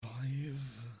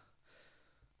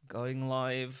Going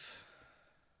live.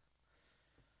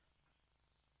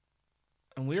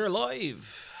 And we're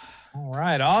live. All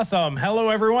right, awesome. Hello,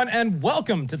 everyone, and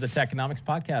welcome to the Techonomics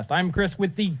Podcast. I'm Chris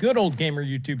with the Good Old Gamer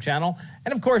YouTube channel,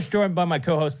 and of course, joined by my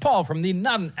co-host Paul from the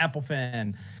Not an Apple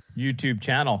Fan YouTube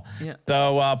channle. Yeah.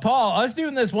 So, Paul, us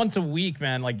doing this once a week,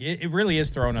 man, like it really is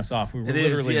throwing us off. We were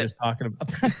literally just talking about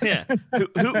that. Yeah.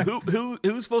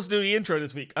 Who's supposed to do the intro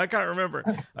this week? I can't remember.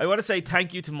 I want to say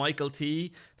thank you to Michael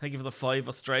T. Thank you for the 5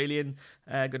 Australian.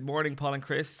 Good morning, Paul and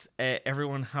Chris.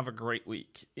 Everyone have a great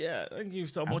week. Yeah, thank you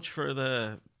so much for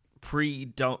the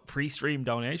pre-stream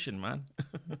donation, man.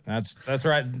 That's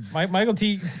right. Michael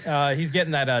T. He's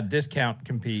getting that discount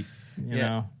compete. You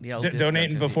know, the old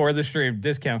donating before the stream,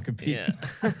 discount compete. Yeah.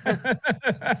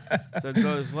 So it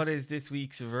goes, what is this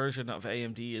week's version of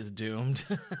AMD is doomed?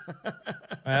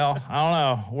 Well, I don't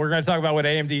know. We're going to talk about what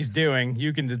AMD's doing.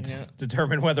 You can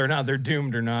determine whether or not they're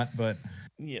doomed or not, but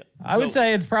yeah, I would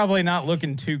say it's probably not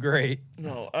looking too great.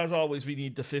 No, as always, we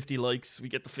need the 50 likes. We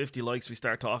get the 50 likes, we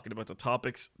start talking about the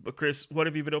topics. But Chris, what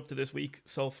have you been up to this week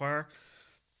so far?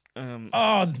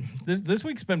 This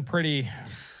week's been pretty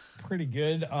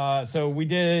good. So we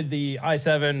did the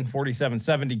i7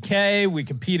 4770K. We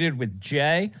competed with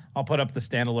Jay. I'll put up the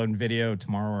standalone video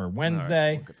tomorrow or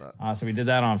Wednesday. Right, look at that. So we did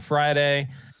that on Friday.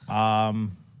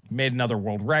 Made another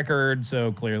world record.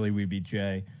 So clearly we beat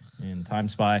Jay in Time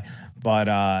Spy. But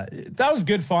that was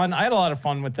good fun. I had a lot of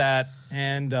fun with that.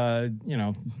 And,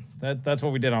 that's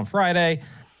what we did on Friday.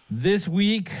 This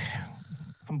week,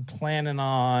 I'm planning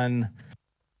on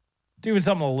doing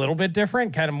something a little bit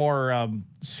different, kind of more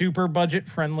super budget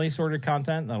friendly sort of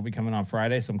content. That'll be coming on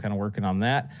Friday, so I'm kind of working on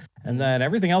that. And then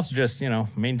everything else, just,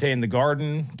 maintain the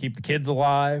garden, keep the kids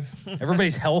alive.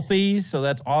 Everybody's healthy, so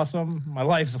that's awesome. My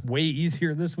life's way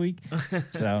easier this week.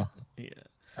 So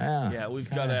we've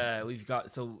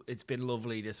got so it's been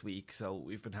lovely this week. So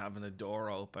we've been having a door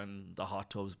open, the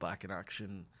hot tub's back in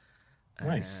action.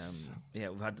 Nice.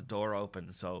 We've had the door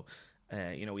open, so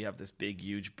we have this big,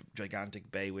 huge, gigantic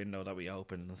bay window that we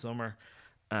open in the summer.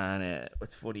 And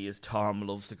what's funny is Tom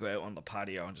loves to go out on the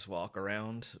patio and just walk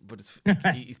around, but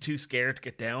he's too scared to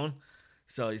get down.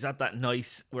 So he's at that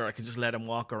nice where I can just let him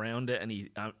walk around it, and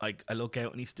I look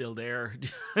out and he's still there.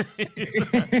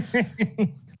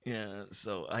 Yeah,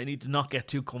 so I need to not get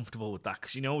too comfortable with that,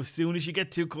 because as soon as you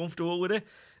get too comfortable with it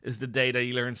is the day that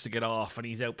he learns to get off and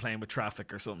he's out playing with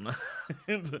traffic or something.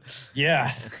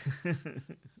 Yeah.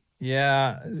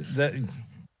 Yeah,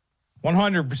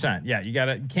 100%. Yeah,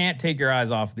 you can't take your eyes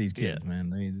off these kids,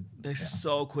 man. They're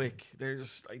so quick. They're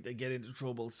just like, they get into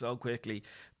trouble so quickly.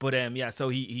 But so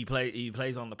he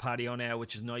plays on the patio now,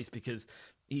 which is nice because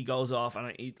he goes off,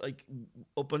 and he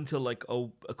up until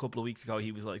a couple of weeks ago,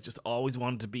 he was just always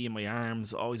wanted to be in my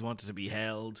arms, always wanted to be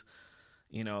held.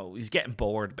 He's getting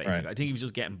bored, basically. Right. I think he was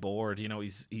just getting bored.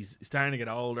 He's starting to get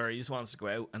older. He just wants to go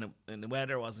out, and the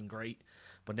weather wasn't great.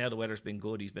 But now the weather's been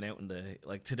good. He's been out in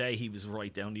today he was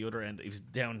right down the other end. He was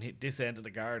down this end of the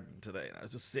garden today. I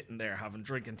was just sitting there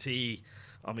drinking tea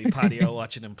on my patio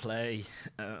watching him play.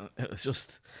 It was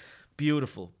just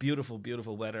beautiful, beautiful,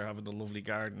 beautiful weather, having a lovely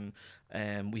garden.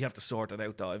 We have to sort it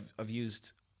out though.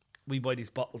 We buy these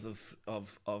bottles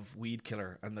of weed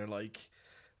killer, and they're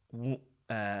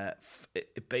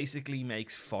it basically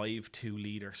makes 5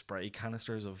 2-liter spray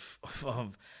canisters of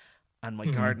and my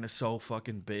garden is so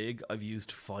fucking big. I've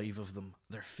used 5 of them.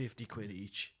 They're 50 quid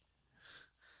each.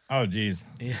 Oh, geez.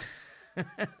 Yeah.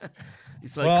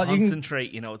 It's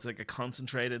concentrate, it's like a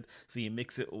concentrated, so you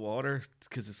mix it with water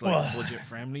because it's budget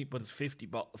friendly, but it's 50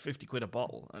 quid a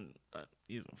bottle, and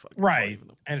using fucking right. 5 of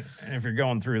them. And if you're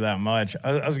going through that much,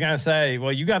 I was gonna say,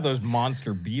 well, you got those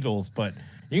monster beetles, but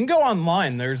you can go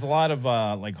online. There's a lot of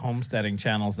homesteading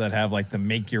channels that have the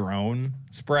make your own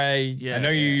spray. Yeah, I know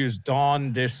you use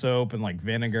Dawn dish soap and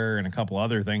vinegar and a couple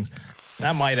other things.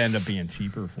 That might end up being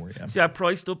cheaper for you. See, I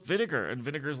priced up vinegar, and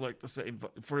vinegar's the same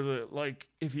for the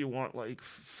if you want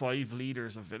 5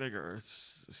 liters of vinegar,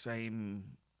 it's the same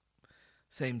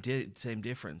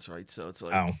difference, right? So it's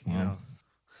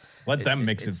let them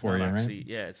mix it for you, right?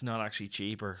 Yeah, it's not actually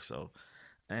cheaper. So,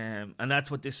 and that's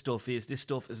what this stuff is. This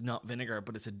stuff is not vinegar,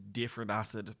 but it's a different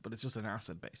acid. But it's just an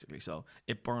acid basically. So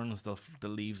it burns the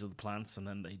leaves of the plants, and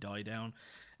then they die down.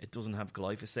 It doesn't have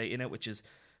glyphosate in it, which is.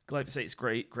 Glyphosate is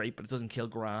great, but it doesn't kill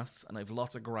grass. And I have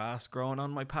lots of grass growing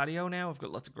on my patio now. I've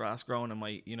got lots of grass growing on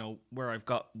my, where I've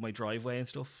got my driveway and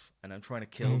stuff. And I'm trying to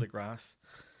kill the grass.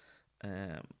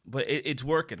 But it's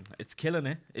working. It's killing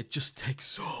it. It just takes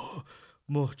so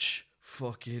much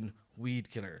fucking weed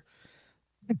killer.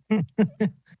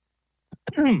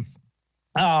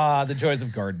 The joys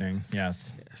of gardening. Yes.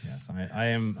 I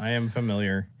am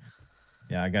familiar.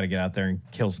 I got to get out there and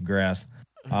kill some grass.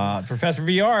 Professor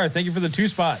VR, thank you for the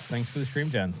 2-spot. Thanks for the stream,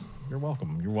 gents. You're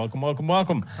welcome. You're welcome.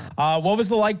 What was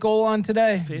the like goal on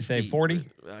today? 50. You say 40?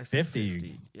 I said 50.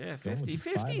 50. Yeah, 50.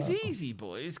 50's easy,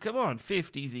 boys. Come on,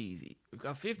 50's easy. We've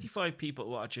got 55 people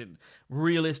watching.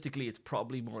 Realistically, it's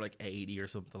probably more like 80 or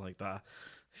something like that.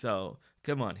 So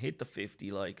come on, hit the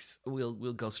 50 likes.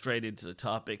 We'll go straight into the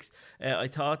topics. I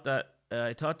thought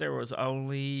there was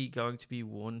only going to be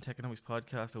one Techonomics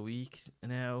podcast a week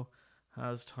now.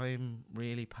 Has time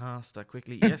really passed that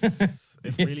quickly? Yes,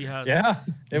 it really has. Yeah,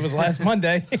 it was last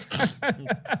Monday.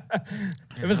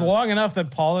 It was long enough that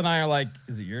Paul and I are like,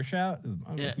 is it your shout?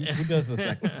 Who does the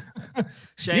thing?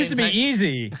 Shane, used to be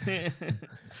easy.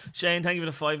 Shane, thank you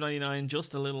for the $5.99.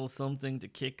 Just a little something to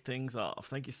kick things off.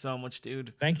 Thank you so much,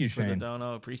 dude. Thank you, for the Shane.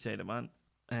 dono. Appreciate it, man.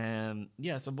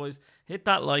 So boys, hit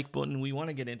that like button. We want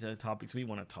to get into the topics. We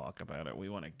want to talk about it. We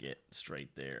want to get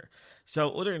straight there. So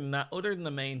other than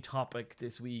the main topic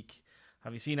this week,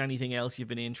 have you seen anything else you've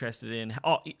been interested in?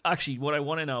 Oh, actually, what I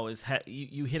want to know is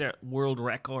you hit a world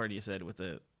record. You said with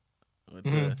the. We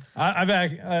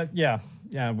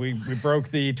broke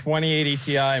the 2080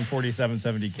 Ti and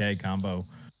 4770K combo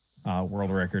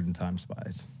world record in time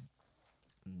spies.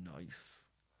 Nice.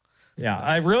 Yeah,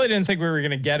 I really didn't think we were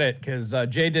going to get it because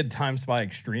Jay did Time Spy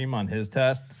Extreme on his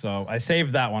test. So I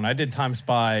saved that one. I did Time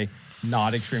Spy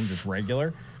not Extreme, just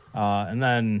regular. And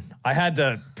then I had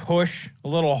to push a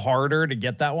little harder to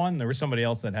get that one. There was somebody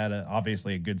else that had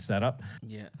obviously a good setup.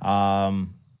 Yeah.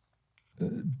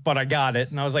 But I got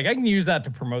it. And I was like, I can use that to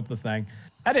promote the thing.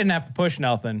 I didn't have to push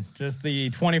nothing. Just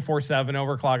the 24/7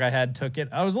 overclock I had took it.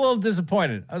 I was a little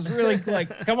disappointed. I was really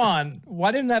like, come on.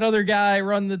 Why didn't that other guy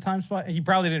run the Time Spy? He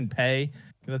probably didn't pay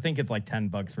because I think it's like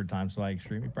 $10 for Time Spy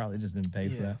Extreme. He probably just didn't pay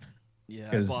for that. Yeah,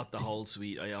 I bought the whole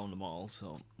suite. I own them all.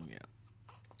 So, yeah.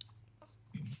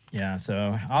 Yeah,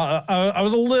 so I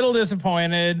was a little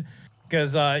disappointed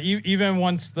because even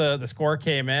once the score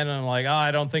came in, I'm like, I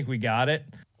don't think we got it.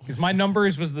 Because my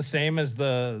numbers was the same as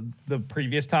the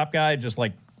previous top guy, just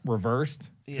like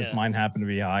reversed. Just mine happened to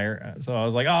be higher. So I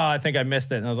was like, I think I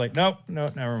missed it. And I was like, nope,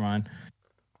 never mind.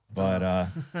 But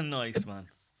nice, man.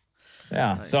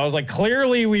 Yeah. Nice. So I was like,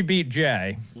 clearly we beat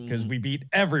Jay because we beat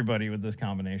everybody with this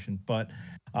combination. But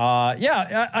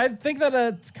I think that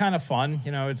it's kind of fun.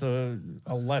 You know, it's a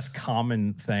less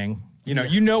common thing.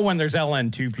 You know when there's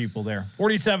LN2 people there.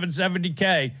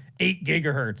 4770K. 8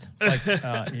 gigahertz. It's like,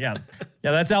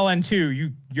 that's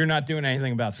LN2. You're not doing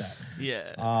anything about that.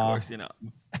 Yeah, of course,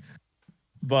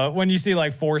 But when you see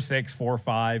like 4.6,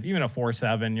 4.5, even a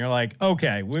 4.7, you're like,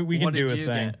 okay, we can do a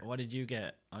thing. What did you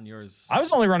get on yours? I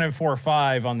was only running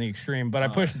 4.5 on the extreme, but I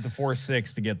pushed it to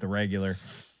 4.6 to get the regular.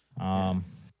 Paul,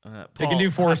 they can do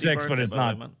 4.6, but it's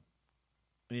not.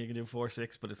 You can do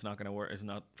 4.6, but it's not going to work. It's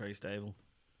not very stable.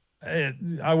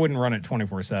 I wouldn't run it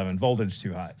 24/7. Voltage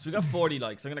too high. So we got 40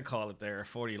 likes. I'm gonna call it there.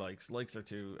 40 likes. Likes are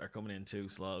coming in too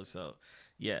slow. So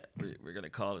yeah, we're gonna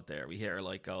call it there. We hit our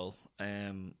like goal.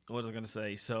 What was I gonna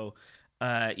say? So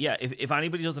if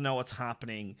anybody doesn't know what's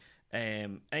happening,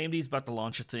 AMD's about to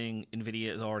launch a thing.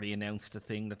 Nvidia has already announced a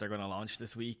thing that they're gonna launch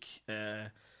this week.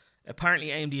 Apparently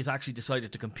AMD has actually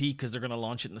decided to compete because they're gonna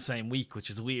launch it in the same week, which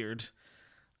is weird.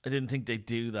 I didn't think they'd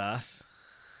do that.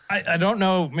 I don't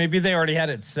know. Maybe they already had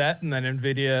it set and then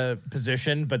NVIDIA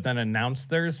positioned, but then announced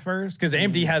theirs first because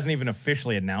AMD hasn't even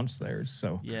officially announced theirs.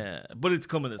 So yeah, but it's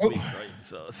coming this week, right?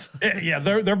 So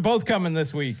they're both coming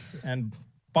this week, and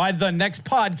by the next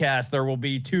podcast, there will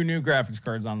be 2 new graphics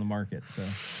cards on the market. So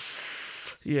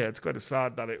yeah, it's kind of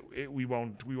sad that we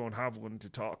won't have one to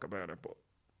talk about it, but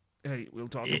hey, we'll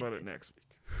talk about it next week.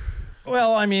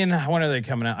 Well, I mean, when are they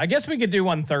coming out? I guess we could do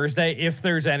one Thursday if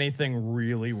there's anything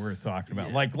really worth talking about.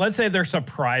 Yeah. Like, let's say they're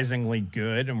surprisingly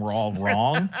good and we're all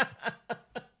wrong.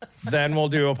 Then we'll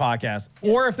do a podcast.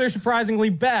 Or if they're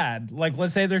surprisingly bad, like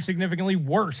let's say they're significantly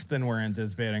worse than we're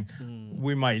anticipating,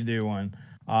 we might do one.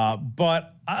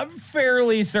 But I'm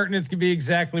fairly certain it's going to be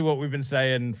exactly what we've been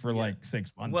saying for like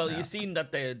 6 months Well, now. You've seen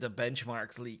that the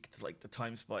benchmarks leaked, like the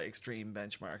Time Spy Extreme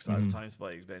benchmarks, the Time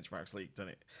Spy benchmarks leaked,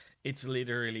 and it's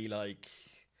literally like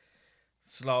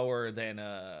slower than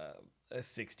a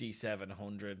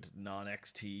 6700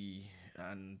 non-XT,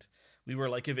 and we were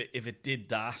like, if it did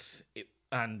that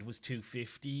and was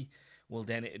 250, well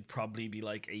then it'd probably be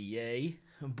like a yay,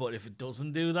 but if it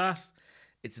doesn't do that,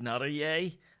 it's not a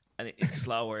yay. And it's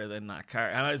slower than that car.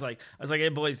 And I was like, hey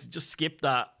boys, just skip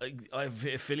that. I have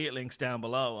affiliate links down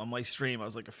below on my stream. I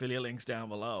was like, affiliate links down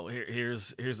below.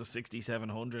 Here's a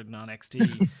 6700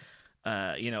 non-XT.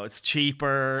 It's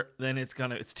cheaper than it's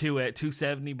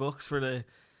 $270 for the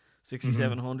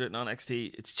 6700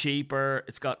 non-XT. It's cheaper.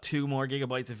 It's got 2 more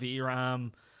gigabytes of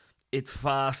VRAM. It's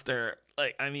faster.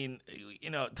 Like, I mean,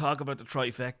 talk about the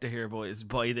trifecta here, boys.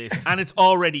 Buy this, and it's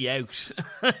already out.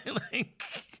 Like,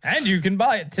 and you can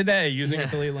buy it today using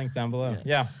affiliate links down below.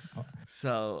 Yeah.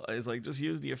 So I was like, just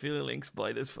use the affiliate links,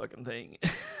 buy this fucking thing.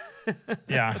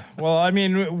 Yeah. Well, I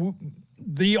mean,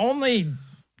 the only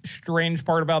strange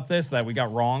part about this that we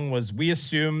got wrong was we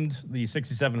assumed the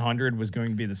 6700 was going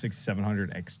to be the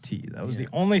 6700 XT. That was the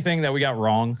only thing that we got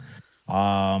wrong,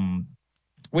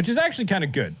 which is actually kind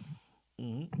of good.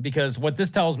 Because what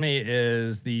this tells me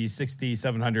is the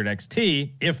 6700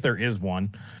 XT, if there is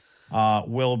one,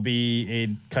 will be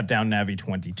a cut down Navi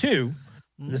 22.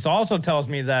 This also tells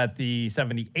me that the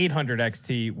 7800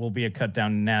 XT will be a cut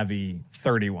down Navi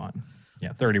 31.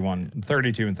 Yeah, 31,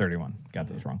 32, and 31. Got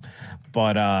those wrong.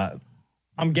 But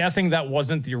I'm guessing that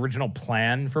wasn't the original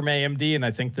plan from AMD, and I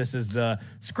think this is the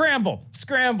scramble,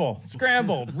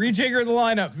 rejigger the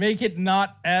lineup, make it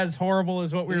not as horrible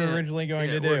as what we were originally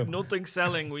going to do. Nothing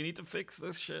selling. We need to fix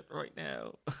this shit right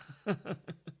now.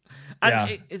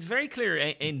 And it's very clear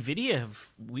NVIDIA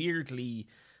have weirdly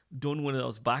done one of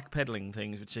those backpedaling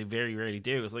things, which they very rarely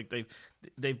do. It's like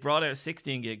they've brought out a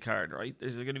 16 gig card, right?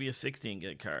 There's going to be a 16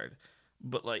 gig card,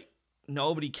 but like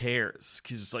nobody cares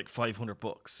because it's like $500.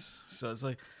 So it's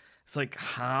like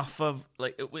half of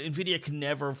like NVIDIA can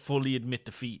never fully admit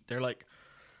defeat. They're like,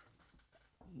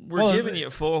 we're giving you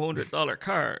a $400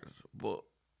 card, but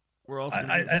we're also going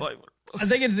to give you $500. I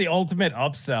think it's the ultimate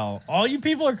upsell. All you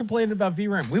people are complaining about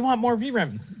VRAM. We want more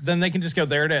VRAM. Then they can just go,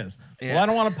 there it is. Yeah. Well, I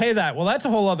don't want to pay that. Well, that's a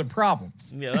whole other problem.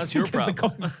 Yeah, that's your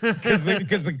problem. Because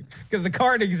the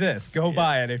card exists. Go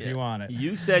buy it if you want it.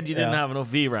 You said you didn't have enough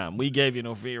VRAM. We gave you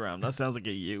enough VRAM. That sounds like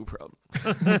a you problem.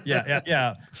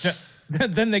 Yeah.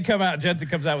 Then they come out. Jensen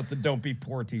comes out with the "Don't Be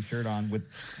Poor" T-shirt on with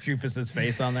Jufus's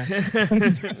face on there.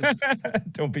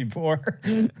 Don't be poor.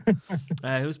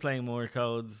 Who's playing more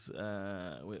codes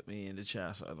with me in the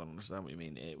chat? I don't understand what you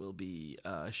mean. It will be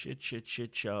shit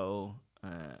show.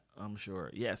 I'm sure.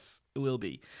 Yes, it will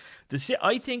be.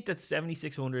 I think that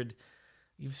 7600.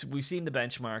 We've seen the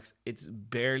benchmarks. It's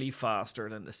barely faster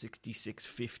than the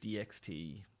 6650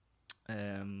 XT.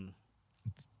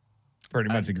 Pretty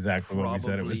much exactly what we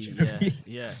said it was going to be.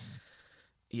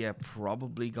 Yeah,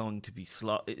 probably going to be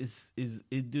slow.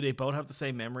 Do they both have the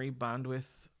same memory bandwidth,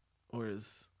 or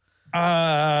is?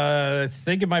 I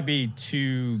think it might be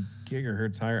 2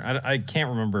 gigahertz higher. I can't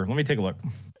remember. Let me take a look.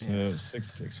 So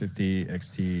 6650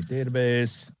 XT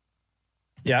database.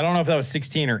 Yeah, I don't know if that was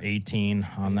 16 or 18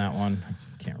 on that one. I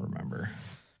can't remember.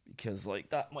 Because like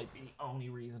that might be the only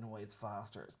reason why it's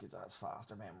faster is because it has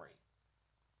faster memory.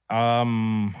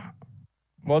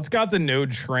 Well, it's got the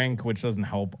node shrink, which doesn't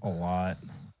help a lot.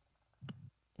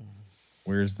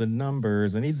 Where's the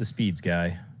numbers? I need the speeds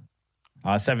guy.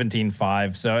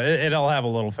 17.5, so it'll have a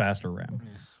little faster RAM. Yeah.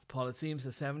 Paul, it seems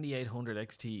the 7800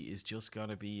 XT is just going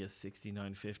to be a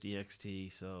 6950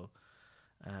 XT, so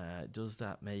does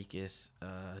that make it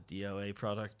a DOA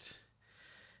product?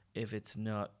 If it's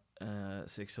not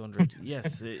 600,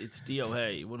 yes, it's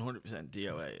DOA, 100%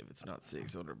 DOA if it's not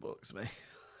 $600, mate.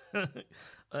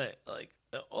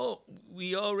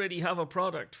 We already have a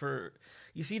product for.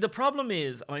 You see, the problem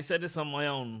is, and I said this on my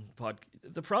own podcast.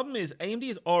 The problem is AMD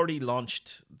has already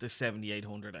launched the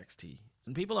 7800 XT,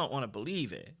 and people don't want to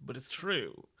believe it, but it's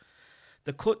true.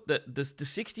 The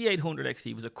 6800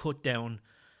 XT was a cut down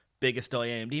biggest die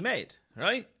AMD made,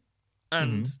 right?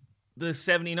 And the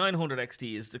 7900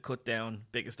 XT is the cut down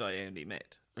biggest die AMD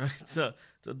made, right? So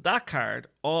that card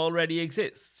already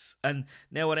exists, and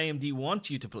now what AMD want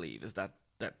you to believe is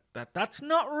that's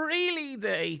not really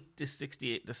the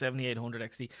 7800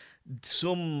 XT.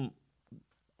 Some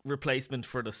replacement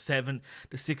for the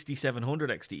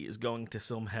 6700 XT is going to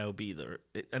somehow be there,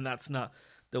 and that's not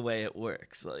the way it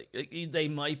works. Like they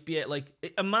might be like,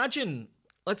 imagine.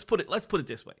 Let's put it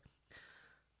this way.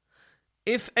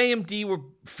 If AMD were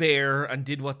fair and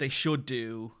did what they should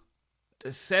do,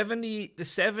 the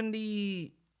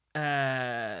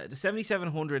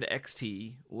 7700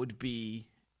 XT would be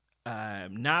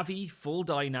Navi, full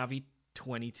die Navi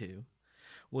 22,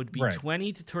 would be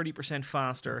 20 to 30%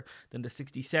 faster than the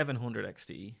 6700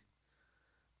 XT,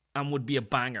 and would be a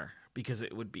banger because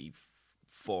it would be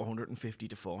 $450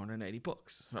 to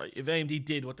 $480, right? If AMD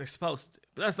did what they're supposed to do.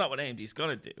 But that's not what AMD's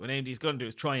gonna do. What AMD's gonna do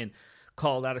is try and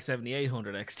call that a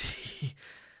 7800 XT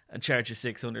and charge you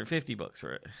 $650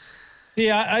 for it.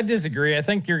 Yeah, I disagree. I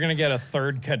think you're going to get a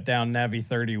third cut down Navi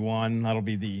 31. That'll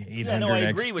be the 800 Yeah, no, I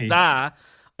agree XT. with that.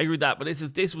 But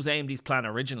this was AMD's plan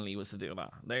originally, was to do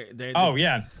that.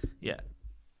 Yeah.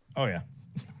 Oh yeah.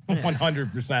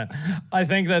 100%. I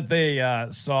think that they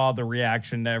saw the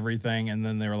reaction to everything, and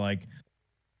then they were like,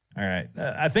 All right.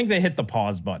 I think they hit the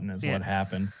pause button is Yeah. what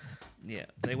happened. Yeah,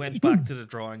 they went back to the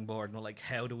drawing board and were like,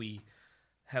 how do we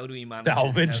manage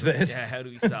Salvage this? this. How do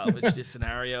we salvage this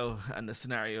scenario? And the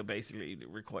scenario basically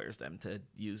requires them to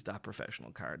use that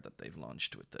professional card that they've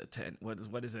launched with the 10.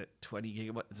 What is it? 20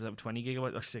 gigabytes? Is it 20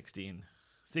 gigabytes or 16?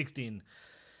 16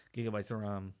 gigabytes of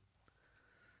RAM.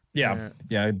 Yeah.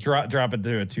 Drop it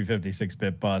to a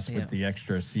 256-bit bus with the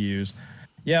extra CUs.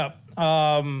 Yeah.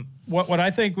 What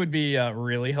I think would be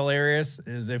really hilarious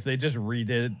is if they just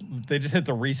hit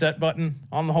the reset button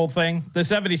on the whole thing. The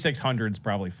 7600 is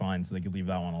probably fine, so they could leave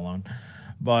that one alone.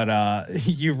 But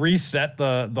you reset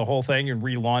the whole thing and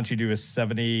relaunch. You do a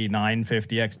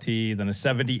 7950 XT, then a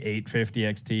 7850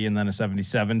 XT, and then a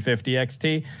 7750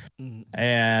 XT.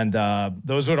 And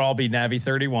those would all be Navi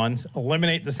 31s.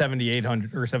 Eliminate the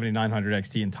 7800 or 7900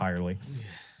 XT entirely.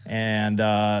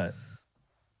 And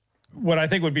what I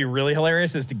think would be really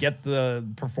hilarious is to get the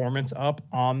performance up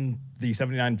on the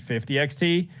 7950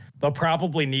 XT. They'll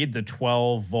probably need the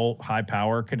 12-volt high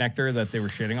power connector that they were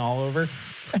shitting all over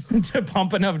to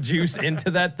pump enough juice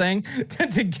into that thing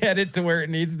to get it to where it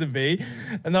needs to be.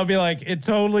 And they'll be like, it's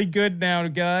totally good now,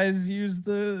 guys. Use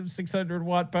the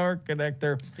 600-watt power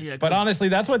connector. Yeah, but honestly,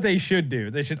 that's what they should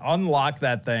do. They should unlock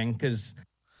that thing because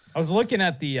I was looking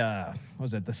at the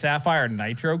the Sapphire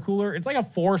Nitro cooler. It's like a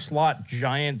 4-slot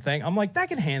giant thing. I'm like, that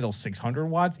can handle 600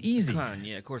 watts easy. It can,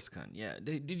 yeah, of course it can. Yeah.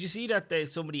 Did you see that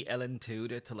somebody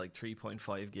LN2'd it to like 3.5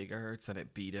 gigahertz and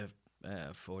it beat a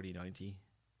 4090?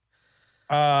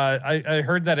 I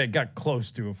heard that it got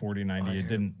close to a 4090. It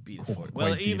didn't beat a 40.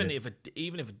 Well, even if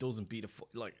it doesn't beat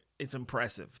it's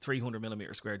impressive. 300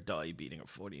 millimeter square die beating a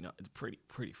 49. It's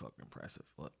pretty fucking impressive.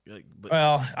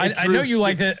 I know you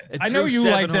like to. I know you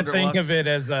like to think of it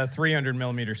as a 300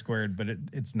 millimeter squared, but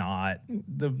it's not.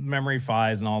 The memory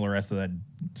PHYs and all the rest of that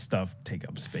stuff take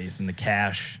up space, and the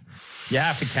cache. You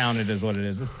have to count it as what it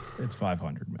is. It's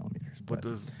 500 millimeters. But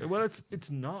it's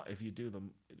not if you do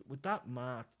them with that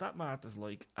math. That math is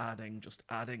like adding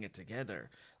it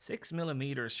together. 6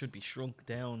 millimeters should be shrunk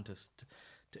down to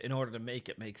in order to make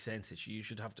it make sense. You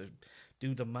should have to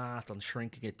do the math on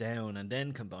shrinking it down and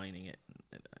then combining it.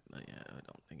 I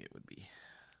don't think it would be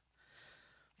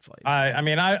 5.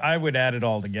 I would add it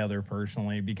all together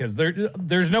personally because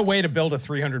there's no way to build a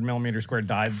 300 millimeter square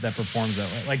die that performs that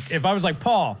way. Like if I was like,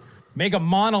 Paul, make a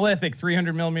monolithic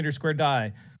 300 millimeter square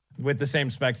die with the same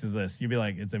specs as this, you'd be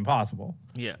like, it's impossible.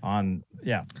 Yeah.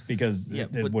 Because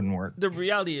it wouldn't work. The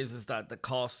reality is that the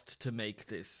cost to make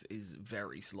this is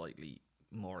very slightly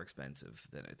more expensive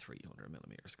than a 300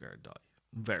 millimeter square die.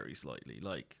 Very slightly,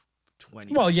 like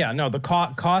 20. Well, yeah, no, the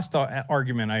cost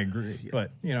argument, I agree. Yeah.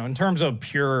 But, in terms of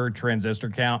pure transistor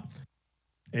count,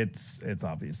 it's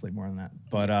obviously more than that.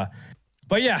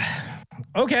 But yeah.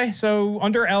 Okay, so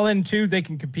under LN2, they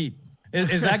can compete.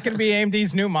 Is that going to be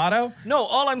AMD's new motto? No,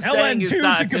 all I'm saying is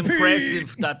that it's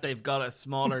impressive that they've got a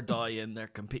smaller die in their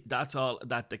compete. That's all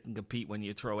that they can compete when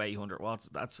you throw 800 watts.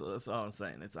 That's all I'm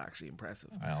saying. It's actually impressive.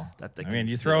 Well, that they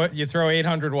you throw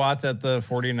 800 watts at the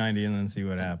 4090 and then see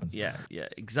what happens. Yeah,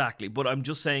 exactly. But I'm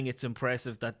just saying it's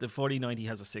impressive that the 4090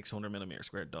 has a 600 millimeter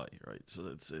square die, right? So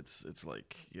it's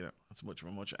like it's much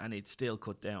more and it's still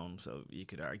cut down. So you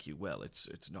could argue, well, it's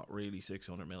not really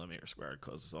 600 millimeter square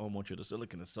because so much of the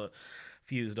silicon is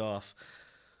fused off.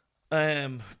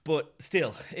 But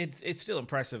still, it's still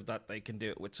impressive that they can do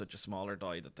it with such a smaller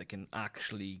die that they can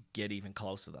actually get even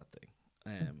close to that thing.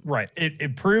 Right.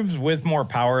 It proves with more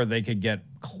power they could get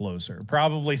closer.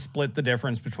 Probably split the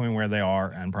difference between where they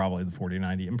are and probably the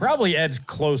 4090, and probably edge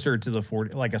closer to the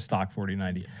 40, like a stock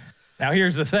 4090. Now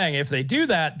here's the thing: if they do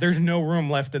that, there's no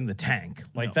room left in the tank.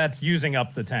 That's using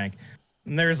up the tank,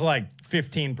 and there's like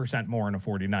 15% more in a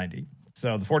 4090.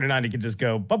 So the 4090 could just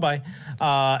go bye-bye.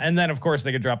 And then, of course,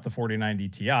 they could drop the 4090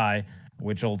 Ti,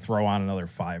 which will throw on another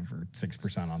 5 or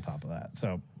 6% on top of that.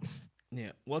 So,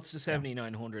 yeah. What's the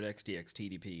 7900 XTX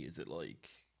TDP? Is it like...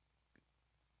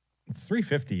 It's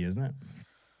 350, isn't it?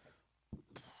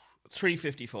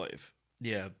 355.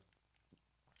 Yeah.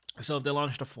 So if they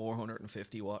launched a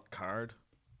 450-watt card,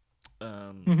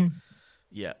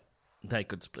 yeah, they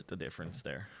could split the difference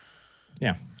there.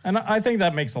 Yeah, and I think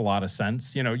that makes a lot of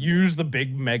sense. Use the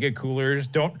big mega coolers.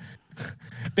 Don't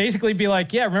basically be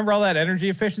like, yeah, remember all that energy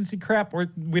efficiency crap?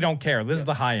 We don't care. This is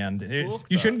the high end.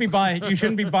 You shouldn't be buying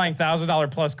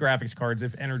 $1,000 plus graphics cards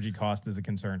if energy cost is a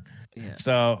concern. Yeah.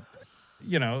 So,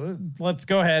 let's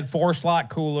go ahead. 4-slot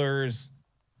coolers,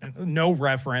 no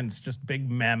reference, just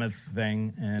big mammoth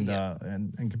thing,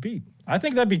 and compete. I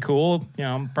think that'd be cool.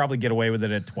 Probably get away with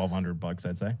it at $1,200,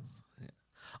 I'd say.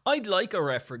 I'd like a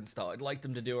reference though. I'd like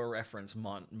them to do a reference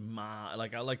like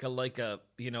a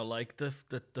you know, like the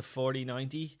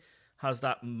 4090 has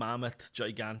that mammoth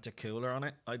gigantic cooler on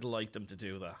it. I'd like them to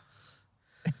do that.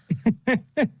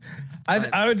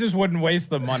 I would just wouldn't waste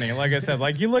the money. Like I said,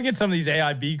 like you look at some of these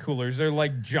AIB coolers, they're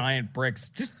like giant bricks.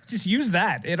 Just use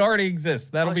that. It already exists.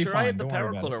 That'll be fine. I had the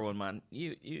power cooler one, man.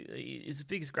 It's the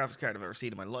biggest graphics card I've ever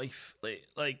seen in my life.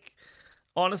 Like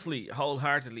honestly,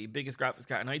 wholeheartedly, biggest graphics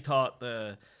card. And I thought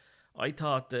the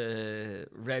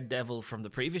Red Devil from the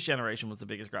previous generation was the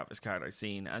biggest graphics card I've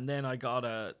seen. And then I got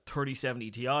a 3070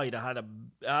 Ti that had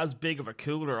as big of a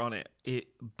cooler on it,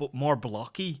 but more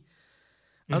blocky.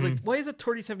 I was like, why does a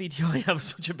 3070 Ti have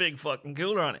such a big fucking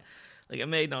cooler on it? Like, it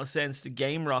made no sense. The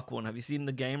Game Rock one, have you seen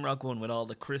the Game Rock one with all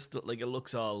the crystal? Like, it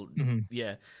looks all,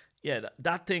 yeah.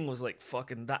 That thing was like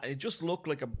fucking that. It just looked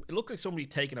like somebody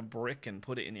taking a brick and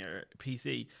put it in your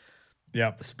PC.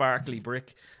 Yeah, a sparkly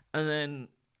brick. And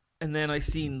then I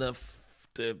seen the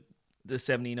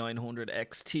 7900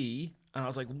 XT, and I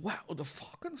was like, wow, the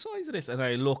fucking size of this. And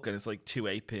I look, and it's like 2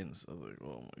 8-pins. I was like,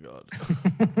 oh my god.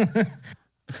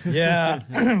 Yeah,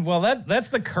 well, that's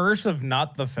the curse of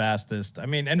not the fastest. I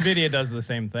mean, NVIDIA does the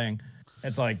same thing.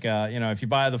 It's like, if you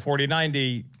buy the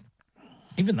 4090,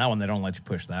 even that one, they don't let you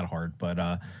push that hard,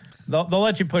 but they'll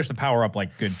let you push the power up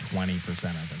like good 20%,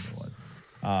 I think it was.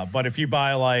 But if you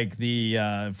buy like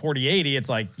the 4080, it's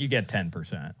like you get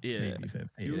 10%, maybe 50.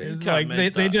 It's like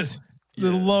they just the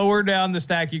lower down the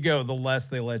stack you go, the less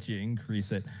they let you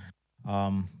increase it.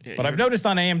 But I've noticed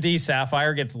on AMD,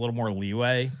 Sapphire gets a little more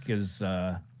leeway because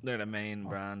they're the main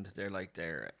brand. They're like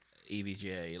their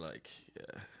EVGA, like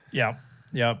yeah,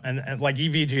 and like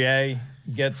EVGA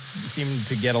seem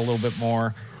to get a little bit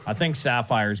more. I think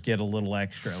Sapphires get a little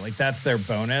extra. Like that's their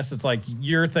bonus. It's like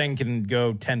your thing can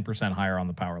go 10% higher on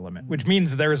the power limit, which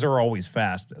means theirs are always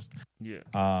fastest. Yeah.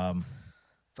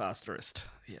 Fasterest.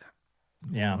 Yeah.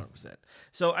 Yeah. 100%.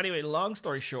 So anyway, long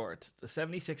story short, the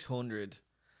 7600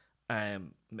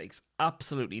 makes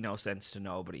absolutely no sense to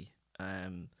nobody.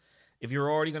 If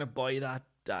you're already going to buy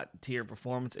that tier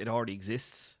performance, it already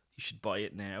exists. You should buy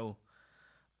it now.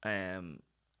 And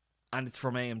it's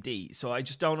from AMD. So I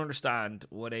just don't understand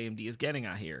what AMD is getting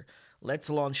at here. Let's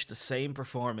launch the same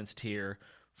performance tier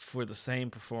for the same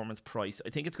performance price. I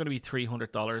think it's going to be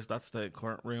 $300. That's the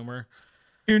current rumor.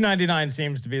 $299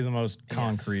 seems to be the most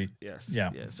concrete. Yes.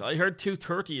 Yeah. So I heard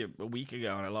 $230 a week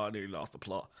ago, and I nearly lost the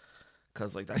plot.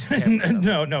 Because like that's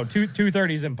no,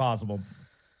 230 is impossible.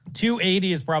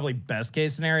 280 is probably best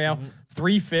case scenario.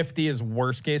 350 is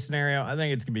worst case scenario. I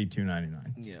think it's gonna be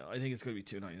 299. Yeah, I think it's gonna be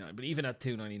 299. But even at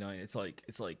 299, it's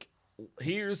like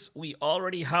we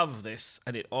already have this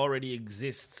and it already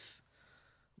exists.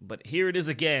 But here it is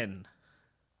again.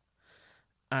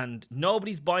 And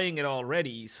nobody's buying it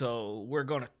already, so we're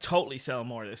gonna totally sell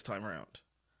more this time around.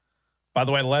 By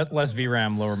the way, less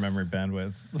VRAM, lower memory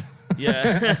bandwidth.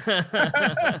 Yeah.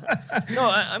 No,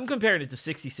 I'm comparing it to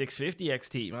 6650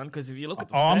 XT, man, because if you look at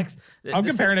the specs... I'm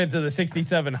comparing it to the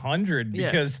 6700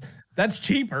 because that's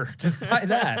cheaper. Just buy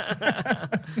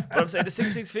that. But I'm saying the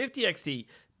 6650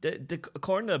 XT,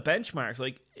 according to the benchmarks,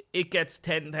 like it gets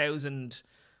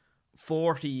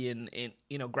 10,040 in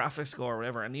graphics score or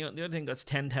whatever, and the other thing gets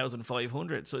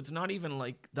 10,500. So it's not even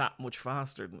like that much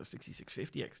faster than the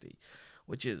 6650 XT.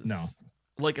 Which is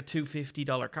like a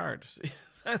 $250 card.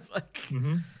 That's like,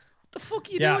 what the fuck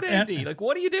are you doing, AMD? Like,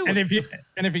 what are you doing? And if you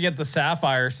get the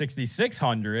Sapphire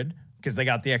 6600, because they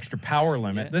got the extra power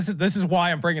limit, this is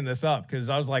why I'm bringing this up, because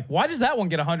I was like, why does that one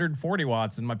get 140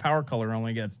 watts and my power color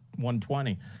only gets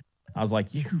 120? I was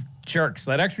like, you jerks,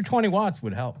 that extra 20 watts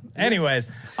would help. Yes. Anyways,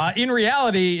 in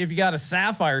reality, if you got a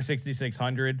Sapphire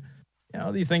 6600,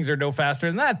 these things are no faster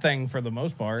than that thing for the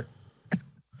most part.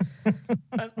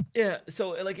 So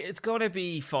like it's gonna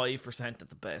be 5% at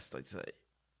the best, I'd say,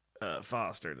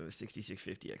 faster than the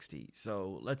 6650 XT.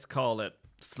 So let's call it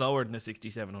slower than the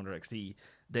 6700 XT.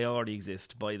 They already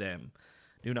exist. Buy them.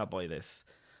 Do not buy this.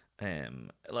 And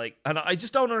I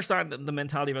just don't understand the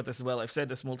mentality about this as well. I've said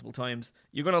this multiple times.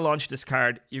 You're gonna launch this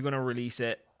card. You're gonna release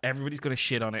it. Everybody's gonna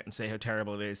shit on it and say how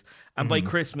terrible it is. And by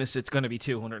Christmas, it's gonna be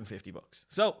 $250.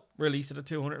 So release it at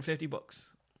 $250.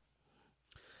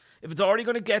 If it's already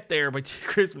going to get there by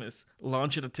Christmas,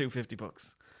 launch it at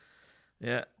 $250.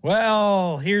 Yeah.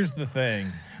 Well, here's the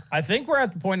thing. I think we're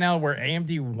at the point now where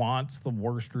AMD wants the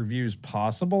worst reviews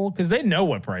possible because they know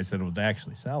what price it would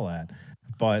actually sell at,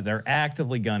 but they're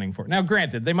actively gunning for it. Now,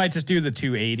 granted, they might just do the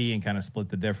 280 and kind of split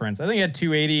the difference. I think at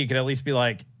 280, you could at least be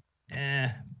like,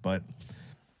 but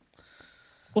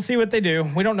we'll see what they do.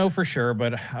 We don't know for sure,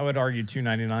 but I would argue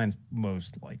 299 is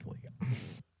most likely.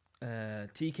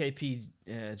 TKP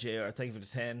JR, thank you for the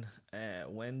 10.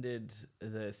 When did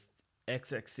the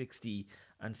XX60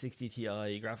 and 60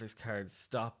 Ti graphics cards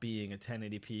stop being a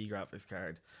 1080p graphics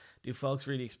card? Do folks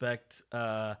really expect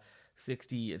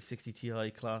 60 and 60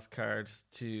 Ti class cards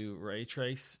to ray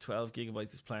trace? 12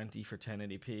 gigabytes is plenty for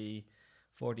 1080p,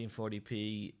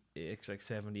 1440p,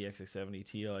 XX70, XX70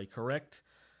 Ti, correct?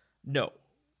 No.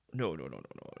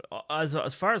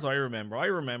 As far as I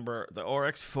remember the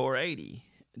RX 480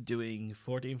 doing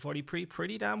 1440p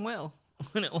pretty damn well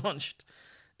when it launched.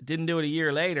 It didn't do it a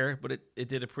year later, but it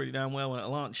did it pretty damn well when it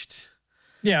launched.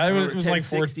 Yeah, it was like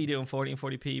 1060 doing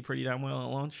 1440p pretty damn well when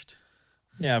it launched.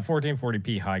 Yeah,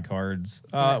 1440p high cards,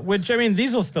 which I mean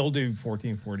these will still do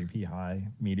 1440p high,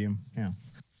 medium. Yeah.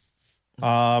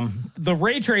 The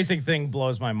ray tracing thing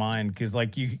blows my mind because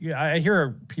like I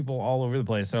hear people all over the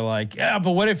place. They're like, yeah,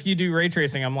 but what if you do ray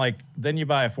tracing? I'm like, then you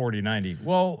buy a 4090.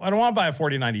 Well, I don't want to buy a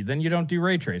 4090. Then you don't do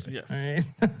ray tracing. Yes.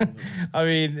 I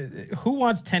mean, who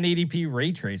wants 1080p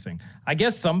ray tracing? I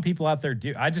guess some people out there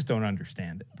do. I just don't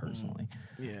understand it personally.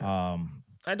 Yeah.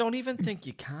 I don't even think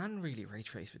you can really ray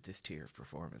trace with this tier of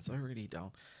performance. I really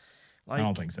don't. Like, I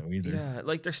don't think so either. Yeah,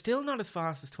 like they're still not as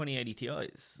fast as 2080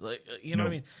 Ti's. Like you know what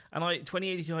I mean? And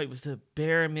 2080 Ti was the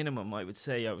bare minimum I would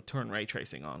say I would turn ray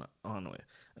tracing on with. And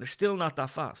they're still not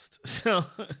that fast. So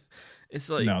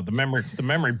it's like no, the memory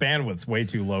bandwidth's way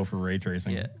too low for ray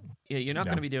tracing. Yeah, you're not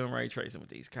going to be doing ray tracing with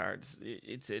these cards.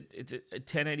 It's a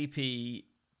 1080p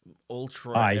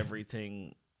ultra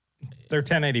everything. They're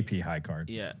 1080p high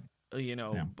cards. Yeah,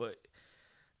 but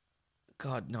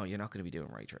God, no, you're not going to be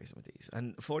doing ray tracing with these.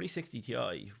 And 4060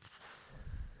 Ti,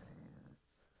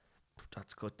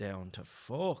 that's cut down to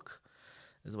fuck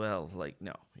as well. Like,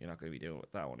 no, you're not going to be doing it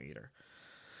with that one either.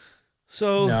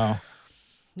 So,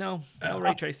 no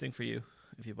ray tracing for you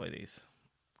if you buy these.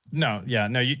 No,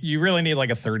 you really need like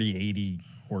a 3080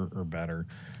 or better,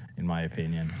 in my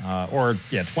opinion.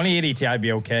 2080 Ti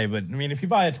be okay, but I mean, if you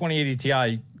buy a 2080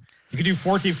 Ti, you could do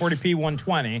 1440p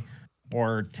 120.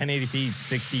 Or 1080p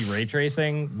 60 ray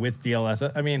tracing with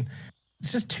DLSS. I mean,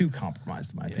 it's just too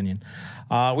compromised, in my opinion.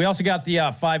 We also got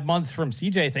the 5 months from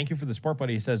CJ. Thank you for the support,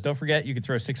 buddy. He says, don't forget, you can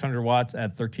throw 600 watts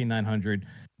at 13900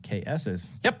 KSs.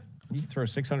 Yep, you can throw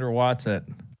 600 watts at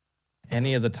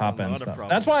any of the top-end stuff.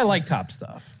 That's why I like top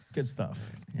stuff. Good stuff.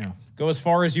 Go as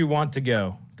far as you want to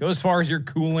go. Go as far as your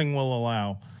cooling will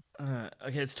allow.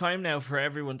 Okay, it's time now for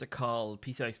everyone to call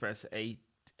PCI Express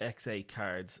 8X8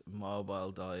 cards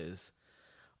mobile dies.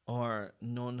 Or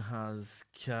none has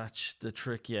catch the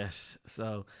trick yet.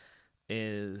 So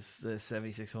is the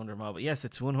 7600 mobile? Yes,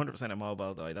 it's 100% a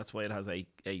mobile die. That's why it has eight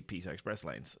PCI Express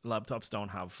lanes. Laptops don't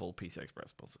have full PCI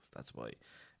Express buses. That's why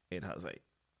it has 8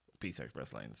 PCI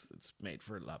Express lanes. It's made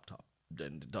for a laptop.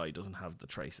 Then the die doesn't have the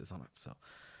traces on it. So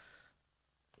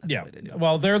yeah,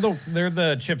 well, they're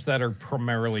the chips that are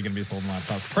primarily going to be sold in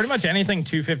laptops. Pretty much anything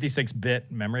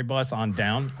 256-bit memory bus on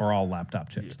down are all laptop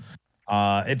chips. Yeah.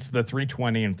 It's the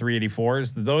 320 and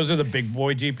 384s. Those are the big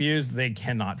boy GPUs. They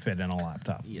cannot fit in a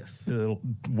laptop. Yes. They're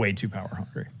way too power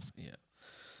hungry. Yeah.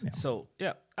 So,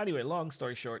 anyway, long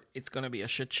story short, it's going to be a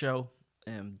shit show.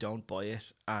 Don't buy it.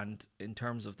 And in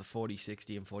terms of the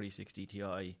 4060 and 4060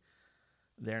 Ti,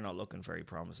 they're not looking very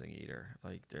promising either.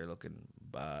 Like, they're looking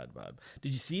bad.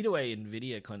 Did you see the way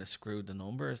NVIDIA kind of screwed the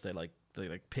numbers? They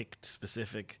picked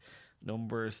specific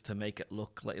numbers to make it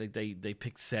look like they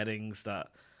picked settings that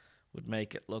would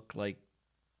make it look like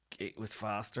it was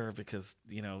faster because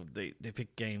they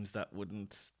picked games that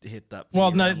wouldn't hit that.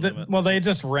 They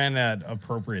just ran at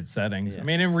appropriate settings. Yeah. I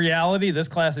mean, in reality, this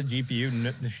class of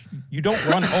GPU, you don't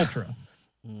run ultra.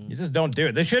 You just don't do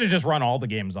it. They should have just run all the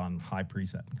games on high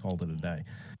preset and called it a day.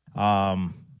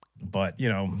 But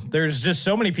there's just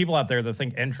so many people out there that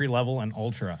think entry level and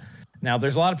ultra. Now,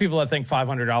 there's a lot of people that think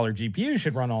 $500 GPU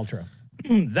should run ultra.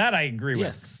 That I agree with.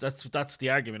 Yes, that's the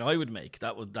argument I would make.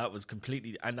 That was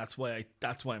completely, and that's why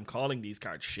I'm calling these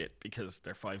cards shit, because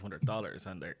they're $500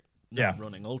 and they're not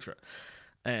running ultra.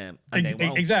 And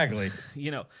exactly.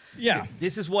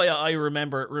 This is why I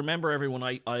remember everyone.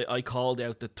 I called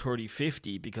out the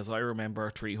 3050 because I remember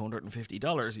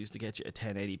 $350 used to get you a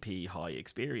 1080p high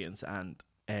experience, and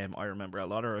I remember a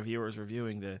lot of reviewers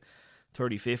reviewing the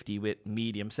 3050 with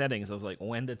medium settings. I was like,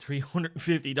 when did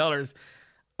 $350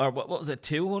 or what was it,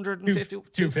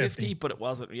 250, but it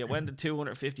wasn't. Yeah, when did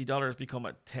 $250 become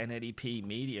a 1080p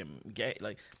medium?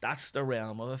 Like, that's the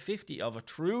realm of a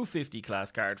true 50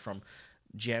 class card from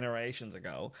generations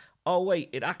ago. Oh wait,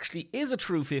 it actually is a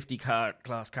true 50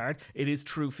 class card. It is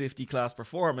true 50 class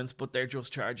performance, but they're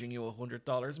just charging you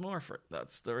 $100 more for it.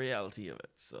 That's the reality of it.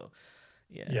 So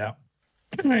yeah.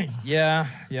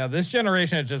 Yeah. This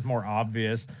generation is just more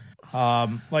obvious.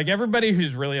 Like everybody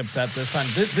who's really upset this time,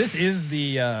 this is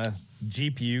the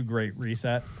GPU Great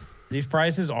Reset. These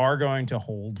prices are going to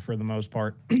hold for the most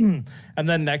part. And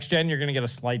then next gen, you're going to get a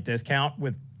slight discount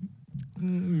with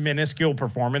minuscule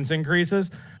performance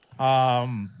increases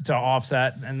to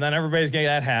offset. And then everybody's going to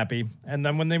get happy. And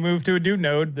then when they move to a new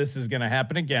node, this is going to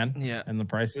happen again. Yeah. And the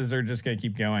prices are just going to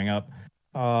keep going up.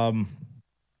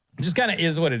 It just kind of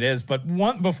is what it is. But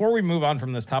before we move on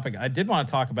from this topic, I did want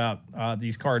to talk about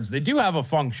these cards. They do have a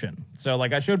function. So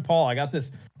like I showed Paul, I got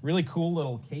this really cool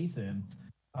little case in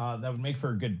that would make for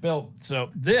a good build. So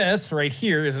this right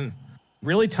here is a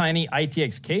really tiny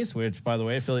ITX case, which, by the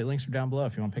way, affiliate links are down below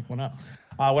if you want to pick one up.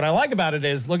 What I like about it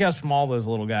is look how small this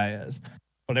little guy is.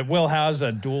 But it will house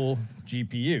a dual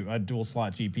GPU, a dual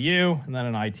slot GPU, and then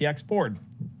an ITX board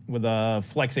with a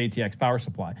Flex ATX power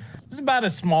supply. It's about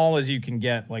as small as you can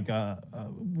get like a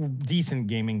decent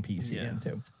gaming PC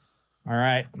into. All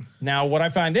right. Now, what I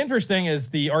find interesting is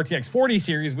the RTX 40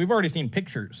 series. We've already seen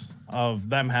pictures of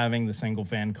them having the single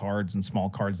fan cards and small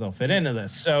cards that'll fit into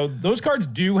this. So those cards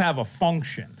do have a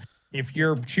function if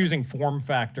you're choosing form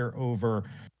factor over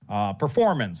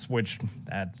performance, which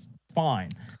that's fine.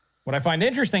 What I find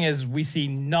interesting is we see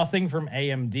nothing from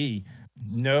AMD.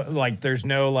 No, like there's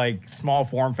no like small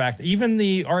form factor. Even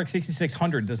the RX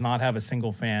 6600 does not have a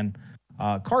single fan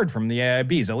card from the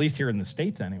AIBs, at least here in the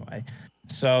States anyway.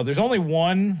 So there's only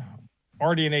one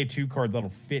RDNA 2 card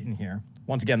that'll fit in here.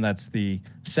 Once again, that's the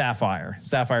Sapphire.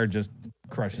 Sapphire just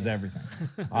crushes everything,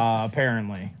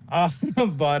 apparently.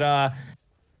 But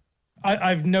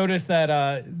I've noticed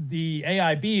that the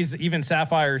AIBs, even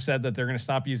Sapphire said that they're going to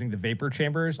stop using the vapor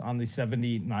chambers on the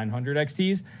 7900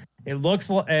 XTs. It looks,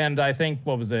 and I think,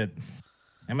 what was it,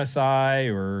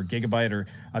 MSI or Gigabyte, or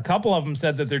a couple of them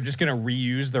said that they're just going to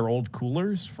reuse their old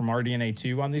coolers from RDNA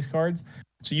 2 on these cards.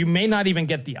 So you may not even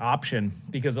get the option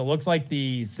because it looks like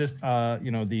the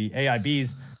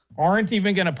AIBs aren't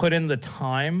even going to put in the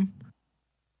time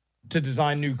to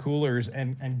design new coolers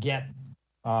and get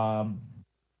RDNA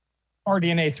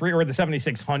 3 or the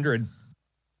 7600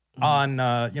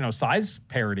 on size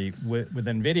parity with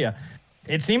NVIDIA.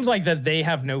 It seems like that they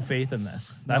have no faith in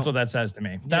this. That's what that says to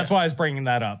me. That's why I was bringing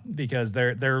that up, because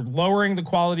they're lowering the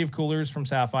quality of coolers from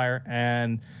Sapphire,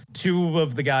 and two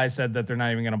of the guys said that they're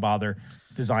not even going to bother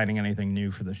designing anything new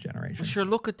for this generation. Well, sure,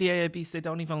 look at the AIBs. They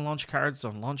don't even launch cards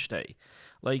on launch day.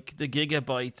 Like the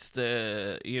Gigabytes,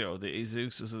 the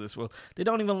Azuses of this world, they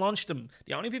don't even launch them.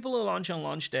 The only people who launch on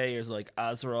launch day is like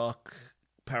ASRock,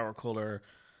 Power Color,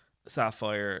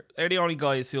 Sapphire. They're the only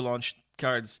guys who launch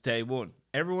cards day one.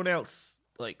 Everyone else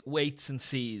like waits and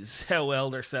sees how well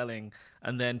they're selling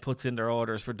and then puts in their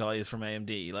orders for dies from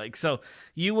AMD. Like, so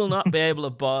you will not be able to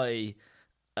buy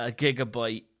a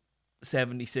Gigabyte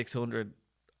 7600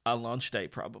 on launch day,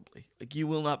 probably. Like, you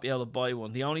will not be able to buy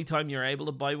one. The only time you're able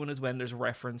to buy one is when there's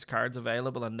reference cards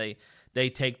available, and they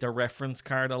take the reference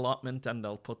card allotment and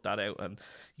they'll put that out, and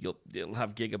it'll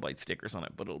have Gigabyte stickers on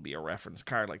it, but it'll be a reference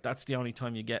card. Like, that's the only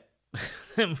time you get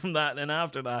them from that. And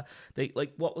after that, they,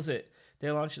 like, what was it? They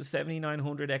launched the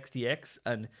 7900 XTX,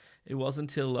 and it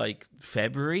wasn't until like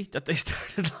February that they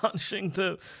started launching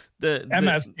the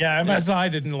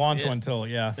MSI didn't launch one until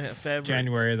February.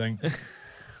 January, I think.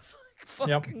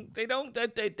 Fucking, they don't.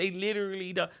 They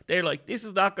literally don't. They're like, this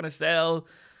is not going to sell.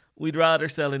 We'd rather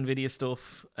sell Nvidia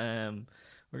stuff.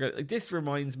 This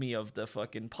reminds me of the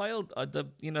fucking pile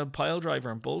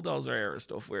driver and bulldozer era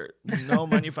stuff, where no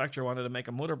manufacturer wanted to make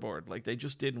a motherboard. Like, they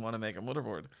just didn't want to make a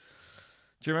motherboard.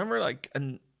 Do you remember? Like,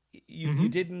 and you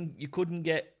couldn't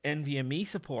get NVMe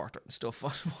support and stuff on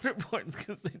motherboards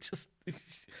because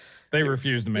they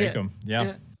refused to make them.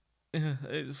 Yeah.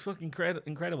 It's fucking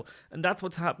incredible, and that's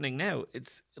what's happening now.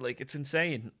 It's like, it's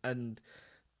insane, and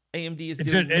AMD is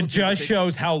doing. It just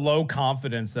shows how low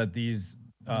confidence that these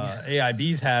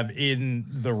AIBs have in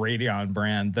the Radeon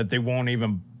brand, that they won't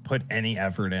even put any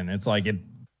effort in. It's like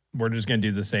we're just going to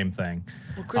do the same thing.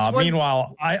 Well, Chris,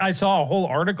 meanwhile, I saw a whole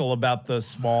article about the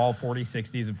small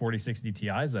 4060s and 4060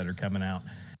 Ti's that are coming out.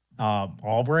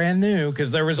 All brand new,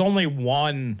 because there was only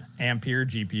one Ampere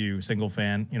GPU, single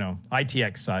fan,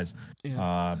 ITX size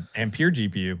Ampere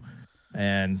GPU,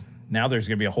 and now there's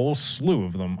going to be a whole slew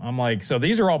of them. I'm like, so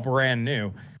these are all brand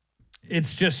new.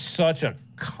 It's just such a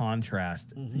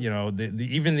contrast. Mm-hmm.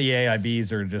 Even the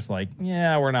AIBs are just like,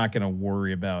 we're not going to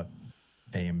worry about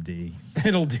AMD.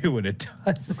 It'll do what it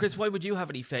does. Chris, why would you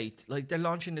have any faith? Like, they're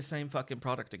launching the same fucking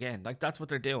product again. Like, that's what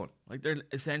they're doing. Like, they're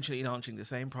essentially launching the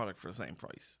same product for the same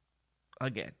price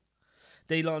again.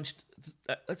 They launched,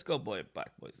 let's go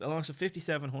back, boys. They launched a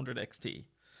 5700 XT.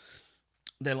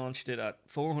 They launched it at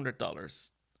 $400,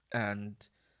 and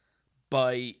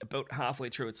by about halfway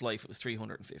through its life, it was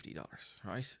 $350,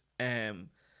 right?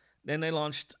 Then they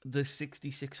launched the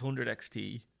 6600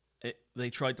 XT. They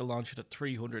tried to launch it at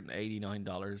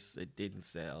 $389. It didn't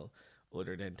sell,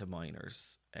 other than to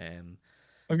miners. I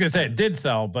was gonna say it did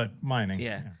sell, but mining.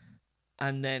 Yeah.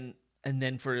 And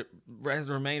then for the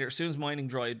remainder, as soon as mining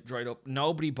dried up,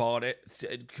 nobody bought it.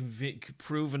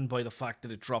 Proven by the fact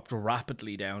that it dropped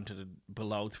rapidly down to the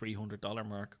below $300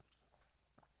 mark,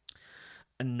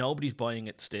 and nobody's buying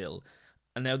it still.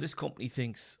 And now this company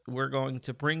thinks we're going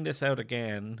to bring this out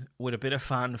again with a bit of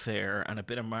fanfare and a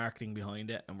bit of marketing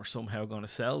behind it, and we're somehow going to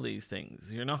sell these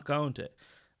things. You're not going to.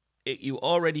 You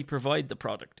already provide the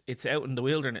product. It's out in the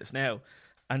wilderness now,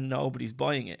 and nobody's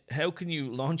buying it. How can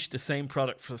you launch the same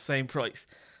product for the same price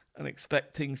and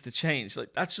expect things to change?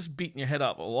 Like, that's just beating your head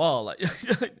off a wall. Like,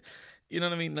 you know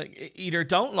what I mean? Like, either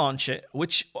don't launch it,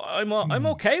 which I'm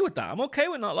okay with that. I'm okay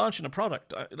with not launching a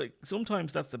product. Like,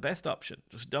 sometimes that's the best option.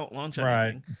 Just don't launch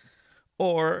anything. Right.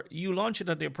 Or you launch it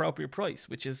at the appropriate price,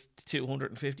 which is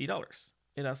 $250.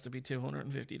 It has to be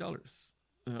 $250.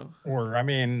 You know? Or, I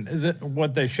mean,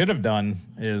 what they should have done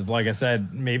is, like I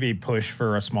said, maybe push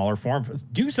for a smaller form.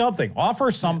 Do something.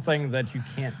 Offer something that you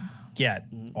can't get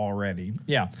already.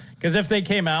 Yeah. Because if they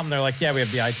came out and they're like, yeah, we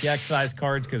have the ITX size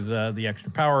cards because the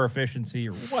extra power efficiency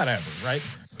or whatever, right?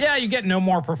 Yeah, you get no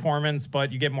more performance,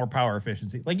 but you get more power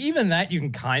efficiency. Like, even that you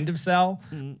can kind of sell.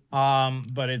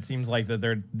 But it seems like that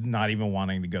they're not even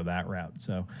wanting to go that route.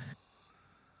 So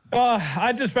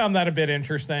I just found that a bit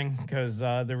interesting because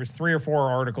there was 3 or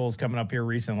 4 articles coming up here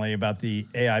recently about the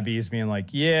AIBs being like,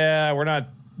 yeah,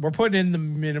 we're putting in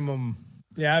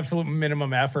the absolute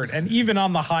minimum effort. And even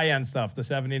on the high end stuff, the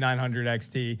 7900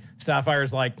 XT,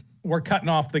 Sapphire's like, we're cutting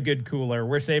off the good cooler.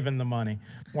 We're saving the money.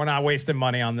 We're not wasting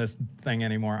money on this thing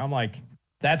anymore. I'm like,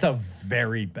 that's a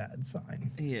very bad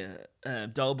sign. Yeah.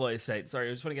 Doughboy said, sorry,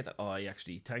 I just want to get that. Oh,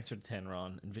 actually, thanks for the 10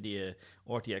 Ron. NVIDIA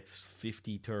RTX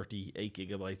 5030, 8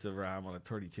 gigabytes of RAM on a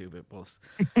 32-bit bus.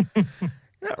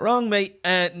 Not wrong, mate.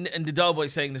 And the Doughboy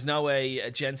saying there's no way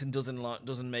Jensen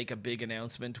doesn't make a big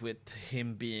announcement with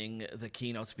him being the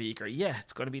keynote speaker. Yeah,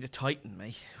 it's going to be the Titan,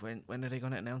 mate. When are they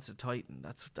going to announce the Titan?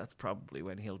 That's probably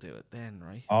when he'll do it then,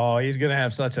 right? Oh, he's going to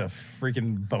have such a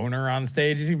freaking boner on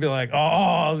stage. He's going to be like,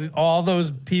 oh, all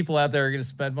those people out there are going to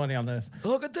spend money on this.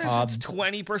 Look at this. It's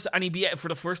 20%. And he'd be, for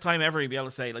the first time ever, he'd be able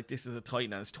to say, like, this is a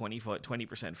Titan and it's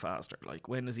 20% faster. Like,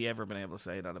 when has he ever been able to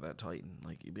say that about Titan?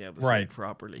 Like, he'd be able to say it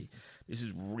properly. This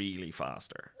is really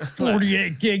faster.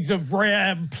 48 gigs of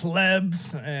RAM,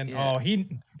 plebs, and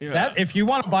that if you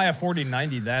want to buy a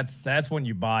 4090, that's when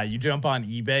you buy. You jump on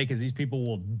eBay because these people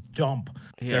will dump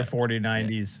their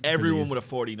 4090s. Everyone with a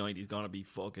 4090 is gonna be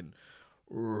fucking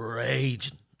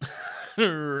raging,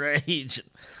 raging,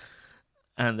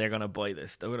 and they're gonna buy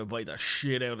this. They're gonna buy the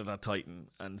shit out of that Titan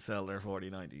and sell their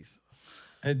 4090s.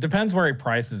 It depends where he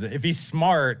prices it. If he's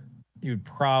smart, you'd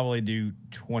probably do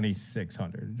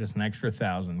 2600, just an extra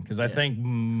 1,000, because I think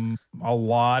a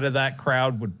lot of that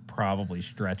crowd would probably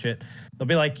stretch it. They'll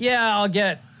be like, yeah, I'll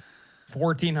get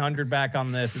 1,400 back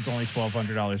on this. It's only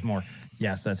 $1,200 more.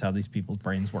 Yes, that's how these people's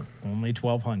brains work. Only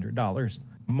 $1,200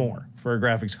 more for a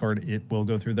graphics card. It will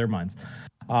go through their minds.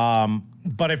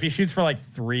 But if he shoots for like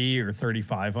 3 or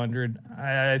 3,500,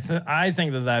 I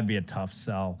think that'd be a tough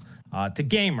sell to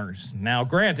gamers. Now,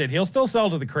 granted, he'll still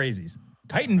sell to the crazies.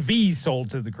 Titan V sold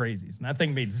to the crazies, and that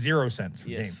thing made 0 cents for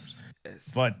gamers.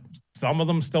 Yes. But some of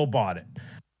them still bought it.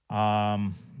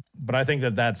 But I think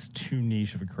that's too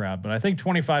niche of a crowd. But I think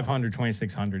 2,500,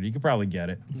 2,600, you could probably get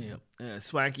it. Yeah.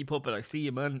 Swanky Puppet, I see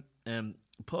you, man.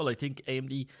 Paul, I think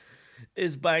AMD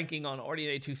is banking on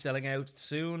RDNA 2 selling out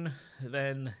soon.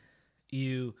 Then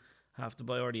you have to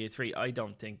buy RDNA 3. I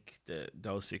don't think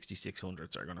those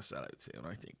 6600s are going to sell out soon.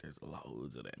 I think there's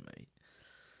loads of them, mate.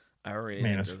 I really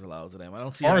think there's loads of them. I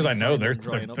don't see. As far as I know,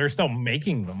 they're still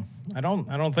making them. I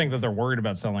don't think that they're worried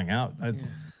about selling out.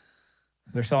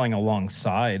 They're selling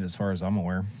alongside, as far as I'm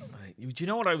aware. Do you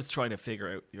know what I was trying to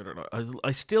figure out the other night? I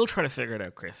still try to figure it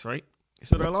out, Chris. Right?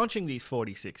 So they're launching these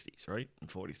 4060s, right? And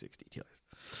 4060 Ti's,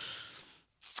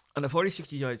 and the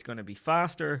 4060 Ti is going to be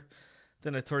faster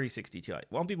than a 3060 Ti. It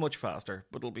won't be much faster,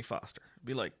 but it'll be faster. It'll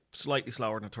be like slightly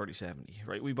slower than a 3070,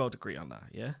 right? We both agree on that,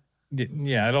 yeah.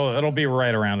 Yeah, it'll be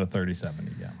right around a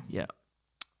 3070. Yeah.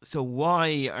 So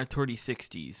why are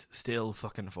 3060s still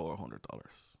fucking $400?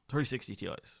 3060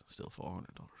 Ti's still $400.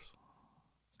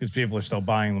 Because people are still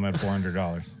buying them at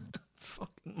 $400. It's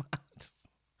fucking mad.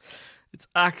 It's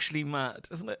actually mad,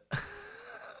 isn't it?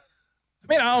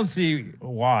 I mean, I don't see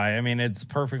why. I mean, it's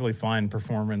perfectly fine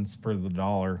performance per the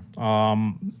dollar.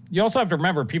 You also have to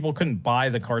remember people couldn't buy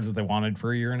the cards that they wanted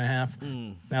for a year and a half.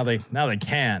 Now they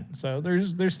can't. So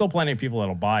there's still plenty of people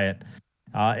that'll buy it.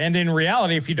 And in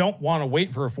reality, if you don't want to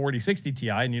wait for a 4060 Ti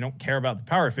and you don't care about the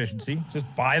power efficiency,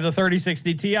 just buy the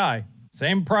 3060 Ti.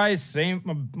 Same price,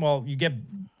 well, you get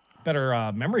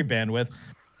better memory bandwidth.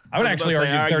 I would actually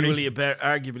argue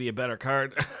arguably a better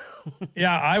card.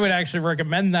 Yeah, I would actually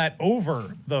recommend that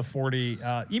over the 40,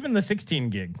 even the 16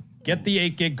 gig. Get the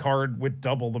 8 gig card with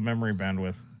double the memory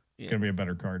bandwidth. It's going to be a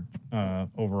better card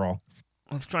overall.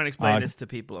 I was trying to explain this to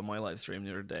people on my live stream the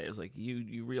other day. I was like,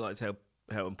 you realize how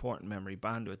important memory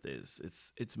bandwidth is.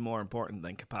 It's more important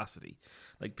than capacity.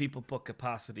 Like, people put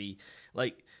capacity,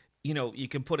 like, you know, you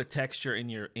can put a texture in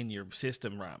your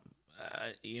system RAM.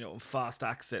 You know, fast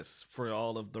access for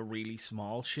all of the really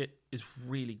small shit is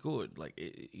really good. Like,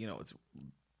 you know, it's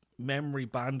memory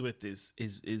bandwidth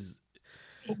is.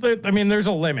 I mean, there's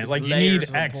a limit. Like, you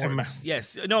need X amount.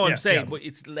 Yes, no, I'm saying, but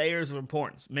it's layers of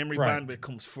importance. Memory bandwidth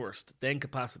comes first, then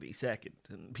capacity second,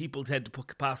 and people tend to put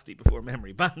capacity before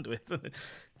memory bandwidth.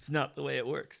 It's not the way it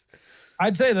works.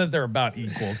 I'd say that they're about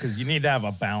equal because you need to have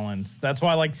a balance. That's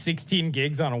why, like, 16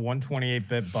 gigs on a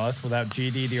 128-bit bus without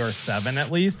GDDR7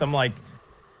 at least, I'm like,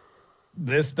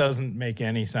 this doesn't make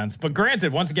any sense. But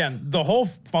granted, once again, the whole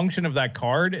function of that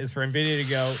card is for NVIDIA to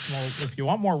go, well, if you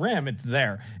want more RAM, it's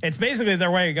there. It's basically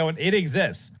their way of going, it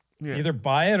exists. Yeah. Either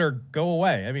buy it or go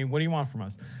away. I mean, what do you want from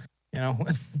us? You know,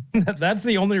 that's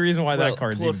the only reason why that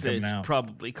card's even coming out. It's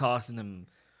probably costing them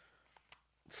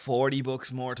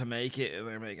 $40 more to make it, and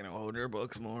they're making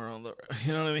 $100 more on the,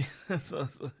 you know what I mean? so.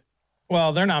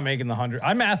 Well, they're not making the 100.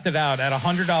 I mathed it out at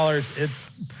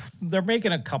 $100. They're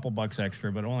making a couple bucks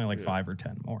extra, but only like 5 or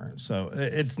 10 more. So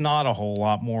it's not a whole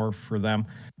lot more for them.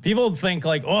 People think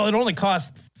like, oh, it only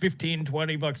costs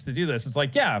 $15-$20 to do this. It's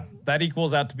like, yeah, that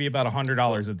equals out to be about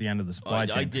 $100 at the end of the supply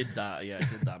chain. I did that. Yeah, I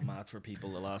did that math for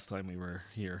people the last time we were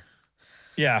here.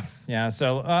 Yeah.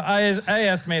 So I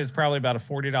estimate it's probably about a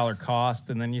 $40 cost,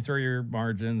 and then you throw your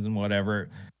margins and whatever.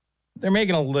 They're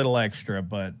making a little extra,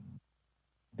 but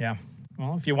yeah.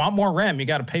 Well, if you want more RAM, you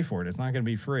got to pay for it. It's not going to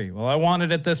be free. Well, I want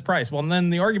it at this price. Well, and then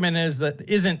the argument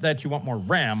isn't that you want more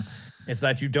RAM, it's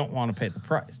that you don't want to pay the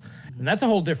price. And that's a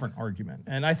whole different argument.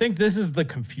 And I think this is the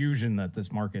confusion that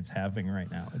this market's having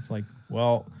right now. It's like,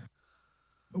 well,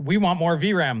 we want more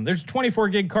VRAM. There's 24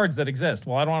 gig cards that exist.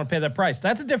 Well, I don't want to pay that price.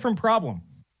 That's a different problem.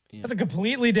 Yeah. That's a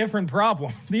completely different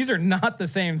problem. These are not the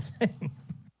same thing.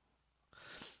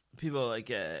 People like,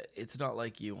 it's not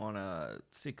like you want a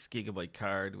 6 gigabyte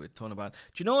card with a ton of band.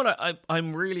 Do you know what?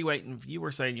 I'm really waiting. You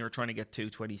were saying you were trying to get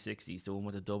two 2060s, the one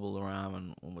with the double RAM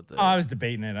and one with the. Oh, I was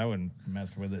debating it. I wouldn't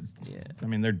mess with it. Yeah. I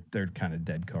mean, they're kind of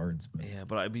dead cards. But. Yeah,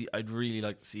 but I'd really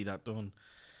like to see that done.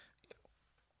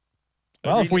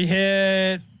 Well, if we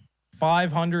hit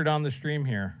 500 on the stream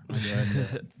here,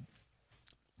 because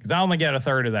I only get a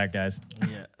third of that, guys.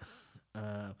 Yeah.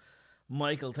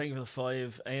 Michael, thank you for the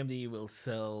 5. AMD will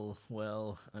sell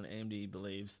well, and AMD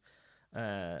believes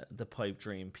the pipe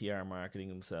dream PR marketing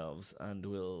themselves and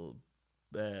will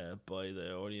buy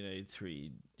the Ordinate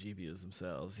 3 GPUs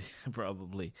themselves.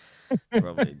 Probably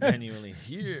genuinely.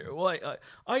 Yeah, why?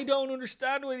 I don't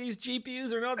understand why these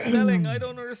GPUs are not selling. I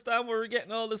don't understand why we're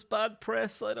getting all this bad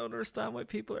press. I don't understand why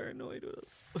people are annoyed with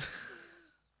us.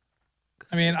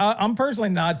 I mean, I'm personally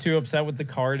not too upset with the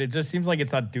card. It just seems like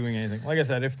it's not doing anything. Like I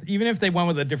said, even if they went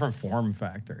with a different form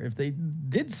factor, if they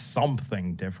did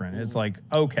something different, it's like,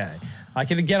 okay, I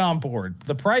can get on board.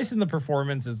 The price and the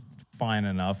performance is fine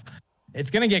enough. It's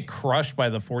going to get crushed by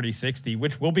the 4060,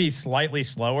 which will be slightly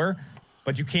slower,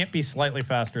 but you can't be slightly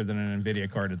faster than an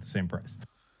NVIDIA card at the same price.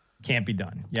 Can't be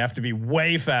done. You have to be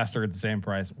way faster at the same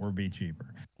price or be cheaper.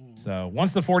 So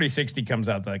once the 4060 comes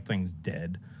out, that thing's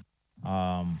dead.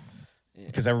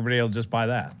 Because everybody will just buy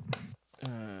that.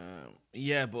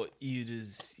 Yeah, but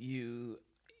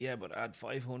but at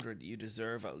 500, you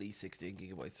deserve at least 16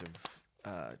 gigabytes of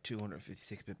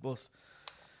 256-bit bus.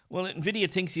 Well, NVIDIA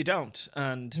thinks you don't,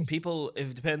 and people.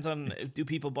 It depends on do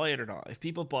people buy it or not. If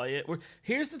people buy it,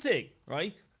 here's the thing,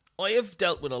 right? I have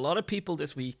dealt with a lot of people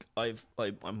this week. I've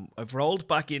rolled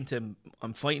back into.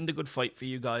 I'm fighting the good fight for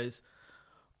you guys.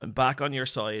 I'm back on your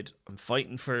side. I'm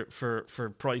fighting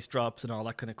for price drops and all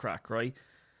that kind of crack, right?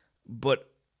 But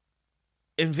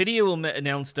NVIDIA will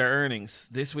announce their earnings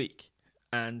this week.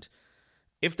 And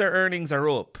if their earnings are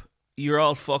up, you're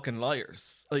all fucking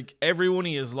liars. Like, every one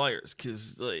of you is liars.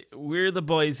 Because like, we're the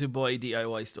boys who buy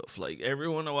DIY stuff. Like,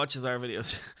 everyone that watches our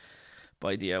videos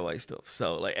buy DIY stuff.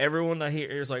 So, like, everyone that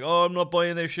hears like, oh, I'm not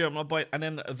buying this shit, I'm not buying. And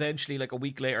then eventually, like, a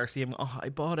week later, I see him, oh, I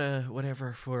bought a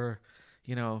whatever for...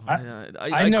 You know,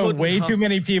 I know couldn't way too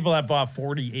many people that bought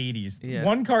 4080s. Yeah.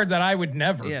 One card that I would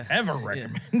never, Yeah. ever Yeah.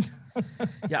 recommend.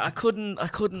 Yeah, I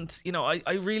couldn't, you know,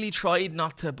 I really tried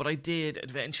not to, but I did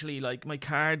eventually. Like, my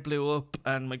card blew up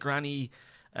and my granny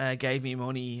gave me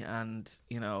money, and,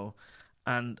 you know,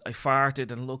 and I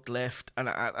farted and looked left,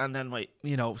 and then my,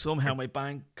 you know, somehow my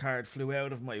bank card flew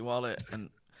out of my wallet, and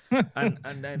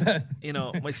then, you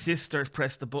know, my sister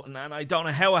pressed the button, and I don't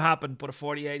know how it happened, but a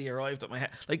 4080 arrived at my head.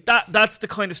 Like, that's the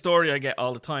kind of story I get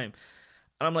all the time.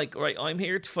 And I'm like, right, I'm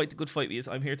here to fight the good fight with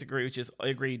you. I'm here to agree with you. I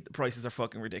agree, the prices are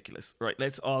fucking ridiculous. Right,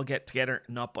 let's all get together,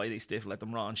 not buy these stuff, let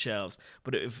them rot on shelves.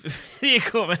 But if you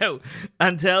come out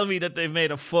and tell me that they've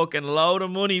made a fucking load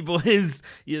of money, boys,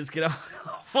 you just get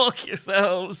fuck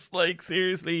yourselves. Like,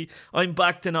 seriously, I'm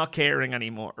back to not caring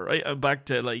anymore, right? I'm back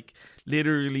to, like,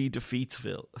 literally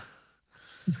Defeatsville.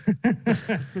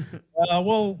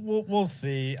 We'll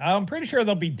see. I'm pretty sure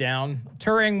they'll be down.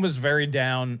 Turing was very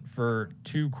down for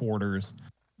 2 quarters,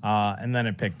 and then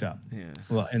it picked up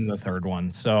in the third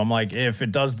one. So I'm like, if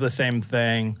it does the same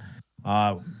thing,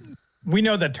 we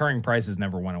know that Turing prices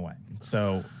never went away.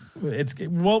 So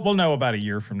we'll know about a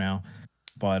year from now.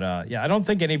 But yeah, I don't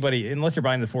think anybody, unless you're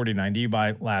buying the 4090, you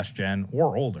buy last gen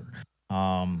or older.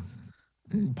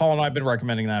 Paul and I have been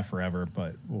recommending that forever,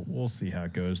 but we'll see how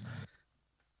it goes.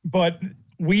 But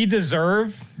you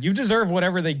deserve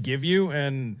whatever they give you,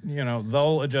 and, you know,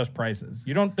 they'll adjust prices.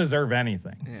 You don't deserve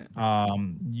anything. Yeah.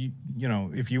 You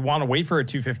know, if you want to wait for a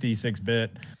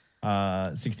 256-bit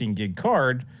 16 gig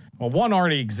card, well, one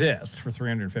already exists for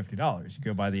 $350. You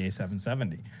go buy the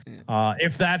A770. Yeah.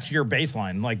 If that's your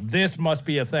baseline, like, this must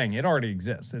be a thing. It already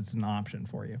exists. It's an option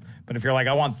for you. But if you're like,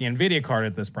 I want the NVIDIA card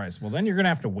at this price, well, then you're going to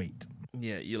have to wait.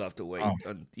 Yeah, you'll have to wait.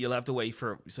 You'll have to wait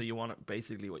for. So you want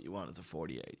basically what you want is a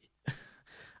 4080.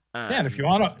 Yeah, and if you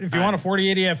want a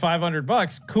 4080 at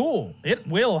 $500, cool. It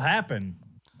will happen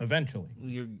eventually.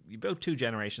 You about 2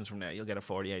 generations from now, you'll get a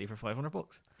 4080 for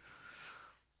 $500.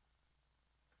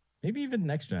 Maybe even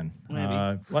next gen. Maybe.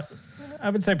 I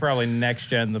would say probably next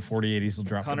gen, the 4080s will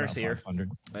drop Connor's to about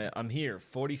 500. Here. I'm here.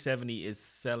 4070 is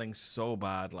selling so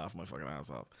bad, laugh my fucking ass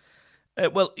off.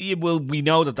 We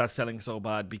know that that's selling so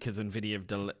bad because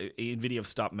NVIDIA have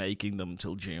stopped making them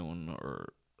till June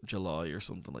or July or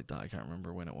something like that. I can't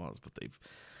remember when it was, but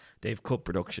they've cut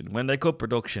production. When they cut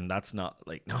production, that's not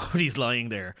like nobody's lying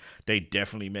there. They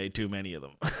definitely made too many of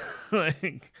them.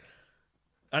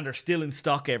 And they're still in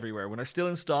stock everywhere. When they're still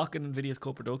in stock in NVIDIA's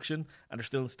cut production and they're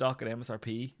still in stock at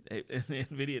MSRP,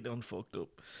 NVIDIA done fucked up.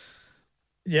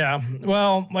 Yeah,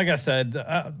 well, like I said,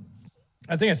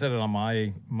 I think I said it on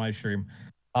my stream.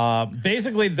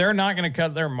 Basically, they're not going to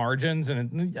cut their margins,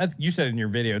 and you said in your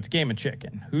video, it's a game of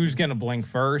chicken. Who's going to blink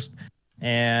first?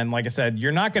 And like I said,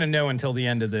 you're not going to know until the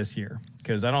end of this year,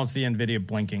 because I don't see NVIDIA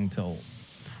blinking till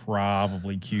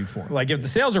probably Q4. Like, if the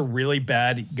sales are really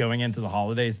bad going into the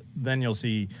holidays, then you'll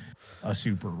see a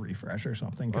super refresh or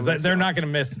something, because they're not going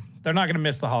to miss. They're not going to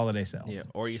miss the holiday sales. Yeah,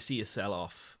 or you see a sell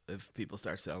off if people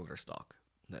start selling their stock.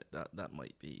 That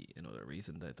might be another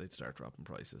reason that they'd start dropping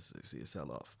prices. You see a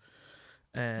sell off.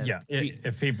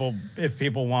 If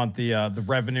people want the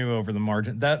revenue over the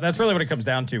margin, that's really what it comes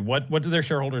down to. What do their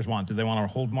shareholders want? Do they want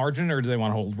to hold margin, or do they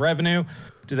want to hold revenue?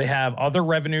 Do they have other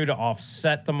revenue to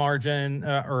offset the margin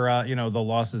or the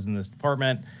losses in this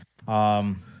department?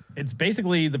 It's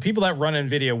basically the people that run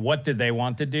NVIDIA. What did they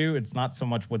want to do? It's not so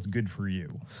much what's good for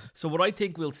you. So what I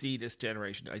think we'll see this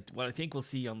generation, what I think we'll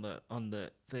see on the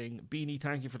thing, Beanie,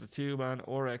 thank you for the 2-man,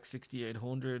 RX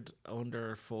 6800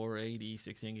 under 480,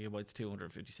 16 gigabytes,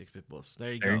 256-bit bus.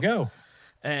 There you go.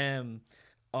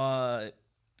 What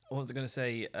was I going to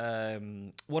say?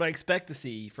 What I expect to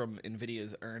see from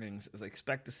NVIDIA's earnings is I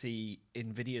expect to see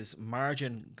NVIDIA's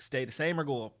margin stay the same or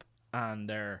go up, and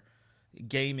their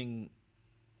gaming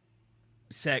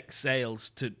sales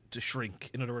to shrink.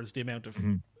 In other words, the amount of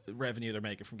revenue they're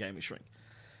making from gaming shrink.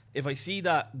 If I see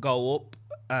that go up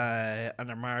and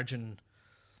their margin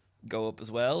go up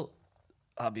as well,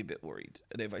 I'll be a bit worried.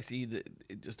 And if I see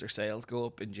that just their sales go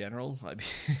up in general, I'd be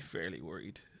fairly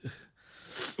worried.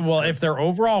 Well, if their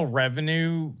overall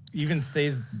revenue even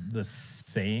stays the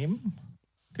same,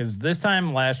 because this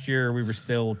time last year we were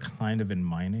still kind of in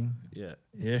mining. Yeah.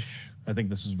 Ish. I think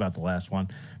this was about the last one.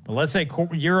 But let's say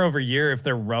year over year, if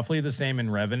they're roughly the same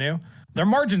in revenue, their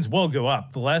margins will go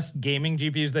up. The less gaming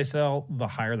GPUs they sell, the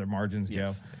higher their margins go.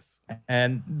 Yes.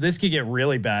 And this could get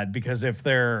really bad, because if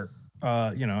they're,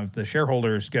 if the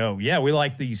shareholders go, yeah, we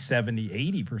like these 70,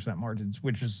 80% margins,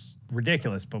 which is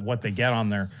ridiculous, but what they get on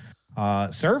their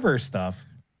server stuff,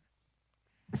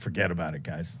 forget about it,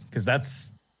 guys. Because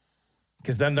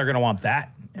then they're going to want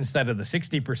that instead of the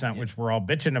 60%, which we're all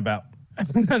bitching about.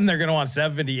 And they're going to want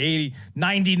 70, 80,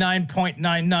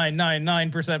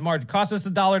 99.9999% margin. Cost us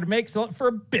 $1 to make, sell it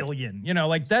for $1 billion. You know,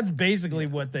 like that's basically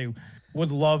what they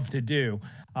would love to do.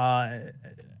 And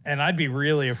I'd be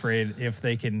really afraid if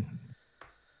they can.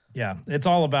 Yeah, it's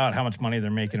all about how much money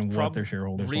they're making and what their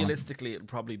shareholders realistically, it'll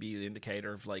probably be an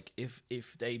indicator of like if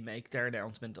they make their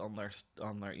announcement on their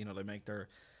you know, they make their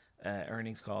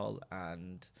earnings call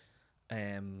and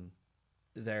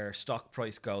their stock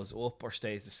price goes up or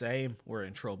stays the same, we're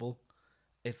in trouble.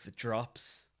 If it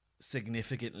drops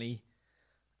significantly,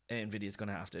 Nvidia's going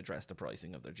to have to address the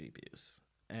pricing of their GPUs.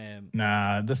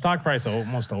 Nah, the stock price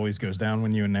almost always goes down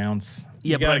when you announce.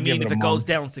 Yeah, but I mean, if it goes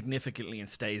down significantly and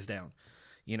stays down,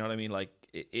 you know what I mean? Like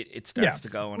it starts to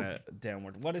go on a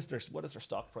downward. What is their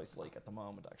stock price like at the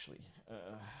moment? Actually,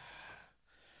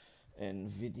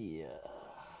 Nvidia.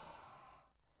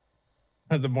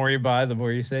 The more you buy, the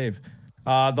more you save.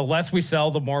 The less we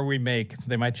sell, the more we make.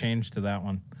 They might change to that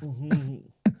one.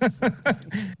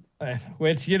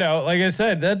 Which, you know, like I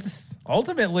said, that's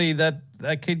ultimately that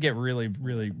could get really,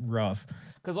 really rough.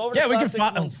 Because over the last 6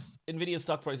 months, Nvidia's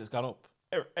stock price has gone up.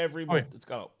 Every month it's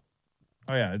gone up.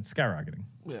 Oh yeah, it's skyrocketing.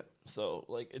 Yeah. So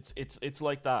like it's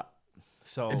like that.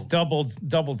 So it's doubled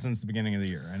since the beginning of the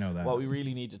year. I know that. What we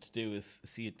really needed to do is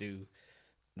see it do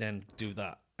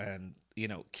that, and you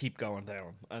know, keep going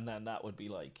down, and then that would be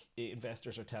like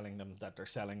investors are telling them that they're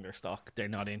selling their stock. They're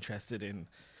not interested in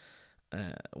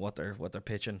what they're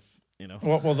pitching. You know.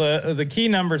 Well, the key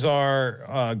numbers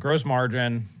are gross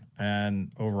margin and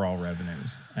overall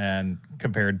revenues, and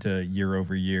compared to year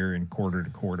over year and quarter to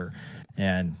quarter.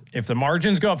 And if the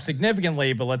margins go up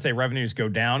significantly, but let's say revenues go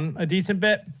down a decent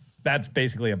bit, that's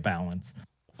basically a balance.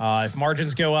 If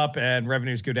margins go up and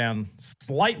revenues go down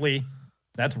slightly,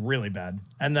 that's really bad.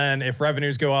 And then if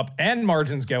revenues go up and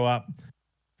margins go up,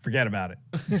 forget about it.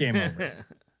 It's game over.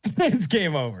 It's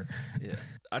game over. Yeah,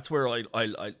 that's where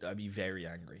I'd be very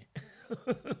angry.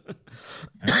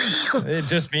 It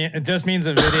just means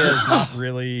Nvidia is not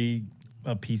really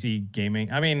a PC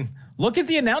gaming. I mean, look at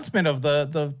the announcement of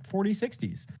the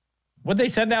 4060s. Would they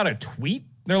send out a tweet?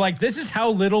 They're like, "This is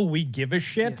how little we give a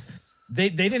shit." Yes. They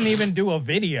didn't even do a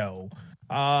video.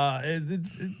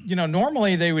 You know,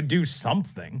 normally they would do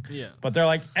something. Yeah. But they're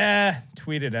like,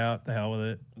 tweet it out. The hell with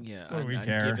it. Yeah. What do we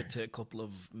care? Give it to a couple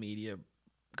of media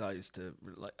guys to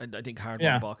like. I think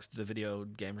Hardware Box did a video.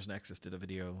 Gamers Nexus did a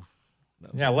video.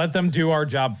 Yeah, let them do our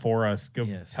job for us. Go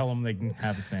tell them they can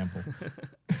have a sample.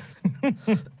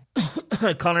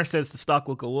 Connor says the stock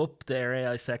will go up. Their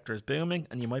AI sector is booming,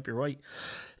 and you might be right.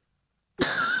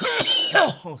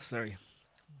 Oh, sorry.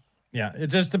 Yeah, it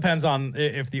just depends on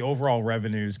if the overall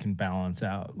revenues can balance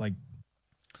out. Like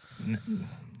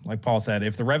Paul said,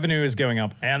 if the revenue is going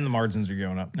up and the margins are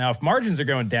going up. Now, if margins are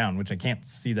going down, which I can't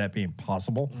see that being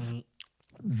possible,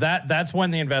 that's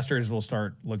when the investors will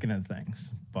start looking at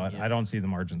things. But I don't see the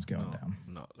margins going down.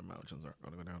 No, the margins aren't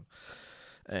going to go down.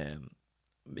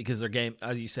 Because they're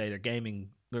as you say, they're gaming.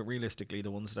 But realistically,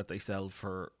 the ones that they sell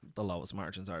for the lowest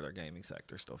margins are their gaming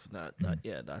sector stuff. That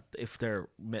if they're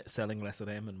selling less of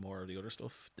them and more of the other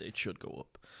stuff, it should go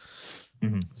up.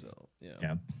 Mm-hmm. So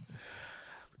yeah.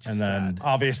 And then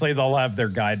obviously they'll have their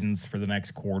guidance for the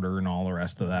next quarter and all the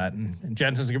rest of that. And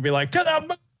Jensen's gonna be like, to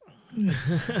the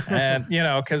and you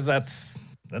know, because that's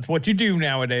what you do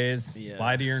nowadays. Yeah.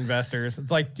 Lie to your investors.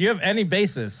 It's like, do you have any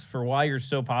basis for why you're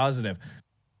so positive?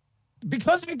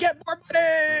 Because I get more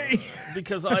money.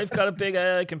 Because I've got a big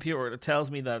computer that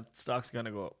tells me that stock's gonna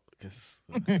go up.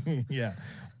 Yeah,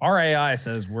 our AI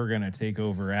says we're gonna take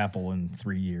over Apple in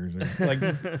 3 years. Or, like,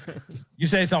 you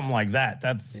say something like that.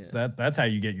 That's how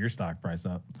you get your stock price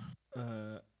up.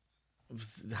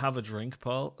 Have a drink,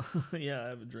 Paul. Yeah,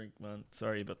 have a drink, man.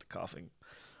 Sorry about the coughing.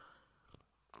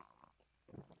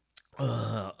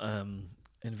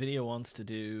 Nvidia wants to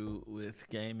do with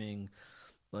gaming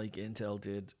like Intel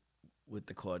did with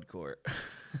the quad core.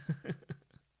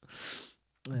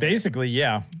 Basically,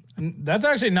 yeah. That's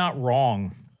actually not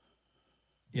wrong.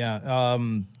 Yeah.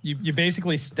 You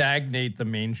basically stagnate the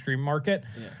mainstream market.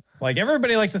 Yeah. Like,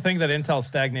 everybody likes to think that Intel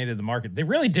stagnated the market. They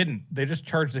really didn't. They just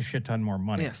charged a shit ton more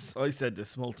money. Yes, I said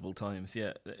this multiple times.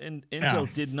 Yeah.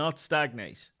 Intel did not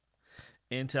stagnate.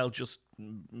 Intel just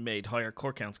made higher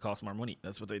core counts cost more money.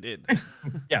 That's what they did.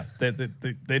 Yeah,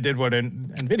 they did what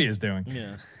NVIDIA is doing.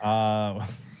 Yeah.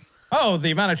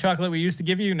 The amount of chocolate we used to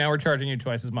give you, now we're charging you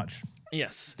twice as much.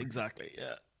 Yes, exactly.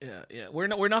 Yeah.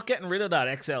 We're not getting rid of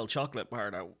that XL chocolate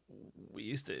bar that we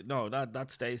used to. No,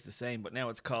 that stays the same. But now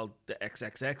it's called the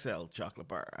XXXL chocolate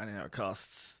bar, and now it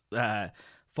costs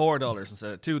 $4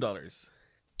 instead of $2.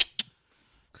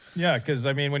 Yeah, because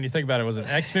I mean, when you think about it, was an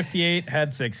X58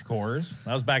 had 6 cores.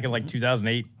 That was back in like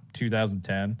 2008,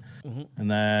 2010.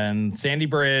 And then Sandy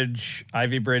Bridge,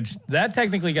 Ivy Bridge, that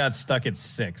technically got stuck at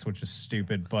 6, which is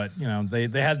stupid. But, you know, they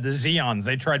had the Xeons.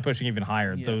 They tried pushing even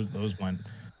higher. Yeah. Those went.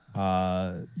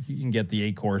 You can get the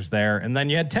 8 cores there. And then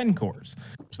you had 10 cores.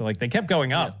 So, like, they kept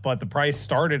going up. But the price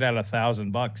started at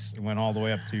 $1,000 and went all the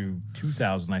way up to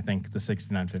 2,000, I think the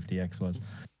 6950X was.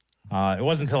 It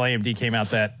wasn't until AMD came out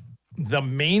that the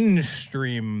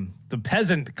mainstream, the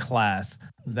peasant class,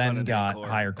 then got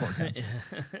higher core counts.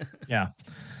 Yeah.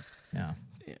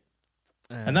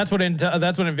 And that's what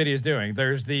NVIDIA is doing.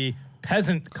 There's the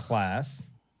peasant class,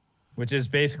 which is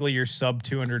basically your sub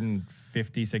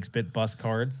 256-bit bus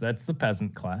cards. That's the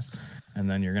peasant class. And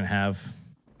then you're going to have,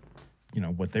 you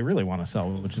know, what they really want to sell,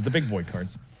 which is the big boy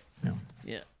cards.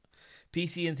 Yeah.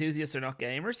 PC enthusiasts are not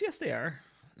gamers. Yes, they are.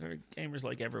 They're gamers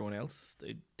like everyone else.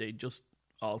 They just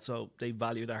also they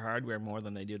value their hardware more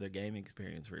than they do their gaming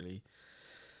experience. Really,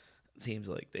 it seems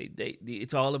like they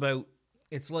it's all about.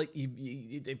 It's like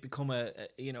they've become a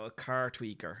car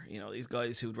tweaker. You know, these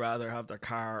guys who'd rather have their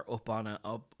car up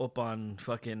on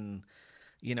fucking,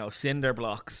 you know, cinder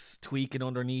blocks tweaking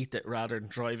underneath it rather than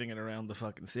driving it around the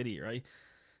fucking city, right?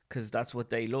 Because that's what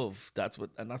they love. That's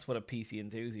what a PC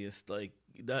enthusiast like.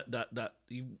 I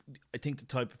think the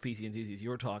type of PC enthusiasts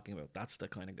you're talking about, that's the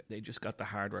kind of, they just got the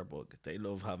hardware bug. They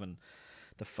love having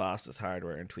the fastest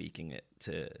hardware and tweaking it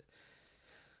to.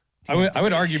 I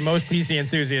would argue most PC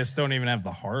enthusiasts don't even have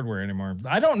the hardware anymore.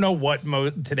 I don't know what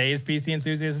today's PC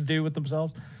enthusiasts do with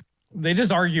themselves. They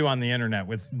just argue on the internet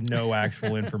with no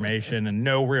actual information and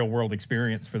no real world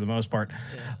experience for the most part.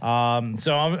 Yeah.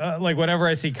 So I'm like, whenever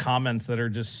I see comments that are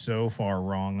just so far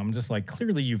wrong, I'm just like,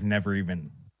 clearly you've never even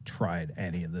tried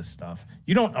any of this stuff.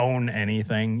 You don't own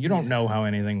anything. You don't know how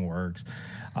anything works.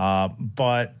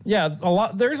 But yeah,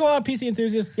 there's a lot of PC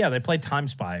enthusiasts. Yeah, they play Time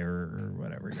Spy or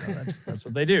whatever. You know, that's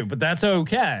what they do. But that's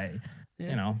okay. Yeah.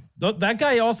 You know, that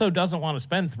guy also doesn't want to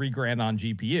spend $3,000 on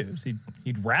GPUs.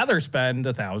 He'd rather spend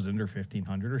 $1,000 or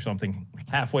 $1,500 or something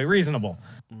halfway reasonable.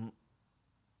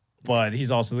 But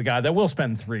he's also the guy that will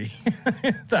spend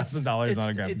 $3,000 on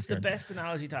a graphics card. It's the best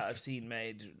analogy that I've seen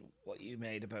made. What you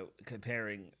made about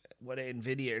comparing what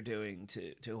NVIDIA are doing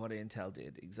to what Intel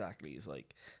did exactly is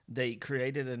like they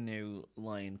created a new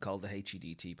line called the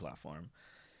HEDT platform,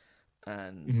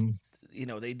 and you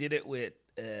know they did it with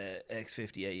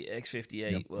X58.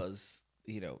 X58 was,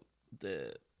 you know,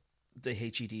 the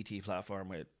HEDT platform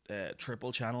with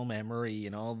triple channel memory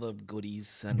and all the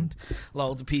goodies and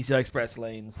loads of PCI Express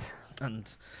lanes,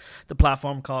 and the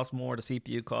platform costs more, the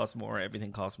CPU costs more,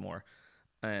 everything costs more.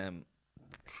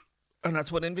 And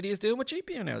that's what NVIDIA is doing with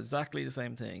GPU now. Exactly the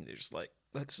same thing. They're just like,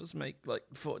 let's just make like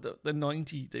for the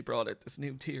 90. They brought out this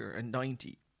new tier, and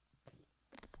 90,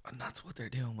 and that's what they're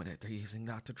doing with it. They're using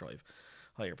that to drive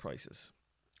higher prices.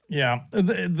 Yeah,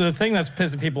 the thing that's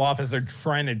pissing people off is they're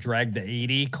trying to drag the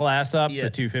 80 class up, the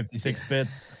 256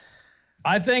 bits.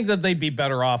 I think that they'd be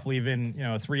better off leaving, you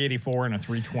know, a 384 and a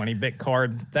 320 bit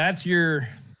card. That's your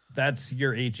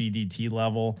HEDT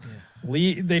level. Yeah.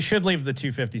 They should leave the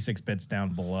 256 bits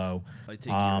down below. I think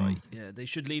you're right. Yeah, they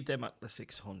should leave them at the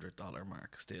 $600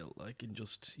 mark still. Like, and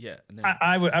just And then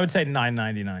I would say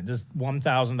 $999, just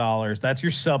 $1,000. That's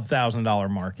your sub $1,000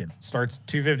 market. It starts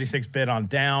 256 bit on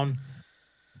down.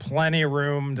 Plenty of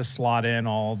room to slot in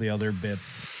all the other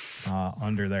bits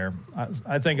under there.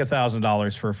 I think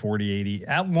 $1,000 for a 4080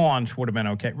 at launch would have been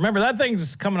okay. Remember, that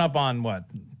thing's coming up on what,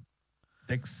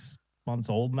 6 months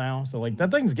old now, so like that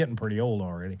thing's getting pretty old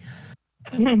already.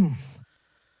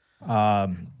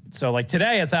 So like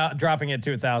today, dropping it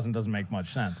to 1,000 doesn't make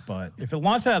much sense. But if it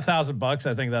launched at $1,000,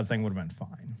 I think that thing would have been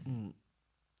fine.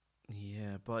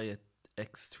 Yeah, buy a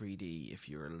X3D if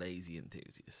you're a lazy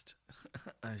enthusiast.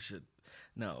 I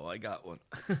got one.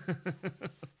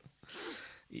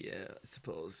 Yeah, I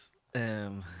suppose.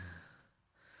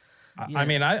 I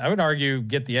mean, I would argue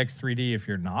get the X3D if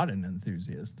you're not an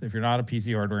enthusiast. If you're not a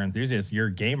PC hardware enthusiast, you're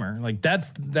a gamer. Like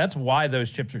that's why those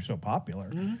chips are so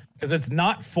popular. Because it's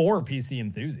not for PC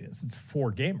enthusiasts. It's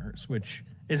for gamers, which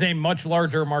is a much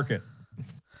larger market.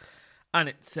 And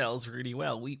it sells really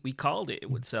well. We called it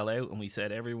would sell out, and we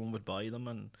said everyone would buy them,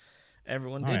 and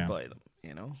everyone did buy them,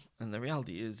 you know. And the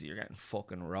reality is you're getting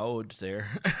fucking rode there.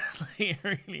 You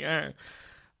really are.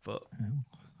 But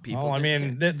people I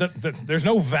mean, there's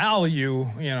no value,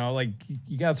 you know, like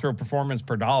you got to throw performance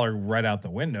per dollar right out the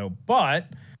window, but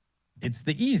it's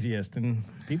the easiest, and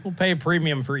people pay a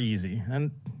premium for easy,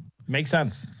 and makes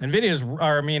sense.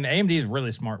 AMD is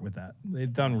really smart with that.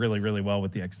 They've done really, really well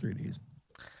with the X3Ds.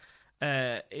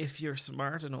 If you're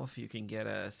smart enough, you can get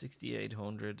a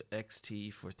 6800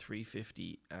 XT for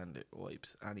 $350, and it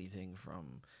wipes anything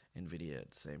from NVIDIA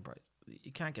at the same price.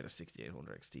 you can't get a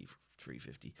 6800 XT for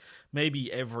 350.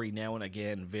 Maybe every now and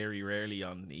again, very rarely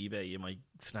on eBay, you might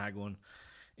snag one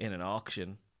in an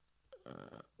auction. I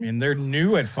mean, they're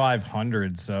new at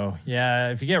 500, so yeah,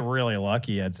 if you get really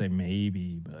lucky, I'd say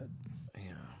maybe, but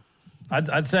yeah,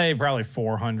 I'd say probably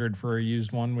 400 for a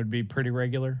used one would be pretty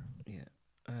regular. Yeah.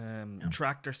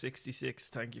 Tractor 66,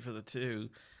 thank you for the 2.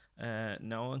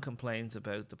 No one complains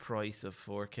about the price of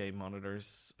 4K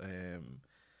monitors.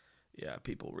 Yeah,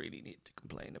 people really need to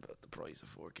complain about the price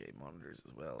of 4K monitors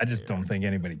as well. I just don't think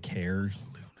anybody cares.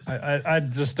 I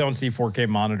just don't see 4K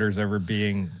monitors ever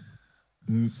being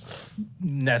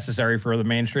necessary for the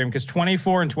mainstream, because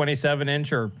 24 and 27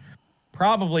 inch are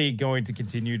probably going to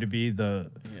continue to be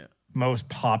the most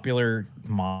popular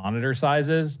monitor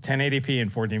sizes. 1080p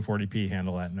and 1440p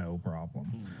handle that no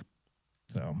problem.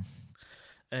 So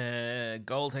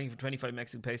Gold, thank you for 25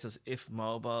 Mexican pesos. If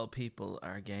mobile people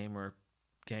are gamers,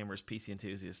 PC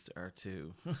enthusiasts are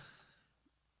too.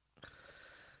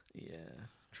 Yeah,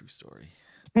 true story.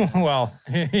 Well,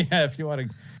 yeah, if you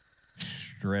want to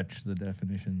stretch the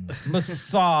definition,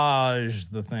 massage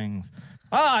the things.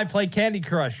 I play Candy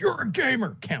Crush. You're a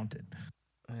gamer. Counted.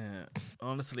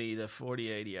 Honestly, the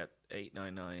 4080 at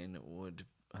 899 would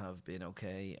have been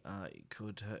okay. I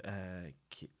could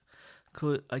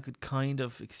kind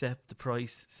of accept the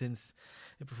price since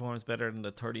it performs better than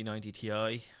the 3090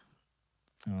 Ti.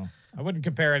 Oh, I wouldn't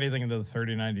compare anything to the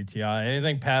 3090 Ti.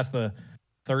 Anything past the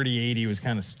 3080 was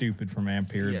kind of stupid from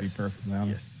Ampere, to be perfectly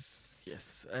honest.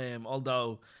 Yes.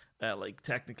 Although, like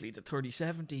technically, the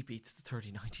 3070 beats the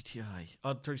 3090 Ti.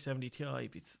 Oh, the 3070 Ti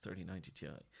beats the 3090 Ti.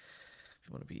 If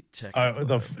you want to be technical,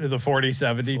 the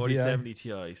 4070 4070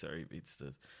 Ti, sorry, beats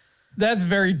the. That's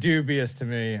very dubious to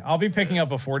me. I'll be picking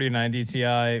up a 4090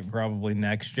 Ti probably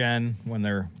next gen when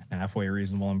they're halfway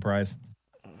reasonable in price.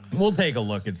 We'll take a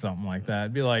look at something like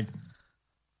that. Be like,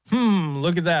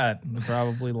 look at that.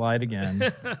 Probably lied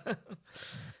again.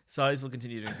 Size will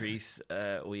continue to increase.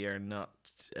 We are not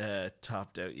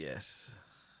topped out yet.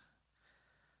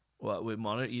 What with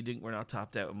monitor? You think we're not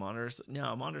topped out with monitors?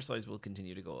 No, monitor size will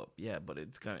continue to go up. Yeah, but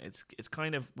it's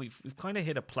kind of we've kind of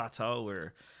hit a plateau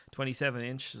where 27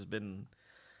 inch has been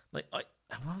like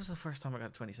when was the first time I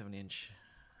got a 27 inch?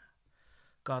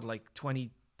 God, like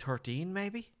 2013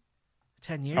 maybe.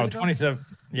 10 years ago? 27.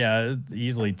 Yeah,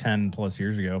 easily 10 plus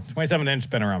years ago. 27 inch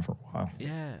been around for a while.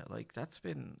 Yeah, like that's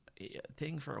been a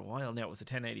thing for a while now. It was a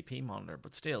 1080p monitor,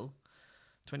 but still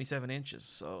 27 inches.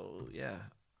 So, yeah.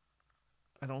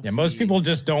 Most people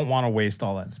just don't want to waste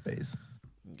all that space.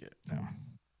 Yeah.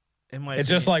 No. It's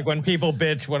just like when people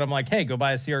bitch when I'm like, hey, go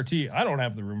buy a CRT. I don't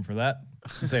have the room for that.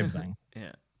 It's the same thing.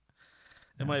 Yeah.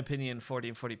 In my opinion,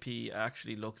 1440p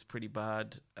actually looks pretty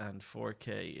bad, and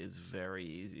 4K is very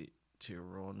easy to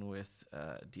run with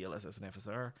DLSS and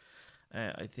FSR.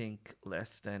 I think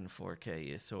less than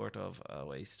 4K is sort of a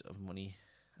waste of money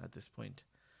at this point.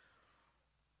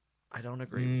 I don't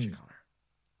agree with you, Connor.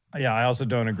 Yeah, I also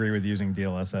don't agree with using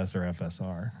DLSS or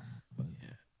FSR. But.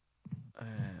 Yeah.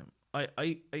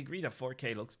 I agree that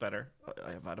 4K looks better.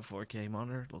 I have had a 4K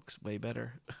monitor. It looks way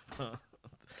better.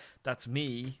 That's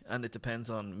me, and it depends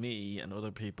on me and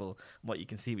other people, what you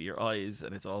can see with your eyes,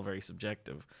 and it's all very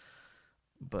subjective.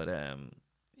 But,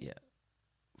 yeah,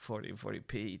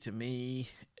 40p to me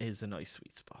is a nice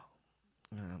sweet spot.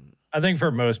 I think for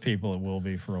most people it will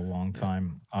be for a long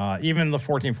time. Even the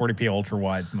 1440p ultra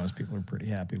wides, most people are pretty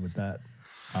happy with that.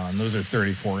 And those are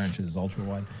 34 inches ultra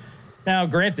wide. Now,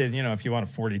 granted, if you want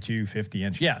a 42, 50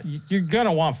 inch, yeah, you're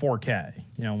gonna want 4K.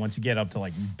 Once you get up to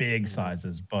like big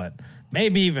sizes, but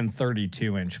maybe even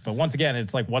 32 inch. But once again,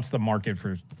 it's like, what's the market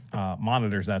for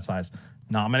monitors that size?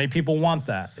 Not many people want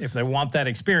that. If they want that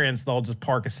experience, they'll just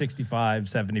park a 65,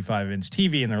 75 inch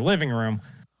TV in their living room,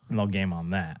 and they'll game on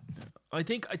that. I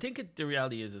think the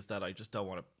reality is that I just don't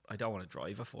want to. I don't want to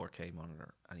drive a 4K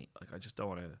monitor. I just don't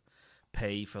want to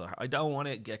pay for. I don't want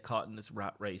to get caught in this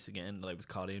rat race again that I was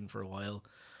caught in for a while,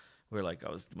 where like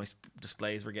my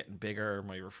displays were getting bigger,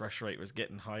 my refresh rate was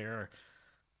getting higher.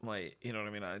 You know what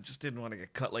I mean? I just didn't want to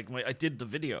get caught. I did the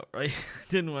video, right?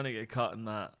 Didn't want to get caught in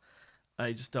that.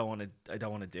 I just don't want to. I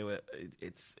don't want to do it.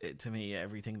 To me,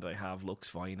 everything that I have looks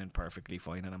fine and perfectly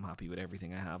fine, and I'm happy with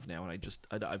everything I have now.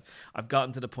 And I've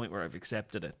gotten to the point where I've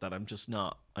accepted it that I'm just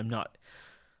not. I'm not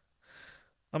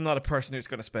a person who's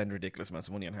going to spend ridiculous amounts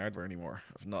of money on hardware anymore.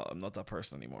 I'm not that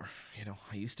person anymore.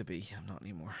 I used to be. I'm not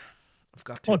anymore. I've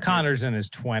got two kids. Connor's in his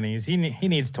 20s. He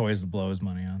needs toys to blow his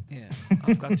money on. Yeah,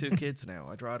 I've got 2 kids now.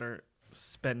 I'd rather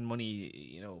spend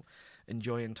money,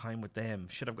 enjoying time with them.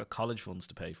 Should have got college funds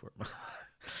to pay for it.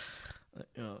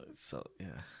 So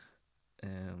yeah.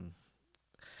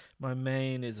 My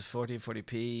main is a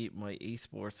 1440p. My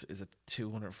esports is a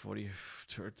 240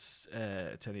 hertz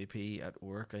 1080p. At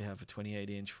work, I have a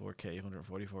 28-inch 4K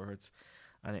 144 hertz,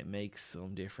 and it makes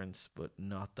some difference, but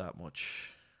not that much.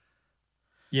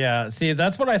 Yeah, see,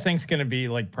 that's what I think is going to be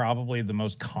like probably the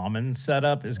most common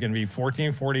setup is going to be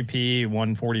 1440p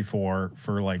 144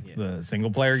 for like the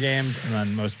single player games, and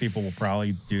then most people will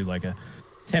probably do like a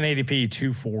 1080p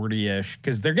 240-ish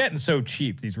because they're getting so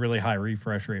cheap, these really high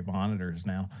refresh rate monitors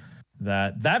now,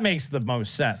 that makes the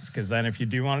most sense, because then if you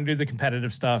do want to do the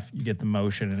competitive stuff, you get the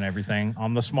motion and everything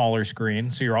on the smaller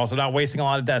screen, so you're also not wasting a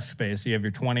lot of desk space. So you have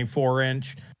your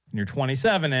 24-inch and your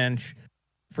 27-inch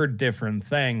for different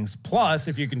things. Plus,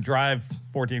 if you can drive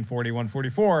 1440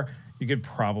 144, you could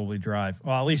probably drive,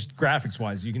 well, at least graphics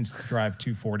wise, you can drive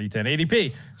 240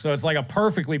 1080p. So it's like a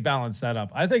perfectly balanced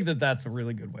setup. I think that that's a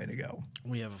really good way to go.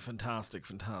 We have a fantastic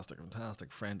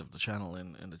friend of the channel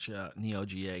in the chat, Neo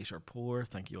G8 or Poor.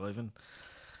 Thank you, Ivan.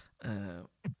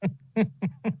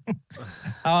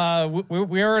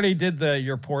 We already did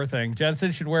your Poor thing.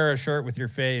 Jensen should wear a shirt with your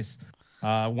face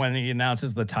when he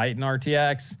announces the Titan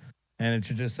RTX, and it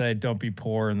should just say, "Don't be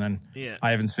poor," and then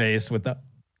Ivan's face with the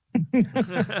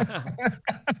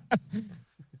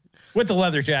with the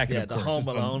leather jacket. Yeah, the Home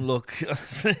Alone look.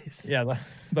 Yeah,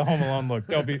 the Home Alone look.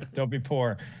 Don't be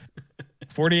poor.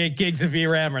 48 gigs of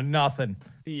VRAM or nothing.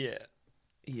 Yeah.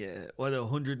 What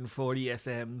 140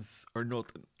 SMs or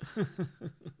nothing.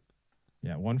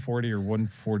 Yeah, 140 or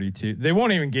 142. They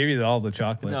won't even give you all the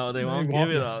chocolate. No, they won't give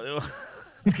it all.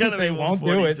 It's gonna be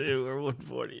 142 or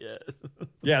 140.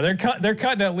 Yeah, they're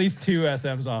cutting at least 2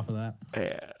 SMs off of that.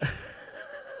 Yeah.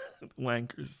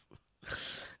 Wankers.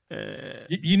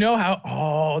 You know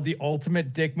how the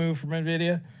ultimate dick move from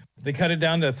NVIDIA? They cut it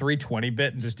down to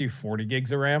 320-bit and just do 40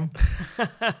 gigs of RAM.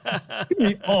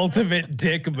 The ultimate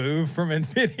dick move from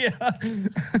NVIDIA.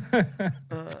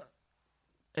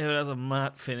 It has a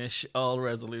matte finish. All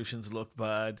resolutions look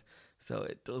bad, so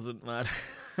it doesn't matter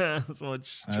as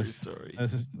much. True story.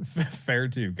 That's fair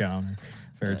too, Connor.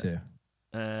 Fair too.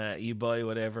 You buy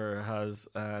whatever has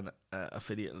an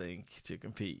affiliate link to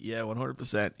compete. Yeah,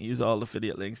 100%. Use all the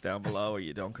affiliate links down below, or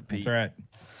you don't compete. That's right.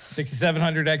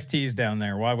 6700 XTs down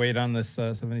there. Why wait on this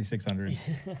 7600?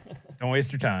 Don't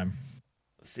waste your time.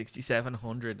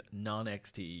 6700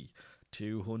 non-XT,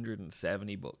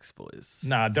 $270, boys.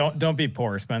 Nah, don't be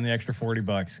poor. Spend the extra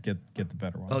 $40. Get the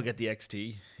better one. I'll get the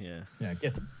XT. Yeah.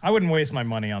 I wouldn't waste my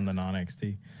money on the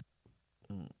non-XT.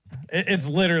 It's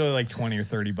literally like $20 or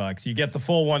 $30. You get the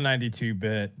full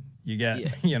 192-bit. You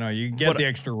get you get the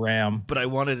extra RAM. But I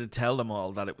wanted to tell them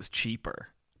all that it was cheaper,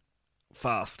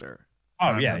 faster.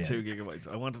 Oh yeah, 2 gigabytes.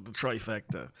 I wanted the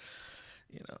trifecta.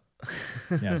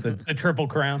 Yeah, the triple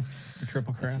crown. The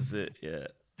triple crown. This is it. Yeah.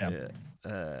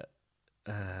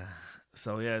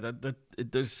 So yeah,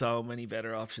 there's so many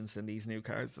better options than these new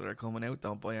cards that are coming out.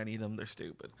 Don't buy any of them. They're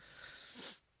stupid.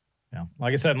 Yeah,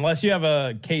 like I said, unless you have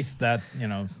a case that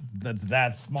that's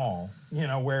that small,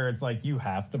 where it's like you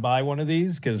have to buy one of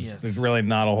these because there's really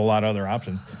not a whole lot of other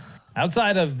options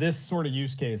outside of this sort of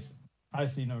use case. I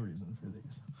see no reason for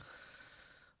these.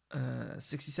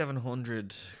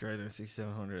 6700 greater than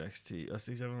 6700 XT.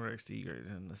 6700 XT greater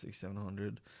than the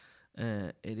 6700.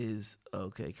 It is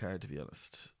okay card, to be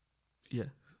honest. Yeah.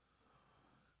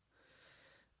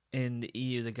 In the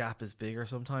EU, the gap is bigger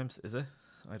sometimes, is it?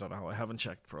 I don't know. I haven't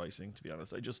checked pricing, to be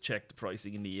honest. I just checked the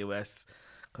pricing in the US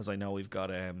because I know we've got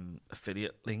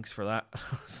affiliate links for that.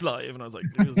 It's live, and I was like,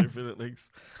 "Here's the affiliate links."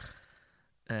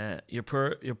 You're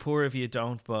poor if you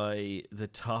don't buy the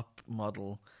top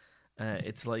model.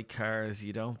 It's like cars.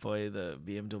 You don't buy the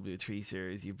BMW 3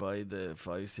 Series. You buy the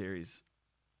 5 Series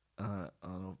on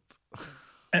up.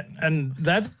 And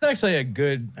that's actually a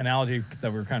good analogy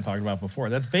that we were kind of talking about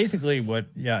before. That's basically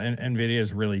what NVIDIA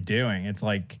is really doing. It's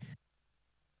like,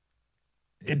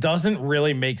 it doesn't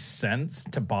really make sense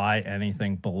to buy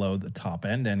anything below the top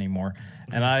end anymore.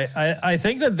 And I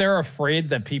think that they're afraid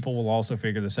that people will also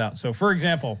figure this out. So, for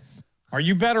example, are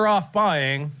you better off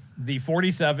buying the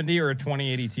 4070 or a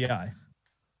 2080 Ti?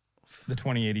 The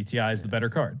 2080 Ti is the better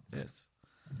card. Yes.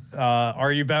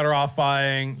 Are you better off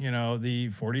buying, the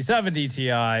 4070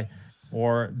 Ti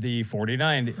or the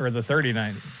 4090 or the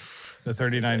 3090? The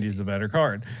 3090 is the better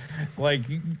card. Like,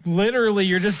 literally,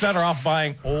 you're just better off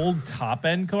buying old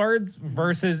top-end cards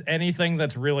versus anything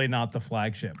that's really not the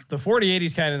flagship. The 4080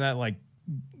 is kind of that, like,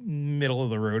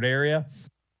 middle-of-the-road area.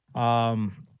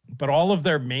 But all of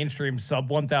their mainstream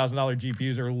sub-$1,000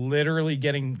 GPUs are literally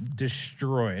getting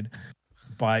destroyed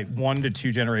by 1 to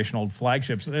 2 generation old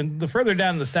flagships. And the further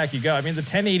down the stack you go, I mean, the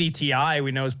 1080 Ti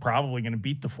we know is probably going to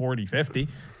beat the 4050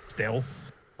 still.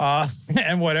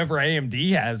 And whatever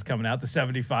AMD has coming out, the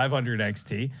 7500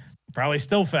 XT, probably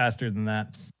still faster than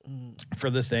that for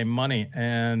the same money.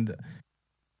 And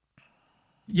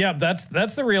yeah,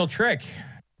 that's the real trick.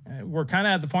 We're kind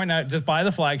of at the point now, just buy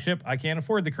the flagship. I can't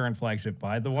afford the current flagship.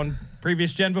 Buy the one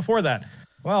previous gen before that.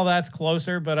 Well, that's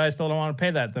closer, but I still don't want to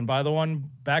pay that. Then buy the one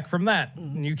back from that.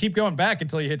 And you keep going back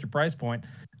until you hit your price point.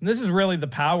 And this is really the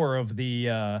power of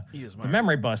the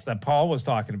memory bus that Paul was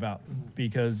talking about.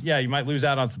 Because, yeah, you might lose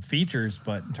out on some features,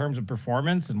 but in terms of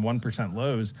performance and 1%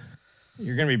 lows,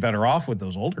 you're going to be better off with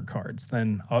those older cards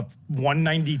than a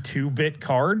 192-bit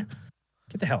card.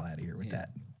 Get the hell out of here with that.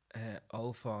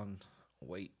 Olfon,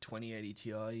 wait, 2080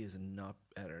 Ti is not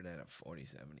better than a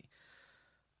 4070.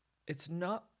 It's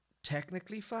not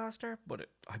technically faster, but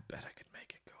I bet I could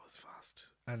make it go as fast.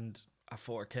 And a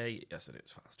 4K, yes, it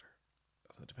is faster.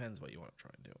 So it depends what you want to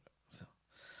try and do it. So,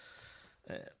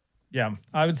 yeah,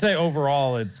 I would say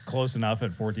overall it's close enough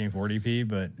at 1440p,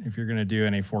 but if you're going to do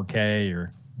any 4K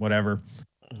or whatever,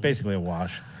 it's basically a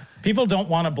wash. People don't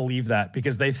want to believe that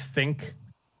because they think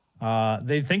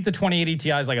the 2080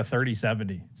 Ti is like a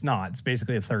 3070. It's not. It's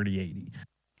basically a 3080.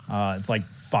 It's like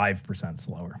 5%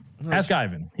 slower. Ask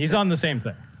Ivan. He's on the same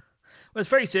thing. Well, it's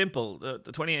very simple. The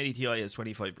 2080 Ti has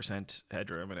 25%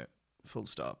 headroom in it. Full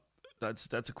stop.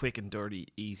 That's a quick and dirty,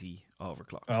 easy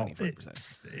overclock. Well,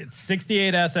 25%. It's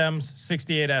 68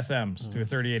 SMs to a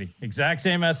 3080. Exact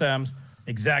same SMs,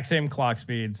 exact same clock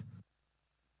speeds.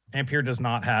 Ampere does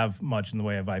not have much in the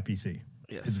way of IPC.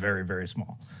 Yes. It's very, very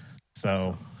small.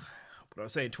 So but I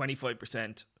was saying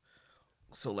 25%.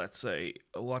 So let's say,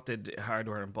 what did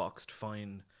Hardware Unboxed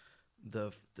find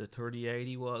the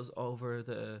 3080 was over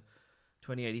the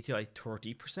 2080 Ti?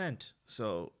 30%.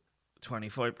 So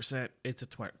 25%, it's a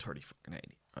 30 fucking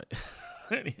 80.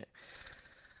 Right?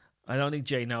 I don't think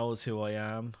Jay knows who I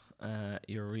am.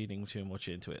 You're reading too much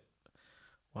into it.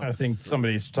 I think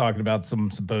somebody's talking about some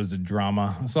supposed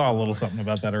drama. I saw a little something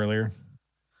about that earlier.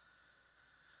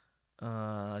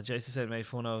 Jason said made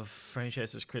fun of French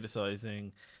chasers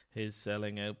criticizing his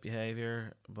selling out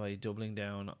behavior by doubling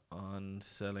down on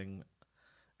selling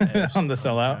out on the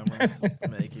sellout,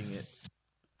 making it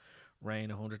rain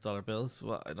 $100 bills.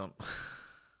 Well, I don't.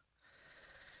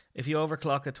 If you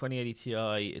overclock a 2080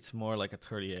 Ti, it's more like a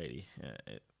 3080.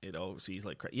 It oversees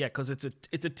like because it's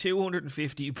a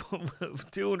 250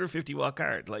 watt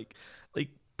card. Like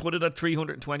put it at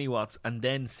 320 watts and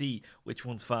then see which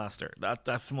one's faster.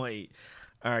 That's my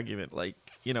argument.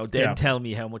 Tell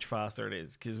me how much faster it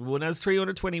is, because one has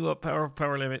 320 watt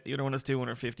power limit, the other one has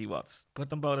 250 watts. Put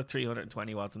them both at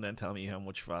 320 watts and then tell me how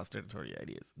much faster the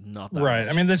 3080 is. Not that right.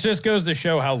 much. I mean, this just goes to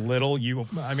show how little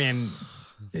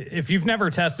if you've never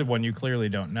tested one, you clearly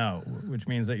don't know, which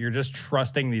means that you're just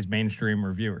trusting these mainstream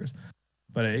reviewers.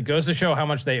 But it goes to show how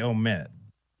much they omit.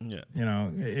 Yeah.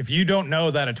 If you don't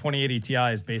know that a 2080 Ti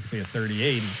is basically a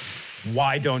 3080,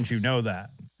 why don't you know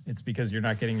that? It's because you're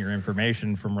not getting your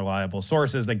information from reliable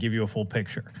sources that give you a full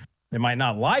picture. They might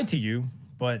not lie to you,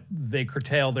 but they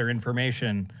curtail their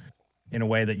information in a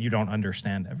way that you don't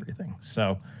understand everything.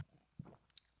 So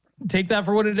take that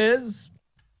for what it is.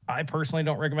 I personally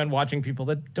don't recommend watching people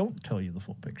that don't tell you the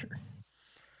full picture.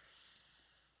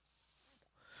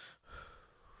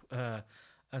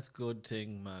 That's a good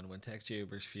thing, man. When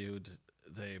TechTubers feud,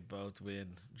 they both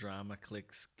win. Drama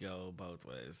clicks go both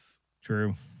ways.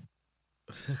 True.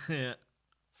 Yeah.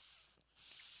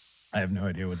 I have no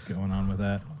idea what's going on with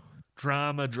that.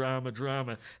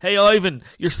 Drama. Hey, Ivan,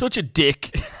 you're such a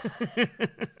dick.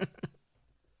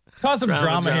 Cause some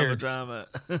drama here. Drama.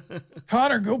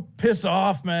 Connor, go piss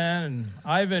off, man. And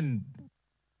Ivan,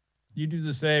 you do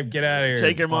the same. Get out of here.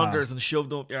 Take your munders and shove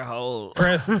them up your hole.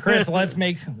 Chris, let's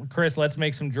make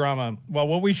some drama. Well,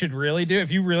 what we should really do,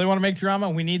 if you really want to make drama,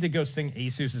 we need to go sing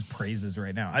Asus's praises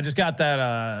right now. I just got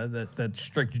that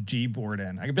strict G board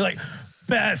in. I could be like,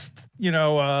 best,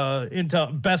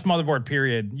 Intel, best motherboard,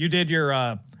 period. You did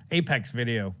your Apex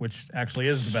video, which actually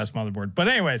is the best motherboard. But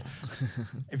anyways,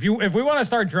 if we want to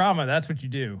start drama, that's what you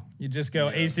do. You just go,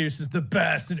 Asus is the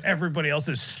best and everybody else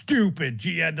is stupid.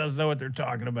 GN doesn't know what they're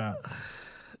talking about.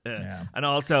 Yeah. And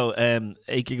also 8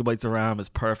 gigabytes of RAM is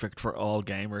perfect for all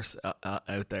gamers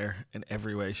out there in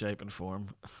every way, shape and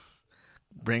form.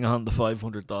 Bring on the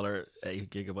 $500 8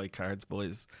 gigabyte cards,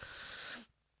 boys.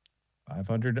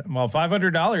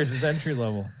 $500 is entry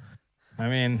level. I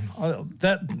mean,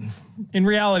 that in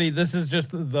reality, this is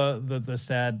just the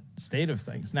sad state of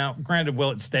things. Now, granted, will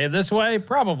it stay this way?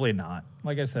 Probably not.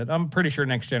 Like I said, I'm pretty sure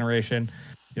next generation,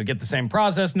 you'll get the same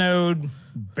process node,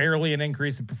 barely an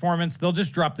increase in performance. They'll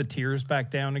just drop the tiers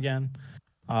back down again.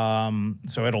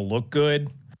 So it'll look good.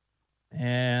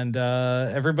 and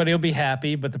everybody will be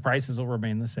happy, but the prices will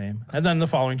remain the same. And then the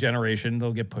following generation,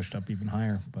 they'll get pushed up even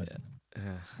higher. But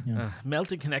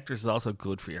melting connectors is also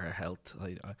good for your health.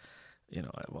 I've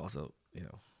also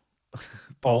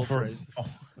Paul phrases.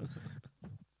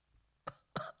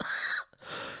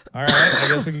 All right, I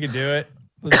guess we can do it.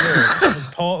 Let's do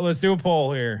it. Let's do a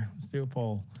poll here. Let's do a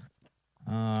poll.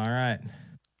 All right.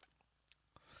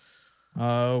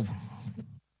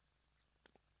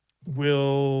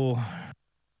 Will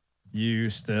you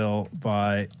still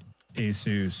buy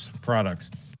Asus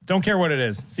products? Don't care what it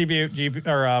is. CPU, GPU,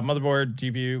 or motherboard,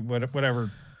 GPU,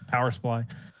 whatever, power supply.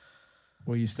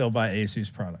 Will you still buy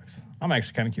Asus products? I'm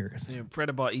actually kind of curious. Yeah,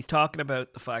 Predabot, he's talking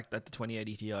about the fact that the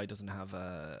 2080 Ti doesn't have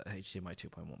a HDMI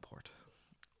 2.1 port.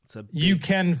 You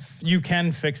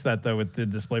can fix that though with the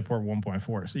DisplayPort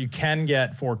 1.4, so you can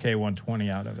get 4K 120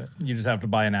 out of it. You just have to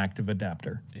buy an active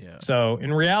adapter. Yeah. So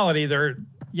in reality,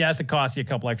 it costs you a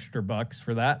couple extra bucks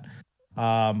for that,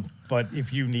 but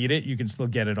if you need it, you can still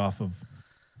get it off of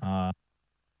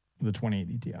the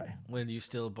 2080 Ti. Will you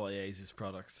still buy Asus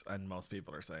products? And most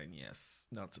people are saying yes.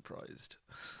 Not surprised.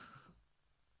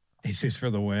 Asus for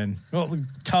the win. Well,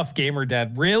 tough gamer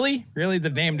dad. Really?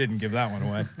 The name didn't give that one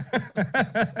away.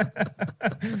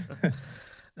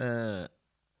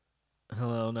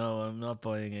 Hello, no, I'm not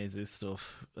buying Asus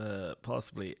stuff.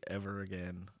 Possibly ever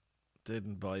again.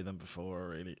 Didn't buy them before,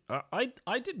 really. I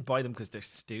didn't buy them because they're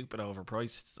stupid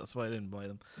overpriced. That's why I didn't buy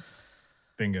them.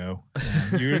 Bingo.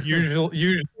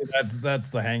 Usually that's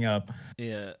the hang up.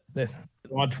 Yeah. They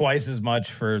want twice as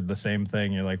much for the same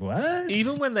thing. You're like, what?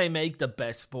 Even when they make the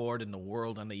best board in the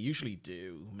world, and they usually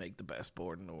do make the best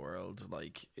board in the world,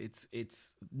 like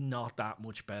it's not that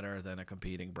much better than a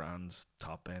competing brand's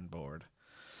top end board.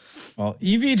 Well,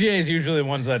 EVGA is usually the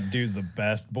ones that do the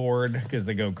best board because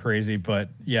they go crazy. But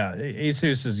yeah,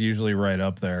 Asus is usually right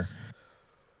up there.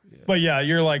 Yeah. But yeah,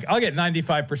 you're like, I'll get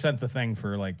 95% the thing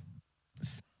for like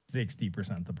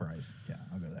 60% the price. Yeah,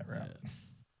 I'll go that route.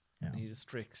 Yeah. Need a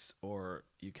Strix or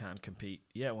you can't compete.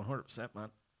 Yeah, 100%,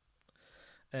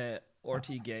 man.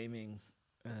 RT Gaming,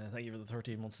 thank you for the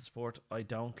 13 months of support. I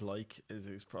don't like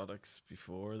Asus products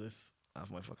before this. I have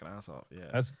my fucking ass off.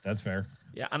 Yeah, that's fair.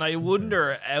 Yeah, and I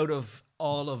wonder out of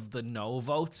all of the no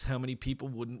votes, how many people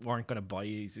weren't going to buy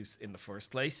Asus in the first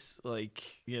place? Like,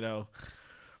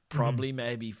 probably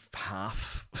maybe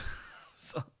half.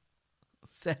 So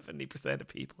 70% of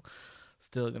people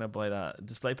still going to buy that.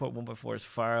 DisplayPort 1.4 is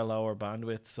far lower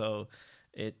bandwidth, so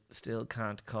it still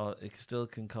can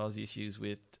cause issues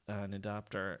with an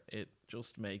adapter. It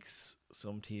just makes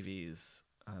some TVs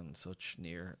and such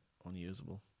near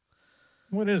unusable.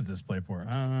 What is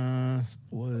DisplayPort?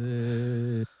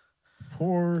 Split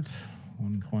port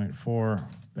 1.4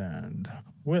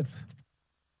 bandwidth.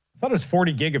 I thought it was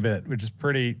 40 gigabit, which is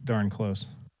pretty darn close.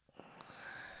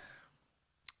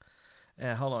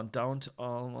 Hold on. Don't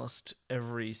almost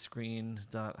every screen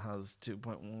that has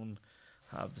 2.1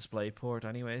 have DisplayPort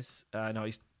anyways? No,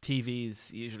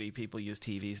 TVs. Usually people use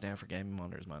TVs now for gaming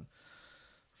monitors, man.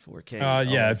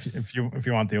 4K. Yeah, if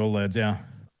you want the OLEDs, yeah.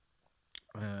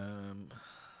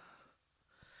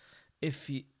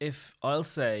 If I'll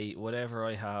say whatever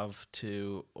I have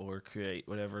to, or create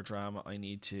whatever drama I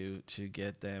need to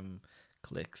get them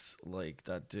clicks, like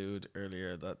that dude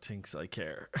earlier that thinks I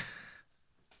care.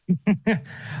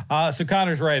 So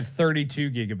Connor's right. It's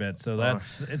 32 gigabits. So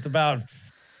it's about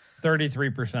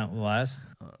 33% less.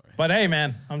 Right. But hey,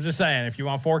 man, I'm just saying, if you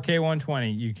want 4K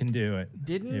 120, you can do it.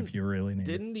 If you really need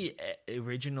Didn't the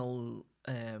original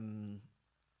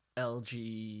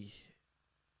LG,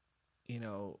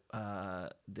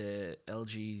 the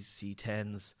LG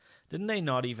C10s, didn't they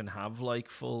not even have like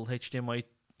full HDMI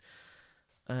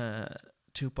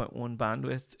 2.1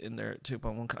 bandwidth in their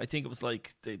 2.1? I think it was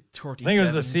like the 37. I think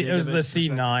it was the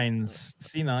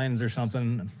C9s or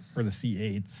something, or the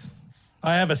C8s.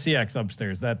 I have a CX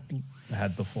upstairs that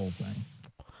had the full thing.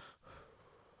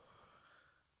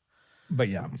 But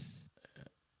yeah.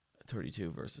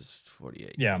 32 versus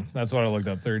 48. Yeah, that's what I looked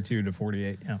up. 32 to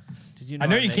 48. Yeah. Did you? I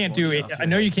know you can't do. I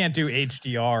know you can't do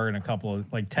HDR in a couple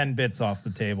of 10 bits off the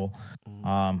table.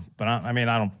 But I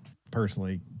don't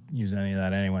personally use any of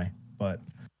that anyway. But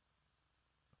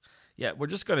yeah, we're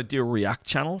just gonna do a react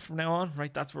channel from now on,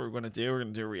 right? That's what we're gonna do. We're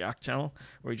gonna do a react channel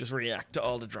where we just react to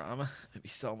all the drama. It'd be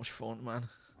so much fun, man.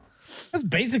 That's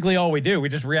basically all we do. We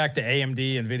just react to AMD,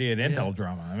 NVIDIA, and Intel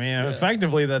drama. I mean,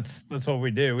 effectively, that's what we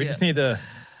do. We just need to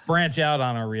branch out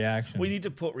on our reaction. We need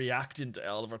to put react into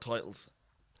all of our titles.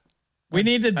 We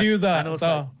need to do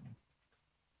the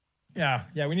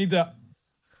we need to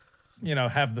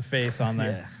have the face on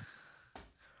there.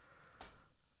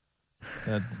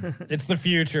 It's the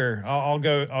future. I'll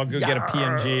go get a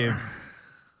PNG.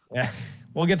 Yeah,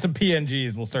 we'll get some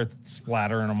PNGs. We'll start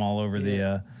splattering them all over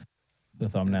the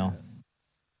thumbnail.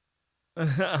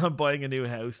 I'm buying a new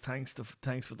house. Thanks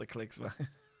for the clicks, man.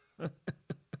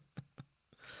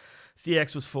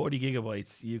 CX was 40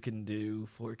 gigabytes. You can do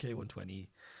 4K 120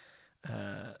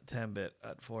 10-bit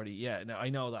at 40. Yeah, no, I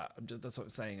know that. That's what I'm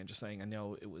saying. I'm just saying I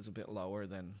know it was a bit lower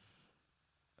than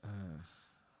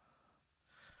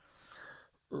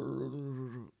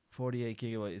 48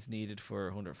 gigabyte is needed for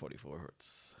 144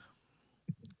 hertz.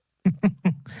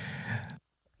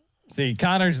 See,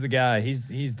 Connor's the guy.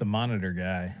 He's the monitor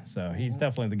guy, so he's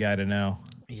definitely the guy to know.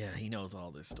 Yeah, he knows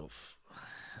all this stuff.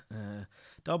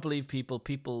 Don't believe people.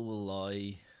 People will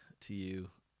lie to you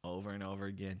over and over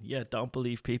again. Yeah, don't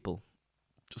believe people.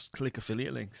 Just click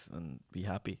affiliate links and be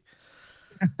happy.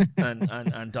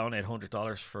 and donate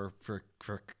 $100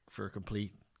 for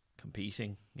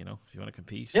competing. You know, if you want to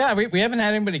compete. Yeah, we haven't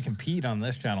had anybody compete on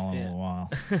this channel in a little while.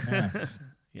 Yeah.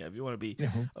 Yeah, if you want to be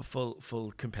a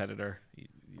full competitor.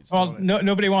 Well,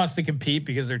 nobody wants to compete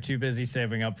because they're too busy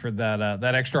saving up for that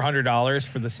extra $100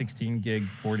 for the 16 gig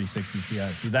 4060 Ti.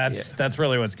 See, that's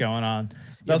really what's going on.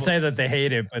 They'll say that they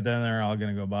hate it, but then they're all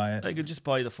gonna go buy it. I could just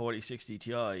buy the 4060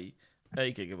 Ti, 8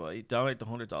 gigabyte, donate the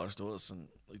 $100 to us, and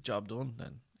job done.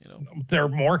 Then they're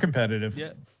more competitive.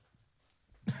 Yeah.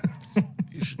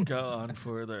 You should go on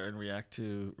further and react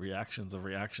to reactions.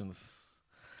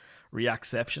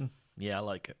 Reacception. Yeah, I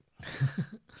like it.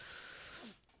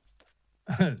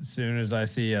 As soon as I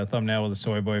see a thumbnail with a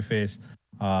soy boy face,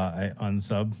 I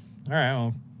unsub. All right,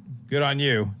 well, good on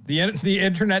you. The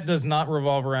internet does not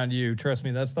revolve around you. Trust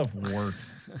me, that stuff works.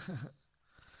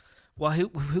 Well,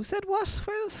 who said what?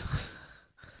 Where is?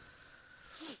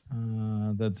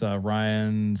 That's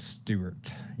Ryan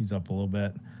Stewart. He's up a little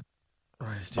bit.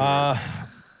 Ryan Stewart.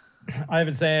 I've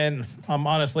been saying I'm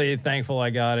honestly thankful I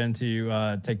got into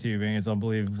TechTubing. It's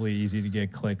unbelievably easy to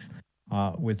get clicks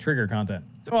with trigger content.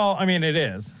 Well, I mean, it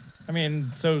is. I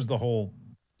mean, so's the whole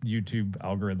YouTube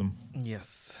algorithm.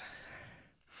 Yes.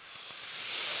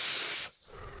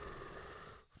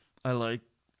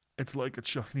 It's like a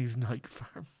Chinese Nike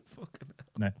farm.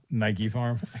 Fucking Nike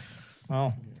farm.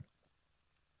 Well,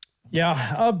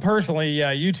 yeah, personally,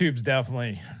 yeah, YouTube's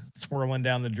definitely swirling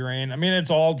down the drain. I mean,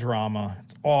 it's all drama.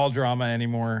 It's all drama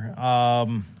anymore.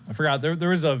 I forgot there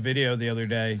was a video the other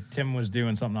day. Tim was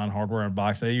doing something on Hardware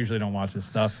Unboxed. I usually don't watch this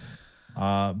stuff,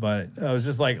 but I was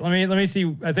just like, let me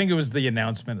see. I think it was the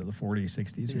announcement of the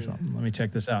 4060s or something. Let me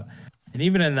check this out. And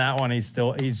even in that one, he's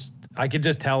I could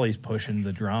just tell he's pushing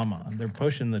the drama. They're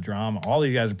pushing the drama. All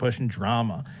these guys are pushing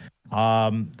drama.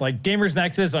 Like Gamers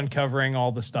Nexus uncovering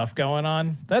all the stuff going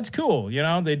on. That's cool. You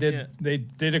know, they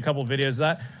did a couple videos of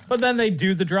that, but then they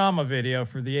do the drama video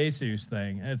for the Asus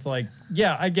thing. And it's like,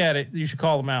 yeah, I get it. You should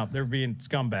call them out. They're being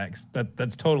scumbags.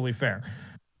 That's totally fair.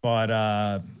 But,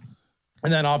 and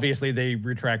then obviously they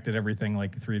retracted everything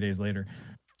like 3 days later,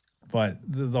 but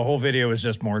the whole video is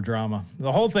just more drama.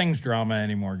 The whole thing's drama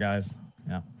anymore, guys.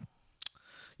 Yeah.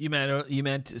 You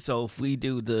meant, so if we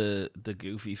do the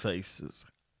goofy faces,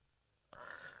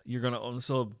 you're gonna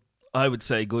unsub. I would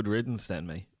say good riddance then,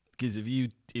 mate. Because if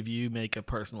you make a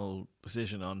personal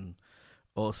decision on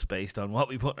us based on what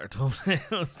we put in our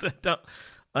thumbnails,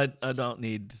 I don't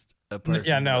need a person.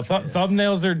 Yeah, no.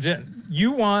 Thumbnails are.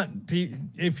 You want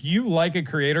if you like a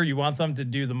creator, you want them to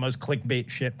do the most clickbait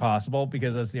shit possible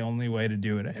because that's the only way to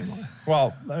do it anymore. Yes.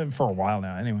 Well, for a while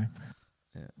now, anyway.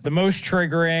 Yeah. The most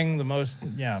triggering, the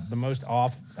most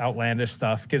outlandish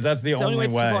stuff because that's the only way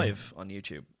to survive on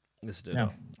YouTube.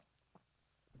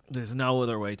 There's no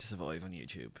other way to survive on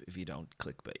YouTube if you don't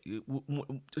clickbait.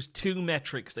 There's two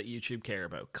metrics that YouTube care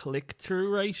about: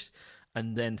 click-through rate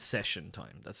and then session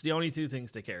time. That's the only two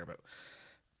things they care about.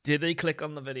 Did they click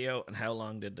on the video and how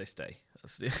long did they stay?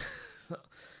 That's the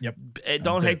Yep.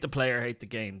 Don't hate the player, hate the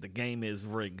game. The game is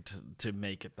rigged to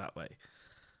make it that way.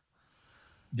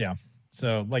 Yeah.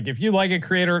 So, like, if you like a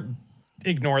creator,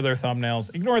 ignore their thumbnails,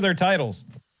 ignore their titles.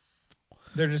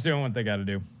 They're just doing what they got to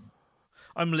do.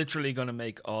 I'm literally going to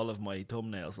make all of my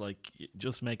thumbnails, like,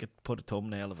 just put a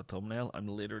thumbnail of a thumbnail. I'm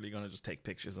literally going to just take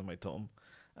pictures of my thumb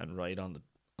and write on the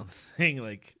thing,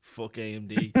 like, fuck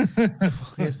AMD.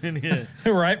 Yeah.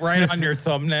 right on your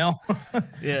thumbnail.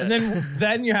 Yeah. And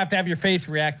then you have to have your face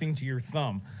reacting to your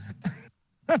thumb.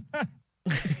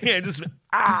 Yeah, just,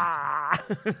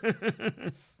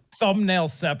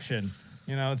 Thumbnailception.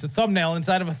 You know, it's a thumbnail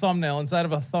inside of a thumbnail inside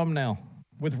of a thumbnail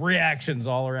with reactions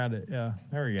all around it. Yeah,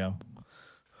 there we go.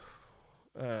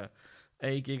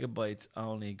 8 gigabytes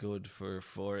only good for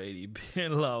 480p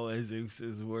low. Asus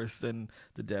is worse than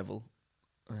the devil.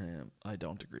 I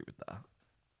don't agree with that.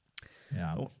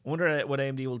 Yeah. I wonder what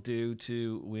AMD will do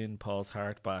to win Paul's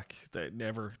heart back.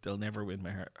 They'll never win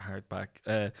my heart back.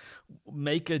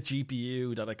 Make a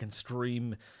GPU that I can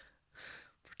stream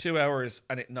for 2 hours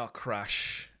and it not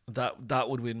crash. That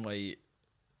would win my.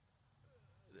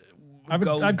 I'd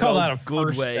call that a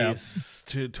good first ways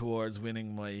towards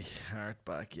winning my heart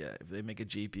back. Yeah, if they make a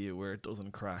GPU where it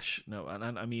doesn't crash. No, and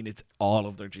I mean it's all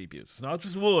of their GPUs. It's not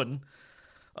just one.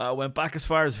 Went back as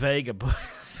far as Vega,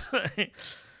 boys,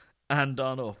 and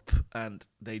on up, and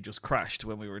they just crashed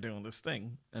when we were doing this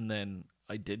thing. And then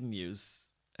I didn't use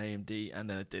AMD, and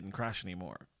then it didn't crash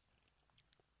anymore.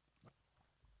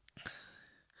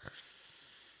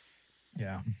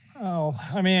 Yeah. Oh,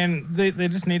 I mean, they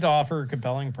just need to offer a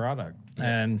compelling product.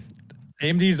 Yeah. And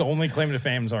AMD's only claim to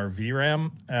fames are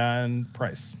VRAM and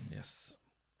price. Yes.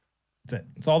 That's it.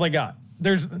 That's all they got.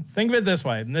 Think of it this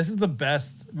way, and this is the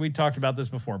best. We talked about this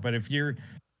before, but if you're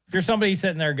somebody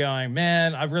sitting there going,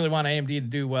 man, I really want AMD to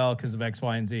do well because of X,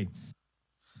 Y, and Z.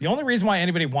 The only reason why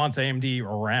anybody wants AMD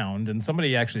around, and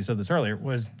somebody actually said this earlier,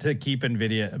 was to keep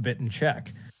NVIDIA a bit in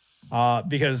check.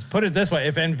 Because put it this way,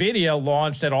 if NVIDIA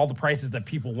launched at all the prices that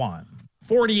people want,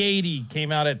 4080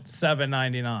 came out at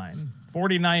 $799,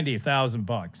 4090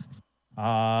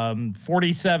 $1,000,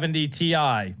 4070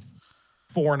 Ti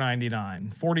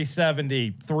 $499,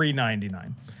 4070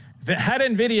 $399. If it had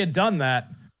NVIDIA done that,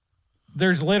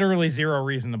 there's literally zero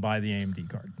reason to buy the AMD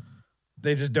card.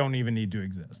 They just don't even need to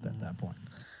exist at that point.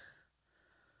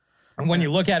 And when you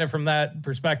look at it from that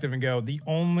perspective and go, the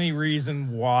only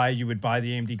reason why you would buy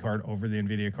the AMD card over the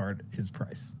NVIDIA card is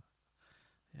price.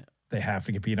 Yeah. They have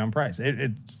to compete on price.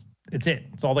 It's it.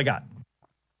 It's all they got.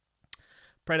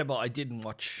 Predable, I didn't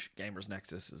watch Gamers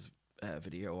Nexus's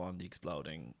video on the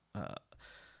exploding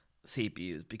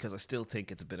CPUs because I still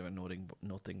think it's a bit of a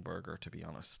nothing burger, to be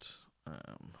honest.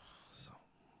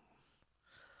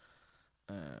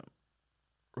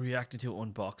 Reacting to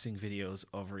unboxing videos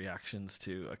of reactions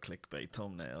to a clickbait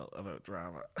thumbnail about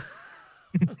drama.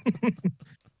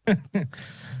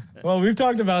 Well, we've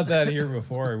talked about that here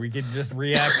before. We could just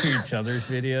react to each other's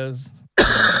videos.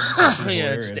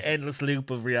 Yeah, just the endless loop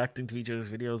of reacting to each other's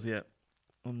videos. Yeah.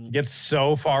 Get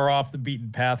so far off the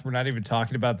beaten path, we're not even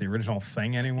talking about the original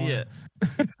thing anymore. Yeah.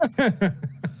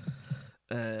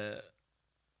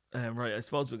 Right, I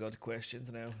suppose we'll go to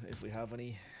questions now, if we have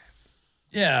any.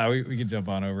 Yeah, we could jump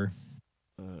on over.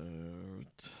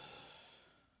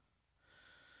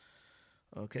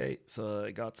 Okay, so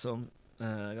I got some.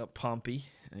 I got Pompey,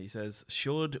 and he says,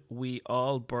 should we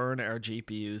all burn our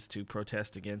GPUs to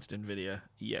protest against NVIDIA?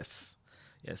 Yes.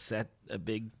 Yes, set a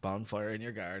big bonfire in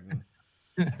your garden.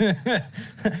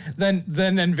 then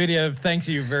NVIDIA thanks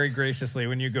you very graciously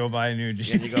when you go buy a new GPU.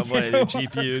 Yeah, you go buy a new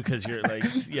GPU because you're like,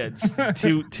 it's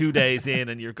two days in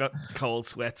and you've got cold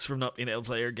sweats from not being able to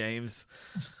play your games.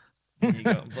 And you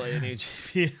go and buy a new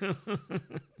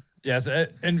GPU. Yes,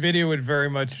 NVIDIA would very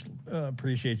much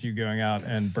appreciate you going out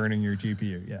and burning your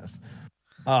GPU. Yes.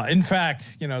 In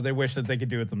fact, they wish that they could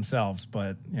do it themselves,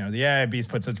 but the AIBs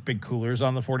put such big coolers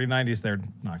on the 4090s, they're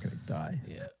not going to die.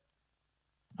 Yeah.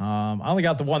 I only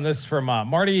got the one. This is from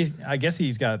Marty. I guess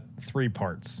he's got 3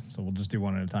 parts, so we'll just do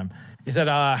one at a time. He said,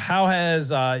 how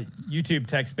has YouTube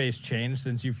tech space changed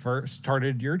since you first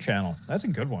started your channel? That's a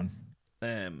good one.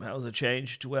 How has it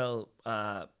changed? Well,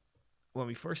 when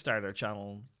we first started our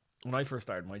channel, when I first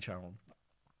started my channel,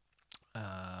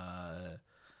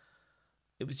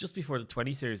 it was just before the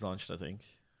 20 series launched, I think.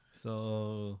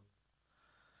 So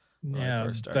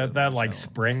yeah, that like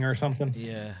spring or something.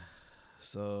 Yeah.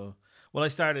 So, well, I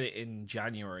started it in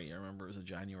January. I remember it was in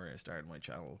January I started my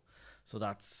channel. So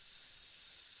that's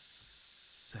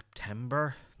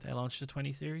September they launched the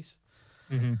 20 series.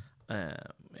 Mm-hmm.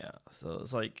 Yeah. So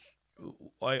it's like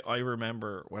I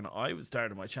remember when I was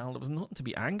starting my channel, there was nothing to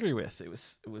be angry with. It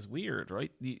was weird,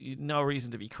 right? You no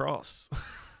reason to be cross.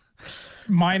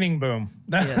 Mining boom.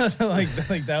 Yes. like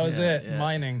that was it. Yeah.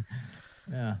 Mining.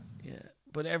 Yeah. Yeah.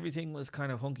 But everything was kind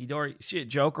of hunky dory. Shit,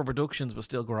 Joker Productions was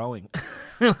still growing.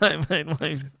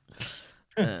 Yeah,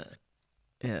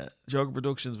 Joker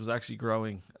Productions was actually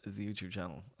growing as a YouTube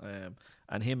channel.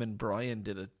 And him and Brian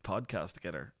did a podcast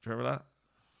together. Do you remember that?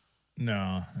 No,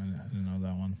 I didn't know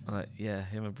that one. Yeah,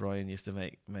 him and Brian used to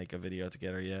make a video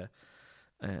together. Yeah,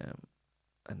 and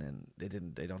then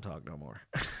they don't talk no more.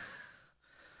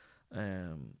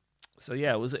 So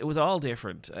yeah, it was all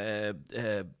different.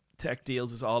 Tech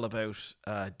Deals is all about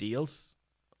deals.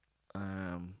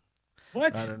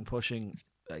 What? Rather than pushing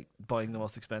like buying the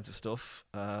most expensive stuff.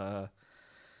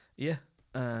 Yeah.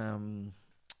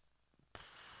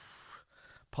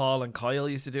 Paul and Kyle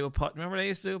used to do remember they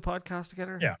used to do a podcast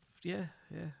together? Yeah. Yeah.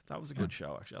 That was a good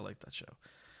show, actually. I liked that show.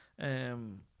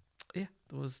 Yeah.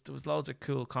 There was loads of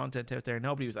cool content out there.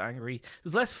 Nobody was angry. There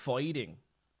was less fighting,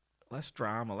 less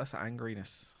drama, less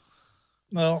angriness.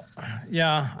 Well,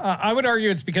 yeah, I would argue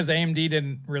it's because AMD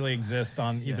didn't really exist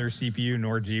on either CPU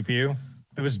nor GPU.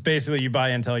 It was basically you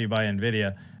buy Intel, you buy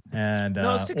NVIDIA, and No,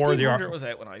 or 1600 was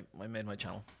out when I made my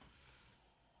channel.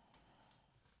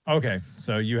 Okay,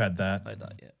 so you had that. I had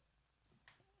that, yeah.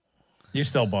 You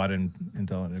still bought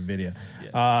Intel and NVIDIA.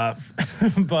 Yeah.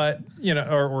 But, you know,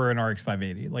 or an RX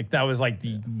 580. Like, that was like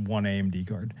the one AMD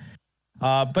card.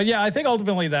 But yeah, I think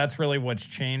ultimately that's really what's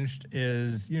changed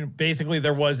is, you know, basically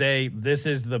there was this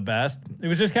is the best. It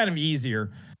was just kind of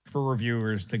easier for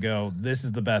reviewers to go, this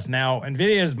is the best. Now,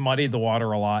 NVIDIA has muddied the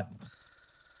water a lot.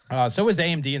 So is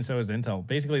AMD and so is Intel.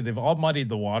 Basically, they've all muddied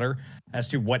the water as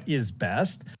to what is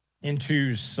best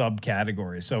into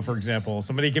subcategories. So, for example,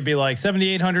 somebody could be like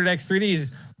 7800X3D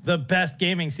is the best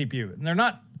gaming CPU. And they're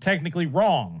not technically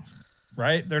wrong,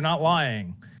 right? They're not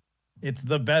lying. It's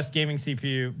the best gaming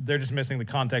CPU. They're just missing the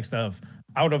context of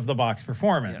out-of-the-box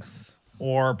performance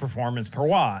or performance per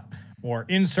watt or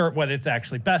insert what it's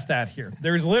actually best at here.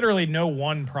 There's literally no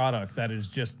one product that is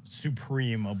just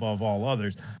supreme above all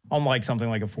others, unlike something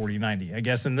like a 4090. I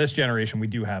guess in this generation, we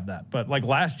do have that. But like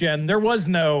last gen, there was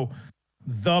no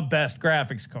the best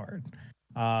graphics card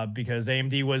because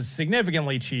AMD was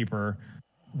significantly cheaper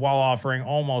while offering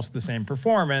almost the same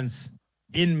performance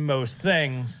in most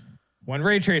things. When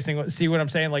ray tracing, see what I'm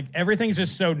saying? Like everything's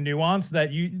just so nuanced that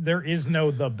there is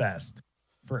no the best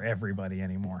for everybody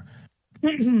anymore.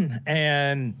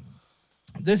 And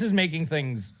this is making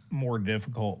things more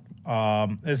difficult.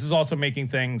 This is also making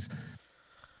things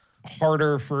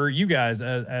harder for you guys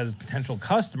as potential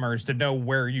customers to know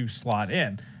where you slot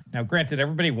in. Now, granted,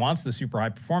 everybody wants the super high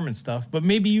performance stuff, but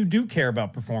maybe you do care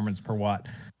about performance per watt.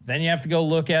 Then you have to go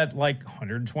look at like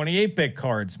 128-bit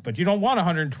cards, but you don't want a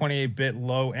 128-bit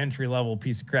low entry-level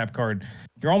piece of crap card.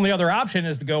 Your only other option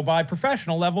is to go buy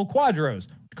professional-level Quadros,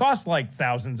 which cost like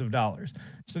thousands of dollars.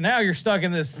 So now you're stuck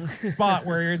in this spot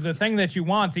where the thing that you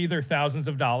want is either thousands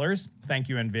of dollars, thank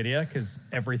you, NVIDIA, because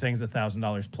everything's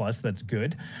 $1,000 plus, that's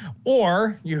good,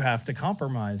 or you have to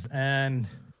compromise. And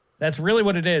that's really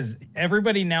what it is.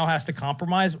 Everybody now has to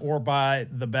compromise or buy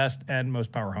the best and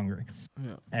most power hungry.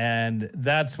 Yeah. And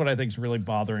that's what I think is really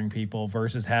bothering people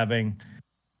versus having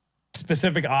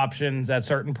specific options at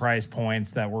certain price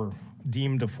points that were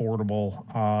deemed affordable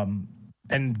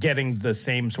and getting the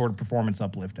same sort of performance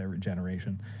uplift every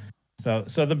generation. So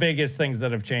the biggest things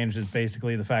that have changed is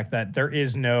basically the fact that there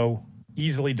is no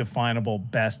easily definable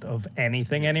best of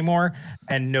anything anymore,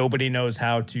 and nobody knows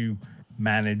how to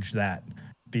manage that,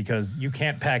 because you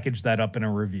can't package that up in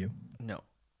a review. No.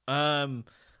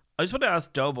 I just want to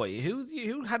ask Doughboy,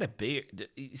 who had a bear?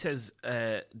 He says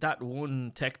that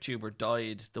one tech tuber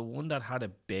died. The one that had a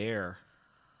bear.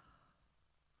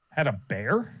 Had a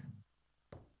bear?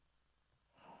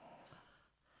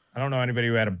 I don't know anybody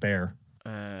who had a bear.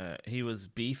 He was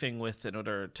beefing with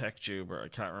another tech tuber. I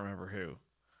can't remember who.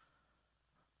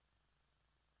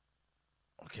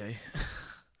 Okay.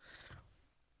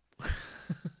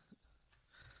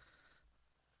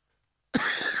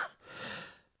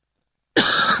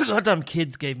 Goddamn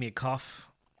kids gave me a cough.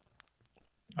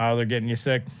 Oh, they're getting you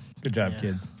sick. Good job,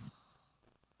 kids.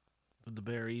 Did the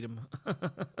bear eat him?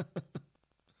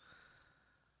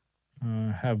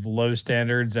 Have low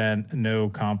standards and no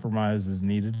compromise is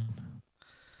needed.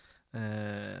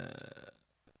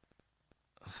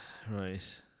 Right.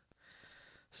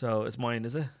 So it's mine,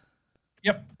 is it?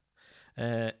 Yep.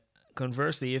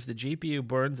 Conversely, if the GPU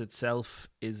burns itself,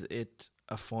 is it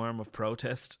a form of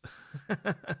protest?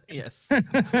 Yes. Oh,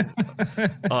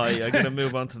 yeah, I'm going to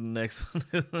move on to the next one.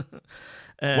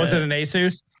 Was it an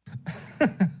Asus?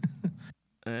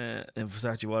 And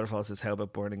Versace Waterfall says, how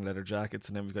about burning leather jackets?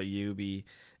 And then we've got Yubi.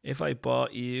 If I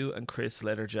bought you and Chris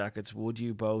leather jackets, would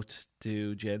you both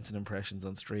do Jensen impressions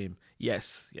on stream?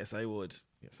 Yes, I would.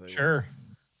 Yes, I sure. Would.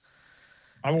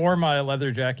 I wore my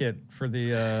leather jacket for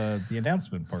the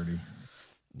announcement party.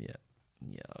 Yeah,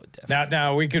 definitely.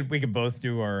 Now we could both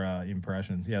do our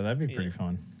impressions. Yeah, that'd be pretty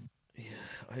fun.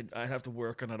 Yeah, I'd have to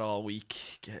work on it all week.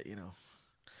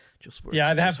 Just work. Yeah,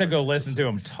 I'd have to go listen to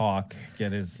him talk,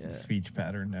 get his speech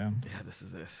pattern down. Yeah, this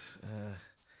is it.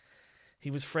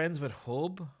 He was friends with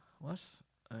Hub. What?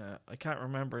 I can't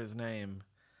remember his name.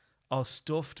 Oh,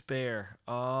 Stuffed Bear.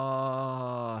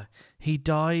 Oh, he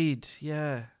died.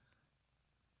 Yeah.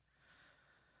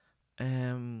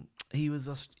 He was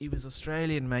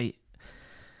Australian, mate.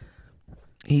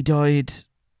 He died.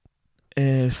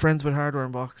 Friends with Hardware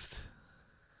Unboxed.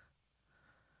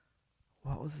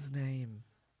 What was his name?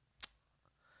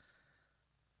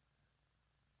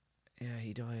 Yeah,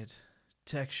 he died.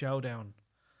 Tech Showdown.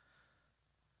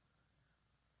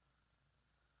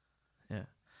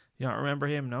 You don't remember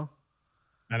him, no?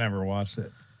 I never watched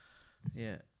it.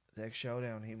 Yeah, the X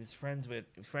Showdown. He was friends with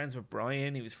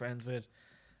Brian. He was friends with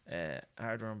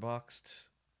Harder Unboxed.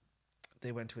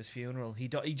 They went to his funeral. He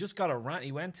just got a rant.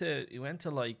 He went to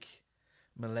like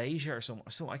Malaysia or something.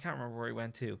 So I can't remember where he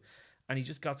went to, and he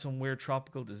just got some weird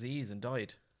tropical disease and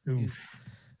died. He's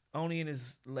only in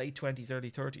his late 20s, early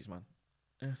 30s, man.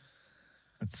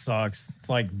 It sucks. It's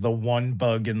like the one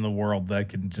bug in the world that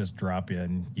can just drop you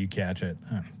and you catch it.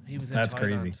 He was in That's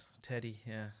Thailand. crazy. Teddy,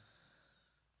 yeah.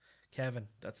 Kevin,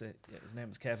 that's it. Yeah, his name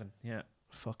was Kevin. Yeah,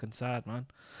 fucking sad, man.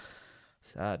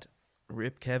 Sad.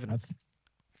 Rip Kevin.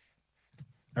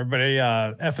 Everybody,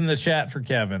 F in the chat for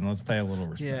Kevin. Let's pay a little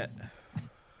respect. Yeah.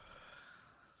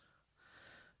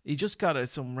 He just got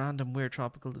some random weird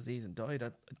tropical disease and died.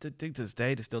 I think to this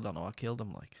day they still don't know what killed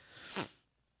him. Like,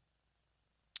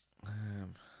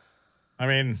 I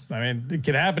mean, it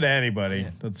can happen to anybody. Yeah.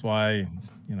 That's why,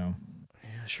 Yeah,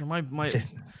 sure. My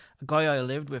a guy I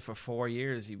lived with for 4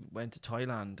 years. He went to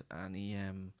Thailand and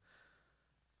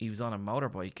he was on a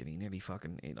motorbike and he nearly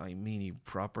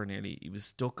he was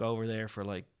stuck over there for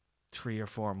like 3 or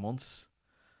 4 months.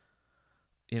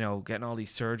 Getting all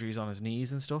these surgeries on his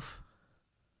knees and stuff.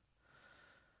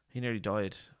 He nearly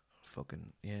died.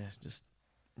 Fucking, yeah, just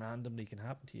randomly can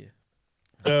happen to you.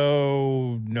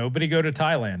 So nobody go to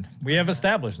Thailand. We have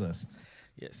established this.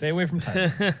 Yes. Stay away from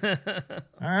Thailand.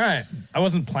 All right. I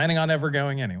wasn't planning on ever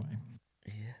going anyway.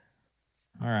 Yeah.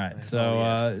 All right.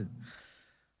 So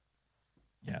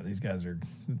yeah, these guys are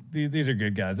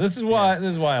good guys. This is why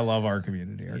I love our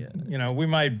community. Yeah. We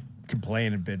might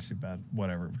complain and bitch about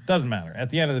whatever. Doesn't matter. At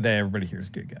the end of the day, everybody here is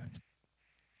good guys.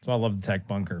 So I love the Tech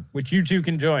Bunker, which you too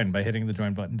can join by hitting the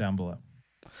join button down below.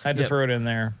 I had to throw it in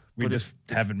there. We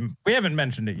haven't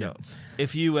mentioned it yet. No.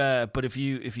 If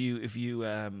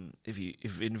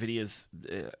Nvidia's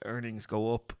earnings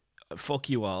go up, fuck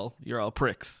you all. You're all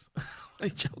pricks. I'm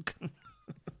joking.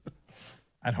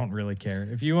 I don't really care.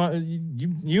 If you want,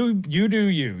 you do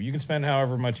you. You can spend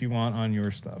however much you want on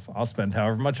your stuff. I'll spend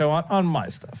however much I want on my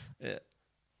stuff. Yeah.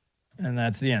 And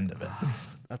that's the end of it.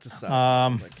 That's a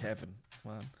sad like Kevin,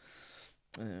 man.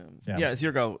 Yeah, it's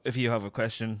your go if you have a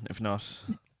question. If not.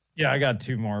 Yeah, I got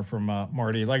 2 more from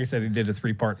Marty. Like I said, he did a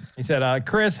 3-part. He said,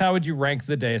 Chris, how would you rank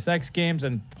the Deus Ex games?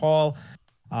 And Paul,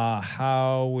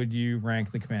 how would you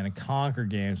rank the Command & Conquer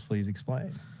games? Please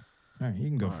explain. All right, you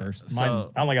can go first. Mine,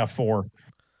 I only got 4.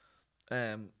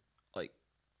 Like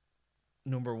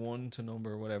number 1 to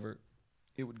number whatever,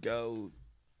 it would go.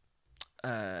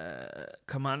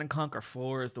 Command & Conquer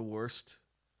 4 is the worst.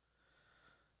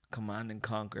 Command &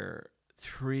 Conquer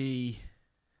 3.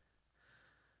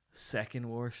 Second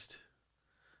worst.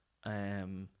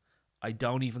 I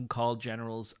don't even call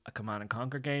Generals a Command &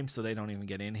 Conquer game, so they don't even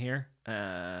get in here.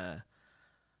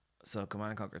 So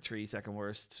Command & Conquer 3, second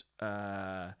worst.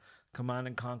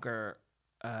 Command & Conquer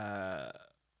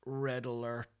Red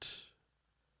Alert.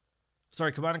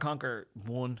 Sorry, Command & Conquer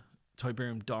 1,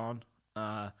 Tiberium Dawn.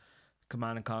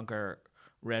 Command & Conquer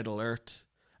Red Alert.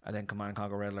 And then Command &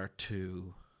 Conquer Red Alert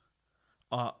 2.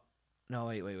 No,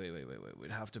 wait.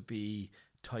 It'd have to be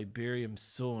Tiberium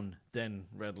Sun, then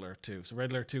Red Alert 2. So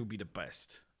Red Alert 2 would be the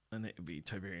best, and it would be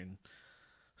Tiberium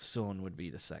Sun would be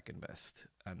the second best,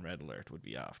 and Red Alert would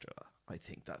be after that. I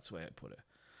think that's the way I put it.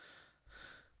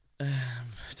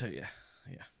 Yeah.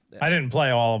 I didn't play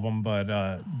all of them, but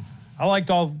I liked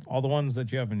all the ones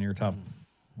that you have in your top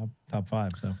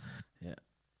 5. So yeah,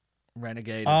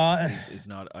 Renegade is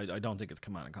not. I don't think it's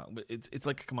Command & Conquer, but it's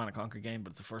like a Command & Conquer game,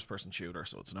 but it's a first-person shooter,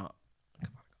 so it's not.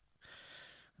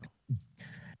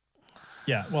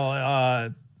 Yeah,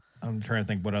 well, I'm trying to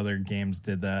think what other games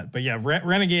did that. But yeah,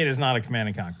 Renegade is not a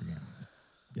Command & Conquer game.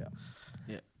 Yeah.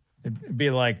 It'd be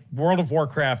like World of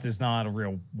Warcraft is not a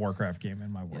real Warcraft game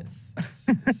in my world.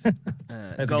 Yes.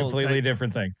 That's a completely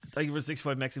different thing. Thank you for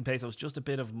 65 Mexican pesos. Just a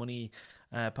bit of money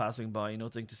passing by.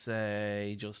 Nothing to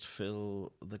say. Just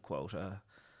fill the quota.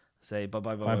 Say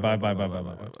bye.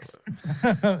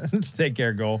 Take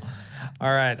care, Goal.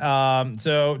 All right.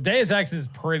 So Deus Ex is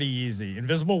pretty easy.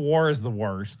 Invisible War is the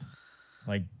worst.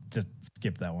 Like, just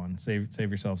skip that one. Save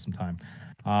yourself some time.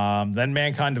 Then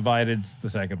Mankind Divided's the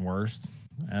second worst.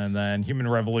 And then Human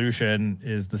Revolution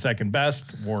is the second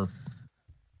best.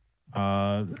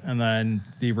 And then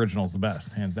the original's the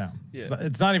best, hands down. Yeah.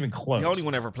 It's not even close. The only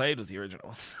one ever played was the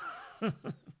original.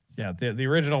 Yeah, the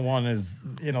original one is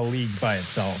in a league by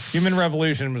itself. Human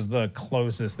Revolution was the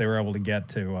closest they were able to get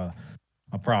to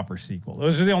a proper sequel.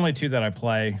 Those are the only 2 that I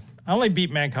play. I only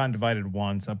beat Mankind Divided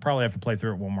once. I'll probably have to play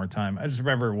through it one more time. I just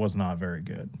remember it was not very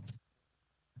good.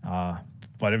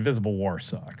 But Invisible War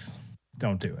sucks.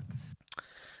 Don't do it.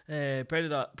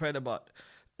 Predabot.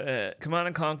 Command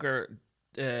and Conquer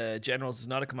Generals is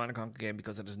not a Command and Conquer game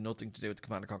because it has nothing to do with the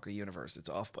Command and Conquer universe. It's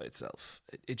off by itself.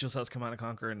 It just has Command and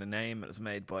Conquer in the name. It's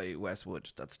made by Westwood.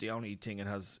 That's the only thing it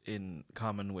has in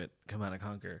common with Command and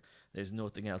Conquer. There's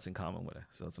nothing else in common with it,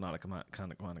 so it's not a Command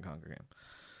and Conquer game.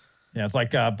 Yeah, it's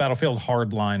like Battlefield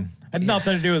Hardline. Had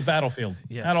nothing to do with Battlefield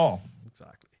at all.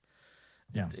 Exactly.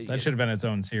 Yeah, that should have been its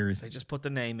own series. They just put the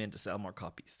name in to sell more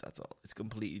copies. That's all. It's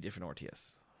completely different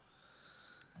RTS.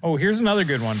 Oh, here's another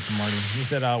good one from Marty. He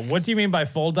said, what do you mean by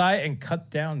full die and cut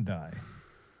down die?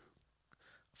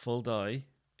 Full die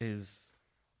is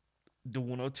the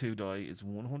 102 die is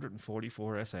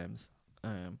 144 SMs.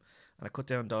 And a cut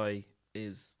down die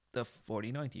is the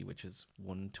 4090, which is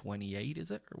 128,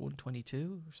 is it? Or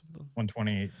 122 or something?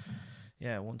 128.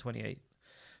 Yeah, 128.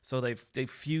 So they've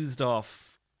fused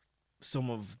off some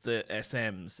of the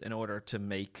SMs in order to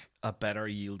make a better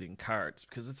yielding cards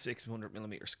because it's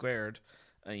 600mm squared.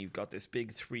 And you've got this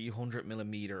big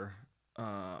 300mm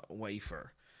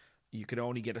wafer. You can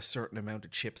only get a certain amount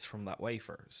of chips from that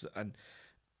wafer. So, and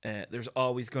there's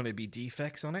always going to be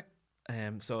defects on it.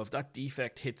 So if that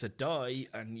defect hits a die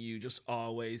and you just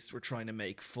always were trying to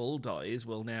make full dies,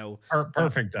 well now...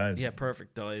 Perfect dies. Yeah,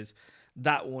 perfect dies.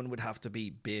 That one would have to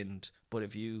be binned. But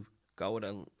if you go with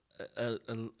a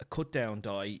cut down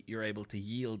die, you're able to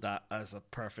yield that as a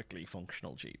perfectly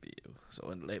functional GPU.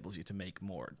 So it enables you to make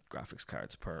more graphics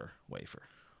cards per wafer.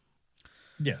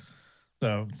 Yes.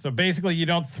 So basically you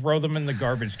don't throw them in the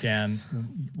garbage can.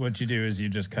 What you do is you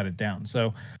just cut it down.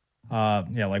 So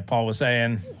like Paul was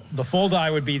saying, the full die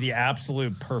would be the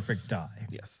absolute perfect die.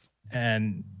 Yes.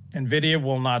 And NVIDIA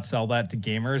will not sell that to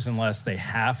gamers unless they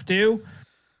have to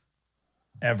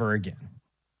ever again.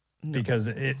 No. Because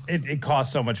it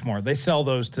costs so much more. They sell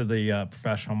those to the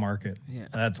professional market. Yeah,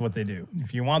 that's what they do.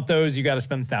 If you want those, you got to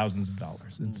spend thousands of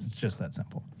dollars. It's just that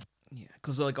simple. Yeah,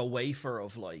 because like a wafer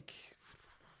of like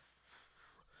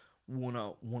one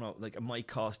like it might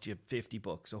cost you $50,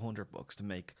 $100 to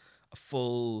make a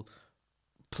full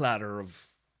platter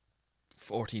of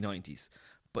 4090s.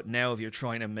 But now if you're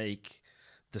trying to make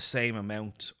the same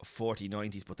amount of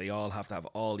 4090s, but they all have to have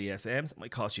all the SMs, it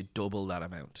might cost you double that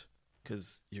amount.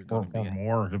 Because you're going to be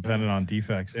more depending on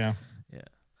defects. Yeah.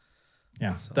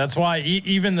 So. That's why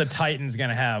even the Titan's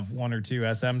going to have 1 or 2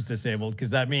 SMs disabled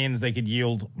because that means they could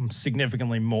yield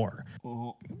significantly more.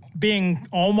 Being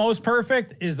almost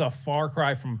perfect is a far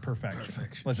cry from perfection.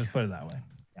 Let's just put it that way.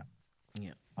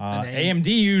 Yeah. AMD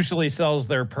usually sells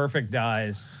their perfect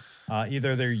dies.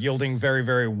 Either they're yielding very,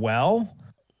 very well,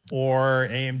 or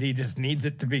AMD just needs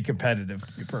it to be competitive.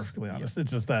 To be perfectly honest,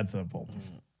 it's just that simple.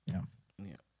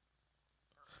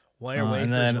 Why are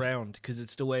wafers round? Because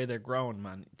it's the way they're grown,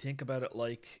 man. Think about it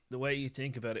like the way you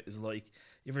think about it is like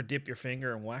you ever dip your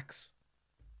finger in wax.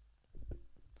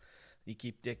 You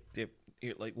keep dip.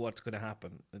 You're like, what's going to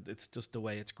happen? It's just the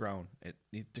way it's grown.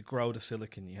 To grow the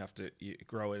silicon, you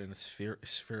grow it in a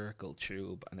spherical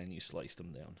tube, and then you slice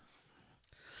them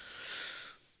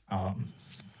down.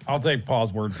 I'll take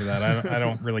Paul's word for that. I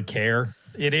don't really care.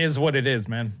 It is what it is,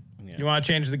 man. Yeah. You want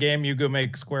to change the game, you go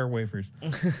make square wafers.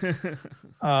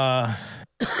 I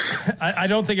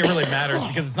don't think it really matters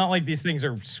because it's not like these things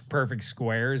are perfect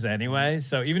squares anyway.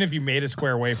 So even if you made a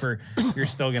square wafer, you're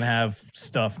still going to have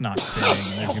stuff not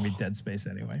fitting. There's going to be dead space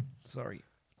anyway. Sorry.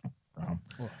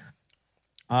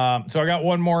 So I got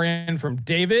one more in from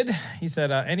David. He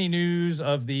said, any news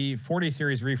of the 40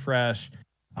 series refresh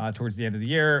towards the end of the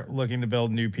year, looking to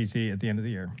build new PC at the end of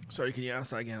the year? Sorry, can you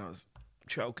ask that again? I was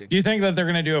choking. Do you think that they're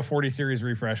going to do a 40 series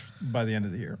refresh by the end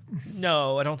of the year?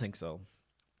 No, I don't think so.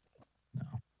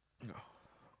 No.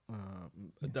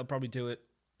 They'll probably do it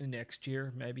next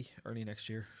year, maybe early next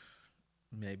year,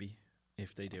 maybe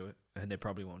if they do it, and they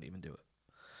probably won't even do it.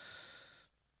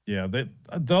 Yeah,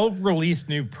 they'll release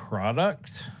new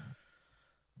product,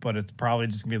 but it's probably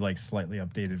just gonna be like slightly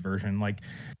updated version, like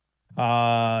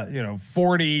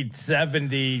 40,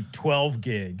 70, 12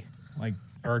 gig, like.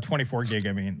 Or 24 gig,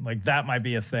 I mean. Like, that might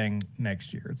be a thing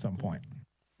next year at some point.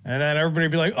 And then everybody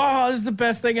will be like, oh, this is the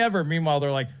best thing ever. Meanwhile,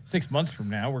 they're like, 6 months from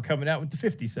now, we're coming out with the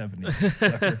 5070.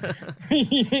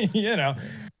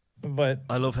 But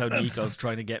I love how Nico's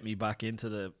trying to get me back into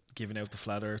the giving out the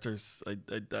flat earthers.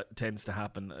 That tends to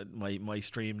happen. My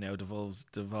stream now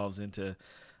devolves into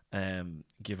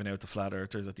giving out the flat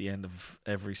earthers at the end of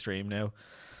every stream now,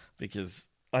 because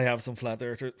I have some flat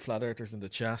earthers in the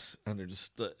chat, and they're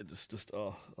just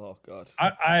oh god.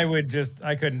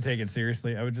 I couldn't take it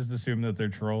seriously. I would just assume that they're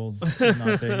trolls.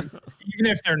 Even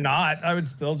if they're not, I would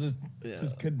still just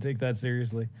couldn't take that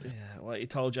seriously. Yeah, well, he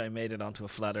told you I made it onto a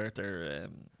flat earther.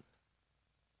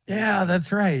 Yeah,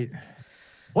 that's right.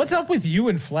 What's up with you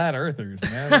and flat earthers,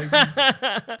 man?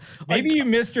 Like, maybe you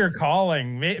missed your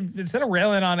calling. Instead of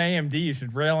railing on AMD, you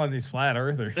should rail on these flat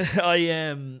earthers.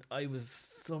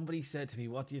 Somebody said to me,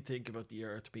 "What do you think about the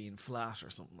Earth being flat or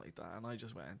something like that?" And I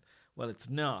just went, "Well, it's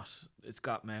not. It's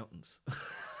got mountains."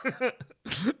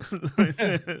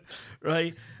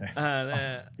 Right?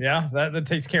 And yeah, that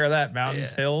takes care of that.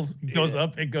 Mountains, hills, it goes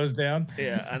up, it goes down.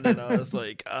 Yeah, and then I was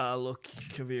like, look,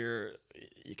 come here.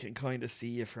 You can kind of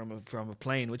see it from a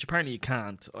plane, which apparently you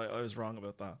can't. I was wrong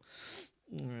about that.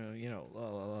 You know, la,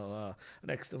 la, la, la.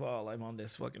 Next of all, I'm on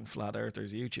this fucking Flat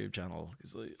Earthers YouTube channel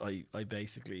because I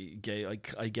basically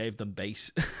gave them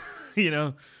bait, you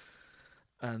know,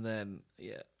 and then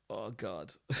oh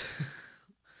god.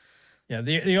 Yeah,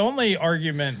 the only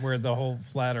argument where the whole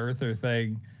flat earther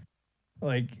thing,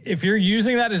 like if you're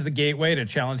using that as the gateway to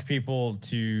challenge people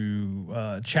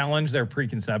to challenge their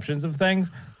preconceptions of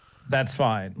things, that's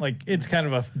fine. Like it's kind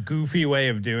of a goofy way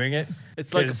of doing it.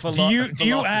 It's like do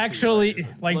you actually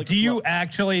do you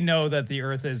actually know that the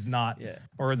Earth is not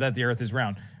or that the Earth is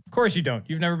round? Of course you don't.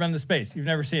 You've never been to space. You've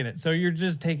never seen it. So you're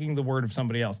just taking the word of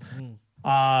somebody else.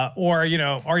 Or you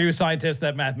know, are you a scientist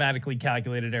that mathematically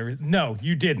calculated everything? No,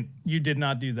 you didn't. You did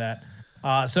not do that.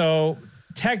 So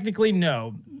technically,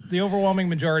 no. The overwhelming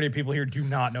majority of people here do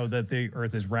not know that the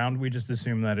Earth is round. We just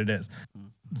assume that it is.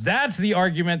 That's the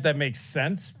argument that makes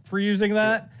sense for using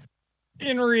that.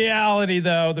 In reality,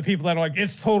 though, the people that are like,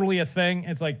 it's totally a thing,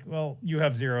 it's like, well, you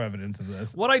have zero evidence of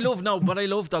this. What I love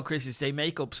though, Chris, is they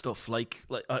make up stuff like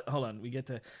hold on, we get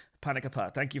to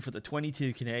Panicapat. Thank you for the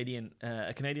 22 Canadian,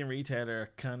 a Canadian retailer,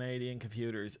 Canadian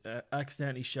Computers,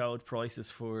 accidentally showed prices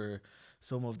for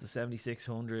some of the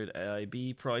 7600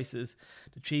 AIB prices.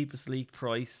 The cheapest leaked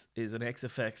price is an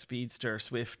XFX Speedster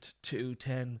Swift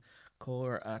 210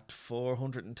 core at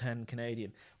 410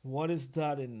 Canadian. What is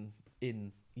that in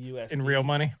USD? In real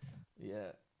money?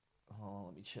 Yeah. Hold on,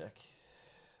 let me check.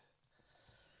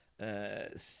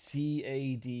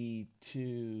 CAD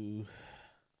to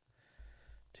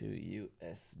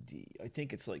USD. I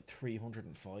think it's like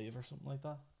 305 or something like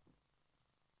that.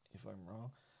 If I'm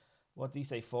wrong. What do you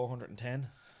say? 410?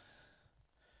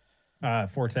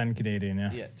 410 Canadian,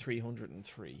 yeah. Yeah,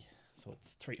 303. So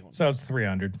it's 300. So it's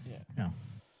 300.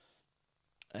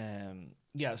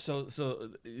 Yeah. So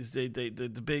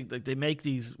the big, like, they make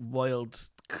these wild,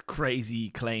 crazy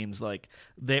claims like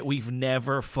that we've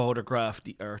never photographed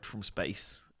the Earth from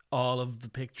space. All of the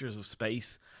pictures of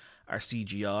space are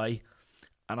CGI,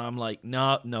 and I'm like,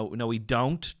 no, we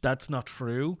don't. That's not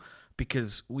true,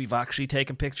 because we've actually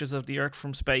taken pictures of the Earth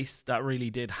from space. That really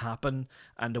did happen,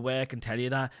 and the way I can tell you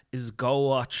that is go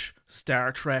watch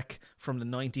Star Trek from the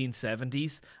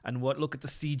 1970s and look at the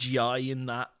CGI in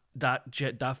that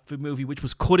movie, which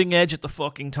was cutting edge at the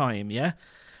fucking time, yeah?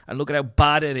 And look at how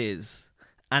bad it is.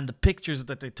 And the pictures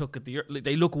that they took at the Earth,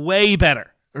 they look way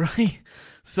better, right?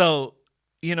 So,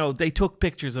 you know, they took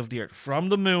pictures of the Earth from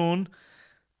the moon.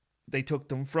 They took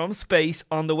them from space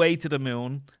on the way to the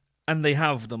moon, and they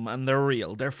have them, and they're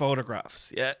real. They're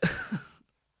photographs, yeah?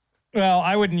 Well,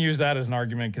 I wouldn't use that as an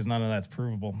argument because none of that's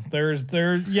provable. Well, See,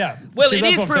 it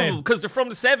is provable because they're from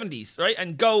the 70s, right?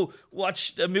 And go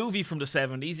watch a movie from the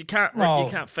 70s. You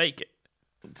can't fake it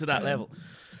to that level.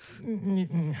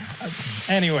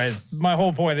 Anyways, my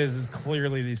whole point is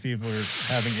clearly these people are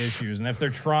having issues, and if they're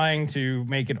trying to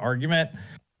make an argument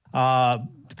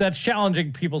that's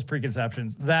challenging people's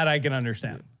preconceptions, that I can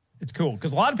understand. It's cool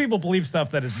because a lot of people believe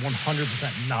stuff that is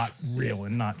 100% not real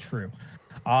and not true.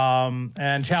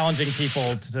 And challenging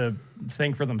people to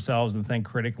think for themselves and think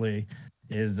critically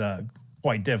is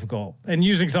quite difficult. And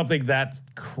using something that's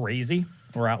crazy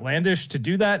or outlandish to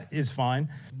do that is fine.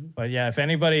 But yeah, if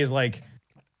anybody is like,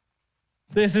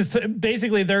 this is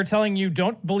basically they're telling you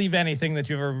don't believe anything that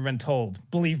you've ever been told.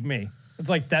 Believe me. It's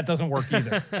like, that doesn't work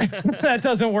either. That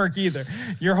doesn't work either.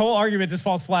 Your whole argument just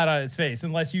falls flat on its face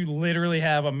unless you literally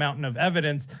have a mountain of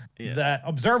evidence, that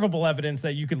observable evidence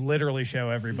that you can literally show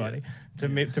everybody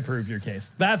to prove your case.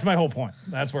 That's my whole point.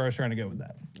 That's where I was trying to go with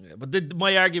that. Yeah, but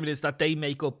my argument is that they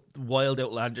make up wild,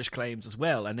 outlandish claims as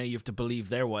well, and now you have to believe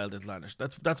they're wild, outlandish.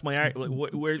 That's my argument.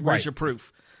 Like, where's your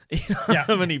proof? You don't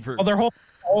have any proof. Well, their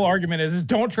whole argument is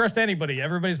don't trust anybody.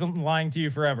 Everybody's been lying to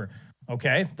you forever.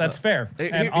 Okay, that's fair.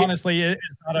 And honestly,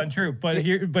 it's not untrue. But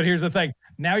here's the thing.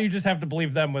 Now you just have to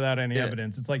believe them without any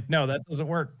evidence. It's like, no, that doesn't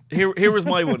work. Here was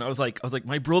my one. I was like,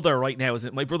 my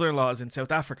brother-in-law is in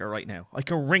South Africa right now. I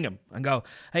can ring him and go,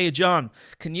 hey, John,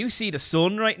 can you see the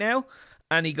sun right now?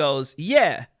 And he goes,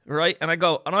 yeah, right? And I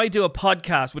go, and I do a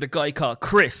podcast with a guy called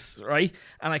Chris, right?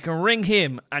 And I can ring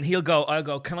him and I'll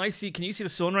go, can you see the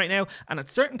sun right now? And at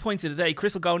certain points of the day,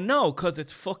 Chris will go, no, because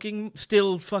it's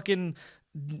still fucking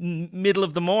middle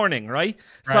of the morning, right?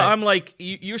 So Right. I'm like,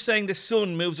 you're saying the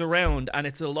sun moves around and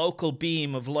it's a local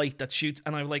beam of light that shoots,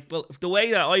 and I'm like, well, if the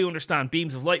way that I understand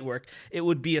beams of light work, it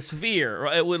would be a sphere,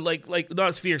 or it would like not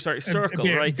a sphere, sorry, circle,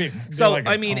 right? It'd be So like a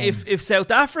I mean, cone. if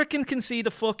South African can see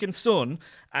the fucking sun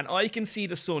and I can see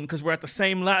the sun because we're at the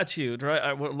same latitude,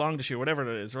 right, or longitude, whatever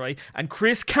it is, right, and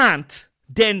Chris can't,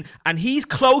 then, and he's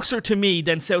closer to me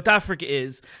than South Africa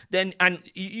is, then, and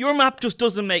your map just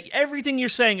doesn't make, everything you're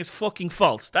saying is fucking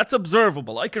false. That's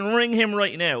observable. I can ring him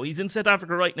right now. He's in South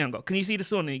Africa right now and go, can you see the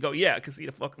sun? And he go, yeah, I can see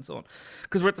the fucking sun.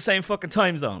 Because we're at the same fucking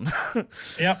time zone.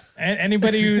 Yep. And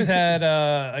anybody who's had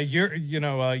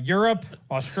Europe,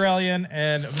 Australian,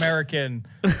 and American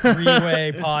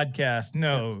three-way podcast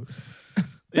knows.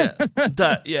 Yeah.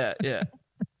 Yeah.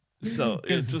 So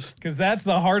it's just Because that's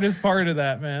the hardest part of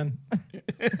that, man.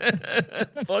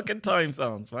 fucking time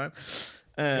zones, man.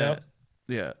 Yep.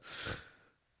 Yeah.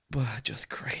 But just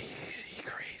crazy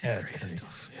Yeah, it's crazy.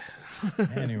 stuff. Yeah.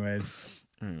 Anyways,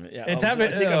 Yeah, it's I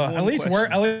think I have at one least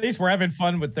question. we're having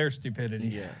fun with their stupidity.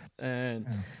 Yeah. And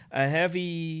a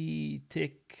heavy,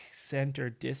 thick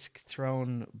center disc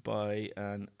thrown by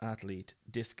an athlete,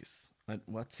 discus. And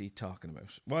what's he talking about?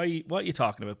 What are you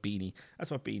talking about, Beanie? That's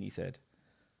what Beanie said.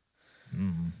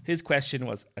 Mm-hmm. His question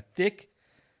was a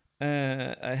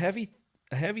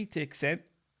heavy, thick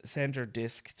center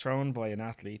disc thrown by an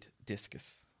athlete,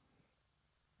 discus.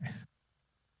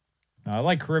 I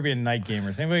like Caribbean night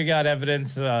gamers. Anybody got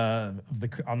evidence on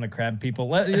the crab people?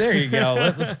 There you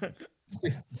go.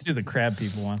 Let's do the crab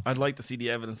people one. I'd like to see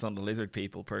the evidence on the lizard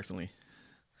people, personally.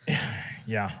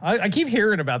 Yeah, I keep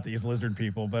hearing about these lizard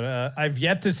people, but I've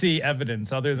yet to see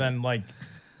evidence other than like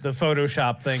the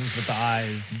Photoshop things with the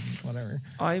eyes, and whatever.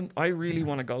 I really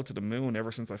want to go to the moon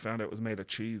ever since I found out it was made of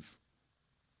cheese.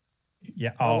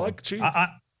 Yeah, I like cheese.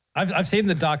 I've seen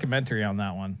the documentary on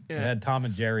that one. Yeah. It had Tom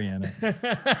and Jerry in it.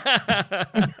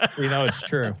 We know it's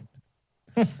true.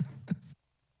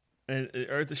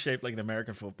 Earth is shaped like an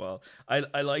American football.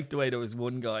 I like the way there was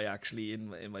one guy actually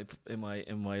in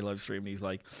my live stream. He's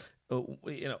like, oh,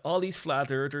 all these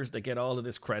flat earthers, they get all of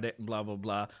this credit and blah blah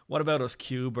blah. What about us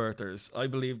cube earthers? I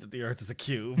believe that the Earth is a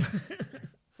cube.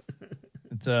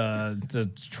 It's a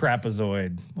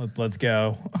trapezoid. Let's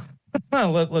go.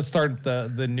 Let's start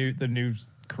the new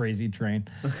crazy train.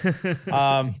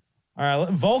 All right,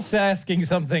 Volk's asking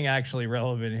something actually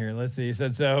relevant here. Let's see. He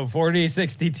said, so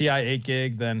 4060 Ti 8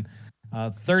 gig, then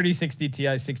 3060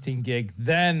 Ti 16 gig,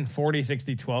 then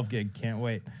 4060 12 gig. Can't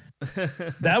wait.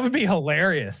 That would be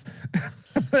hilarious.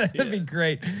 That'd be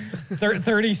great.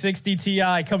 3060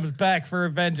 Ti comes back for a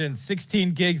vengeance.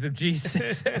 16 gigs of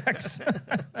G6X.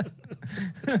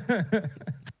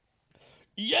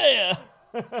 Yeah.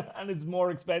 And it's more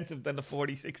expensive than the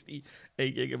 4060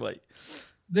 8 gigabyte.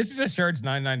 They should just charge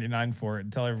 $9.99 for it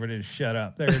and tell everybody to shut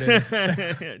up. There it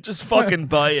is. Just fucking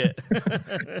buy it.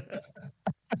 The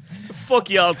fuck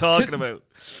y'all talking about?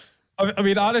 I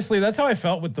mean, honestly, that's how I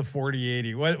felt with the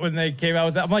 4080 when they came out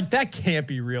with that. I'm like, that can't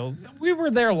be real. We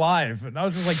were there live, and I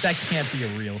was just like, that can't be a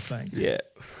real thing. Yeah.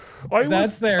 I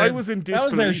That was in was their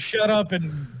disbelief. shut up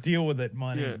and deal with it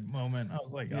money Yeah. moment. I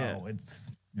was like, Yeah. oh,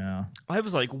 it's yeah. I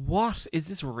was like, what? Is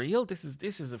this real? This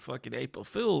is a fucking April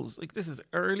Fool's. Like, this is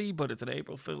early, but it's an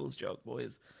April Fool's joke,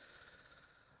 boys.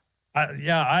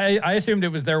 I assumed it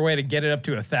was their way to get it up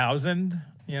to 1,000.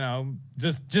 You know,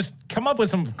 just come up with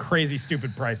some crazy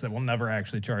stupid price that we'll never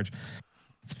actually charge,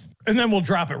 and then we'll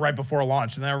drop it right before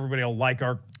launch, and then everybody will like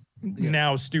our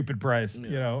now stupid price. You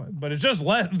know, but it's just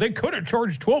less. They could have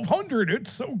charged 1,200.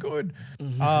 It's so good. You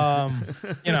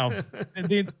know,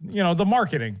 the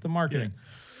marketing.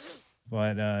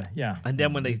 But yeah. And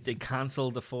then when they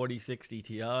canceled the 4060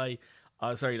 Ti,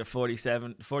 the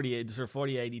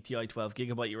 4080 Ti 12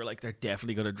 gigabyte, you were like, they're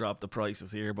definitely going to drop the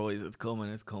prices here, boys. It's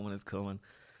coming.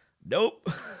 Nope.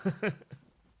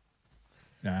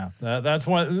 Yeah, that's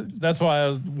why I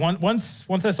was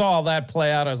once I saw all that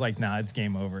play out, I was like, nah, it's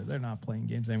game over. They're not playing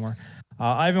games anymore.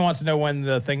 Ivan wants to know when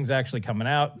the thing's actually coming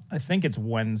out. I think it's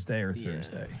Wednesday or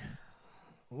Thursday.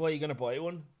 Well, are you going to buy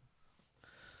one?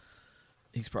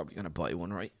 He's probably going to buy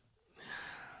one, right?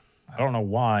 I don't know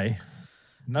why.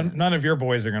 None of your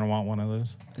boys are going to want one of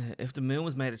those. If the moon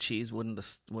was made of cheese, wouldn't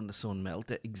the sun melt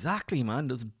it? Exactly, man.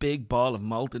 There's a big ball of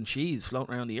molten cheese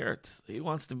floating around the Earth. Who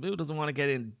doesn't want to get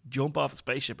in, jump off a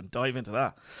spaceship and dive into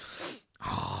that?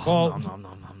 Oh, Well,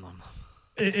 nom.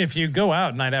 if you go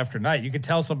out night after night, you could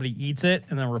tell somebody eats it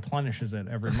and then replenishes it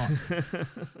every month.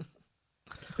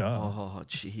 Oh,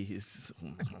 jeez.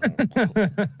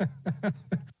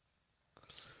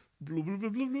 Blue, blue, blue,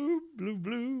 blue, blue,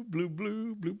 blue, blue,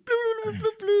 blue, blue, blue, blue,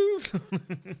 blue,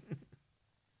 blue.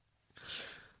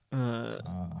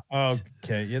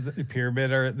 Okay, yeah, the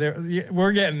pyramid are there. Yeah,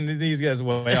 we're getting these guys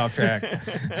way off track.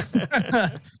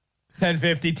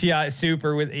 1050 Ti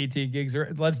Super with 18 gigs.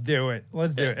 Let's do it.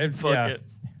 Let's do it.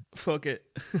 Fuck it.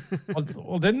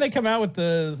 Well, didn't they come out with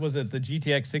the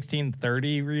GTX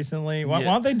 1630 recently? Why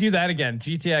don't they do that again?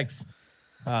 GTX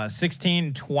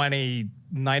 1620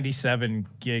 97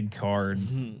 gig card.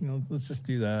 Let's just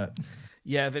do that.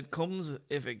 Yeah,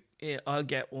 I'll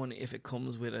get one if it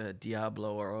comes with a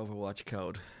Diablo or Overwatch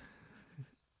code.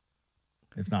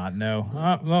 If not,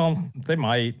 no. Well, they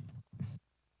might.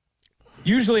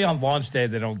 Usually on launch day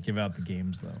they don't give out the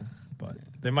games though, but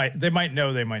they might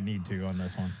know they might need to on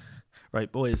this one.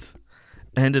 Right, boys.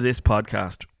 End of this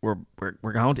podcast. We're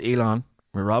going to Elon.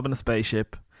 We're robbing a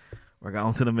spaceship. We're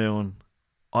going to the moon.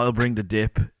 I'll bring the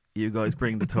dip. You guys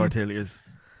bring the tortillas.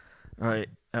 All right,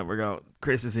 and we're going.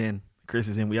 Chris is in.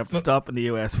 We have to stop in the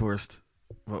US first.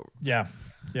 But yeah.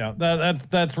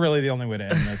 That's really the only way to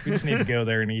end this. We just need to go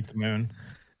there and eat the moon.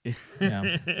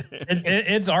 Yeah,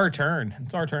 it's our turn.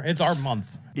 It's our turn. It's our month.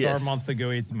 It's our month to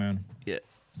go eat the moon. Yeah,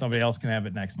 somebody else can have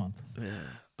it next month.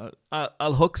 Yeah,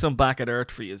 I'll hook some back at Earth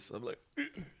for you. So I'm like,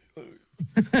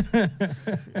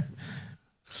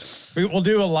 we'll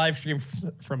do a live stream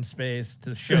from space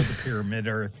to show the pyramid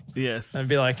Earth. Yes, and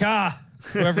be like,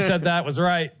 whoever said that was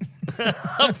right.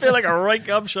 I feel like a right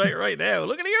gobshite right now.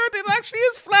 Look at the Earth; it actually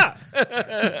is flat.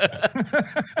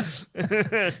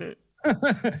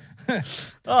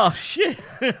 Oh shit.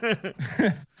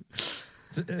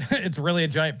 It's really a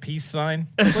giant peace sign.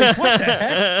 It's like, what the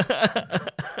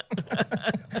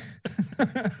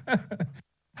heck?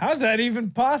 How's that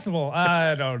even possible?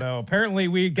 I don't know. Apparently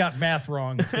we got math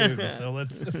wrong too, so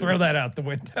let's just throw that out the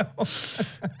window.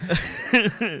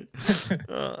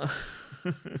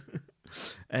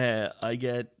 I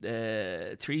get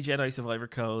 3 Jedi Survivor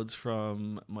codes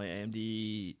from my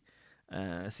AMD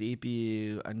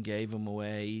CPU and gave them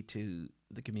away to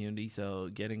the community, so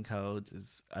getting codes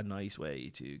is a nice way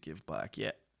to give back.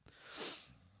 Yeah,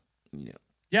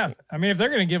 I mean, if they're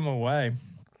gonna give them away,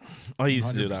 I used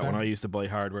 100%. To do that when I used to buy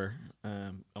hardware.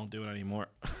 Don't do it anymore.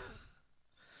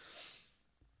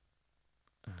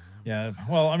 Yeah,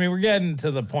 well, I mean, we're getting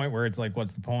to the point where it's like,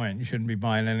 what's the point? You shouldn't be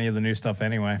buying any of the new stuff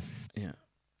anyway. Yeah.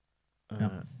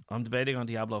 I'm debating on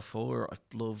Diablo 4. I've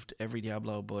loved every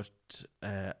Diablo, but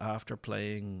after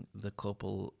playing the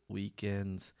couple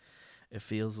weekends, it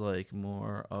feels like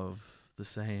more of the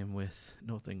same with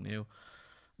nothing new.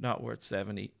 Not worth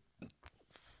 70.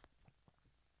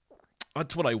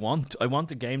 That's what I want. I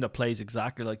want a game that plays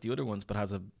exactly like the other ones, but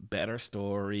has a better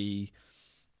story,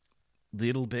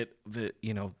 little bit of a,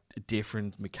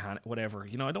 different mechanic, whatever.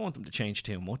 I don't want them to change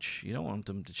too much. You don't want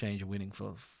them to change a winning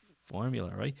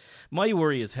formula, right? My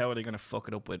worry is how are they going to fuck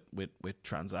it up with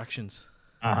transactions.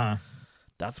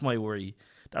 That's my worry.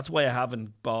 That's why I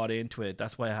haven't bought into it.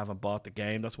 That's why I haven't bought the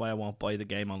game. That's why I won't buy the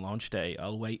game on launch day.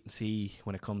 I'll wait and see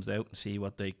when it comes out and see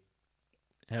how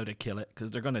they kill it,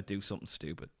 because they're going to do something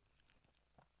stupid.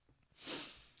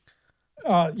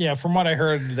 Yeah, from what I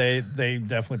heard, they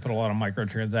definitely put a lot of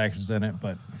microtransactions in it,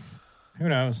 but who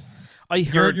knows? I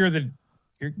heard you're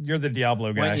the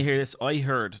Diablo guy. When you hear this, I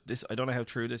heard this. I don't know how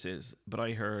true this is, but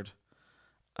I heard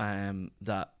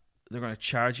that they're going to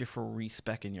charge you for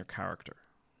respecing your character,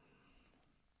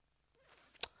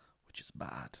 which is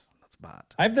bad. That's bad.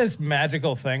 I have this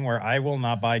magical thing where I will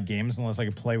not buy games unless I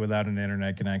can play without an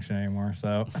internet connection anymore.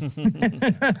 So,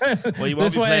 well, you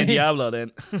won't be playing Diablo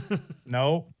then.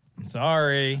 No,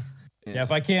 sorry. Yeah,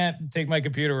 if I can't take my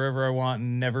computer wherever I want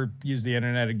and never use the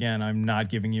internet again, I'm not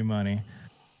giving you money.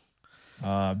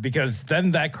 Because then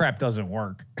that crap doesn't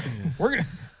work. We're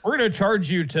gonna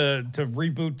charge you to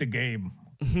reboot the game.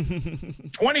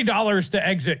 $20 to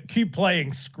exit. Keep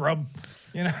playing, scrub.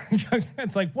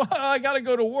 It's like, well, I gotta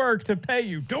go to work to pay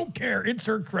you. Don't care.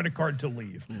 Insert credit card to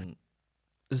leave.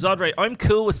 Zodray, I'm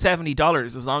cool with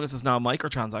 $70 as long as there's no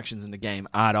microtransactions in the game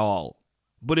at all.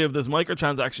 But if there's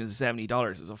microtransactions,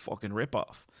 $70 is a fucking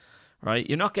ripoff, right?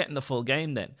 You're not getting the full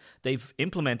game then. They've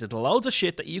implemented loads of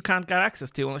shit that you can't get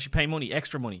access to unless you pay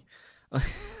extra money.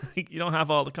 You don't have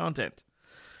all the content,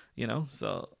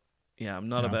 So, yeah, I'm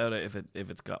not about it if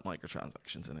it's got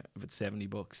microtransactions in it. If it's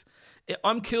 $70,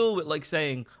 I'm cool with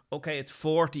saying, okay, it's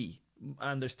 $40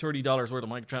 and there's $30 worth of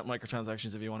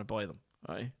microtransactions if you want to buy them,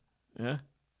 right? Yeah.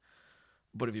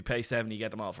 But if you pay $70, you get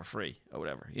them all for free or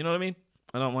whatever. You know what I mean?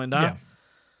 I don't mind that. Yeah.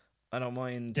 I don't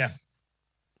mind. Yeah.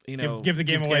 Give the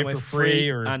game away for free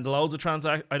or and loads of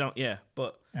transactions. I don't. Yeah,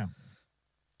 but yeah.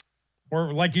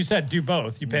 Or like you said, do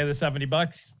both. You pay the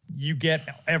 $70, you get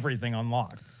everything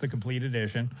unlocked, the complete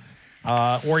edition,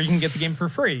 or you can get the game for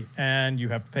free and you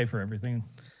have to pay for everything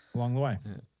along the way.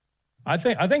 I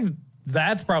think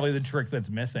that's probably the trick that's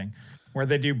missing, where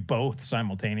they do both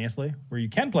simultaneously, where you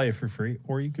can play it for free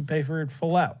or you could pay for it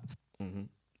full out. Mm-hmm.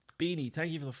 Beanie,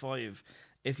 thank you for the 5.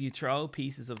 If you throw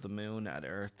pieces of the moon at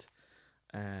Earth,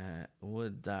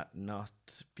 would that not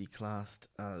be classed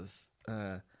as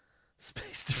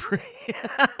space debris?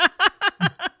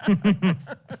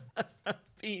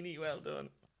 Beanie, well done.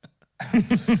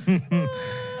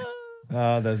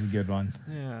 Oh, that's a good one.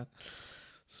 Yeah.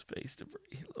 Space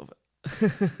debris. Love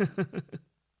it.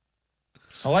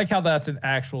 I like how that's an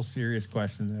actual serious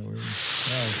question.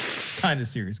 Kind of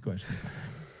serious question.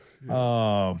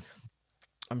 Oh.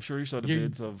 I'm sure you saw the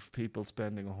vids of people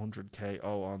spending 100k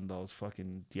on those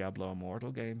fucking Diablo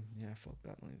Immortal game. Yeah, fuck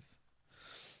that noise.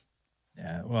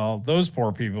 Yeah, well, those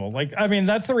poor people. Like, I mean,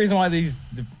 that's the reason why these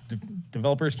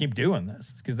developers keep doing this.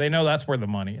 It's because they know that's where the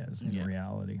money is in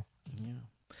reality. Yeah,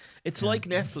 it's like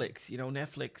Netflix. You know,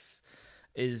 Netflix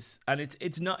is, and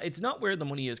it's not where the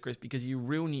money is, Chris, because you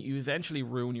eventually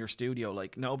ruin your studio.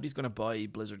 Like, nobody's gonna buy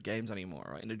Blizzard games anymore,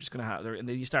 right? And they're just gonna and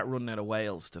then you start running out of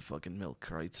whales to fucking milk,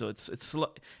 right? So it's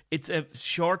a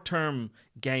short term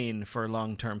gain for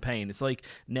long term pain. It's like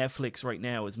Netflix right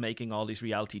now is making all these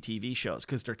reality TV shows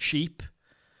because they're cheap,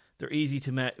 they're easy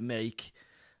to make.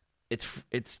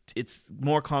 It's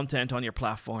more content on your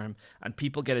platform, and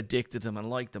people get addicted to them and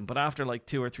like them. But after like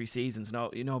 2 or 3 seasons,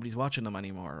 nobody's watching them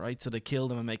anymore, right? So they kill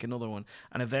them and make another one,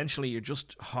 and eventually you're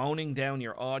just honing down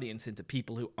your audience into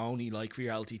people who only like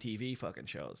reality TV fucking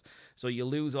shows. So you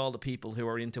lose all the people who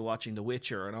are into watching The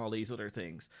Witcher and all these other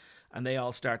things, and they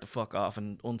all start to fuck off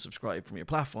and unsubscribe from your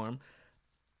platform.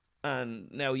 And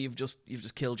now you've just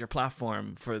killed your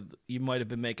platform. You might have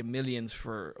been making millions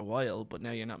for a while, but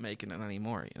now you're not making it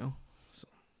anymore, you know? So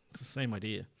it's the same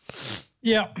idea.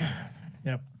 Yep.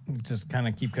 Just kind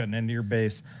of keep cutting into your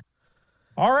base.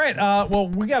 All right. Well,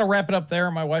 we got to wrap it up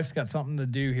there. My wife's got something to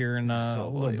do here in a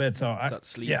little bit. So I got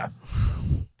sleep. Yeah.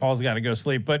 Paul's got to go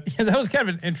sleep. But yeah, that was kind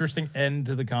of an interesting end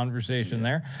to the conversation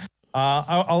there.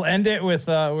 I'll end it with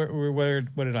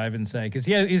what did Ivan say? Because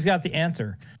he's got the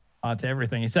answer to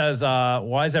everything. He says,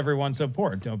 why is everyone so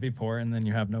poor? Don't be poor, and then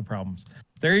you have no problems.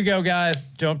 There you go, guys.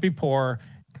 Don't be poor.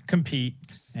 Compete,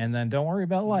 and then don't worry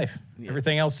about life.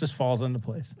 Everything else just falls into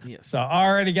place. Yes. So,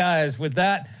 alrighty, guys. With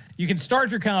that, you can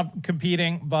start your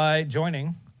competing by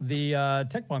joining the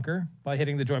Tech Bunker by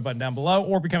hitting the join button down below,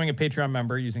 or becoming a Patreon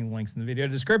member using the links in the video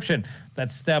description.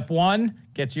 That's step 1.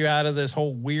 Gets you out of this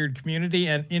whole weird community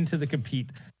and into the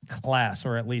compete class,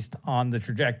 or at least on the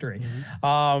trajectory.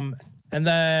 And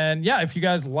then, if you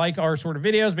guys like our sort of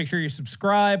videos, make sure you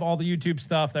subscribe, all the YouTube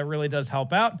stuff. That really does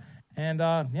help out. And,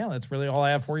 that's really all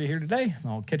I have for you here today.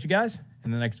 I'll catch you guys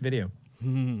in the next video.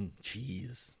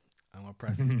 Jeez. I'm going to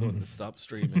press this button to stop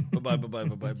streaming. Bye-bye.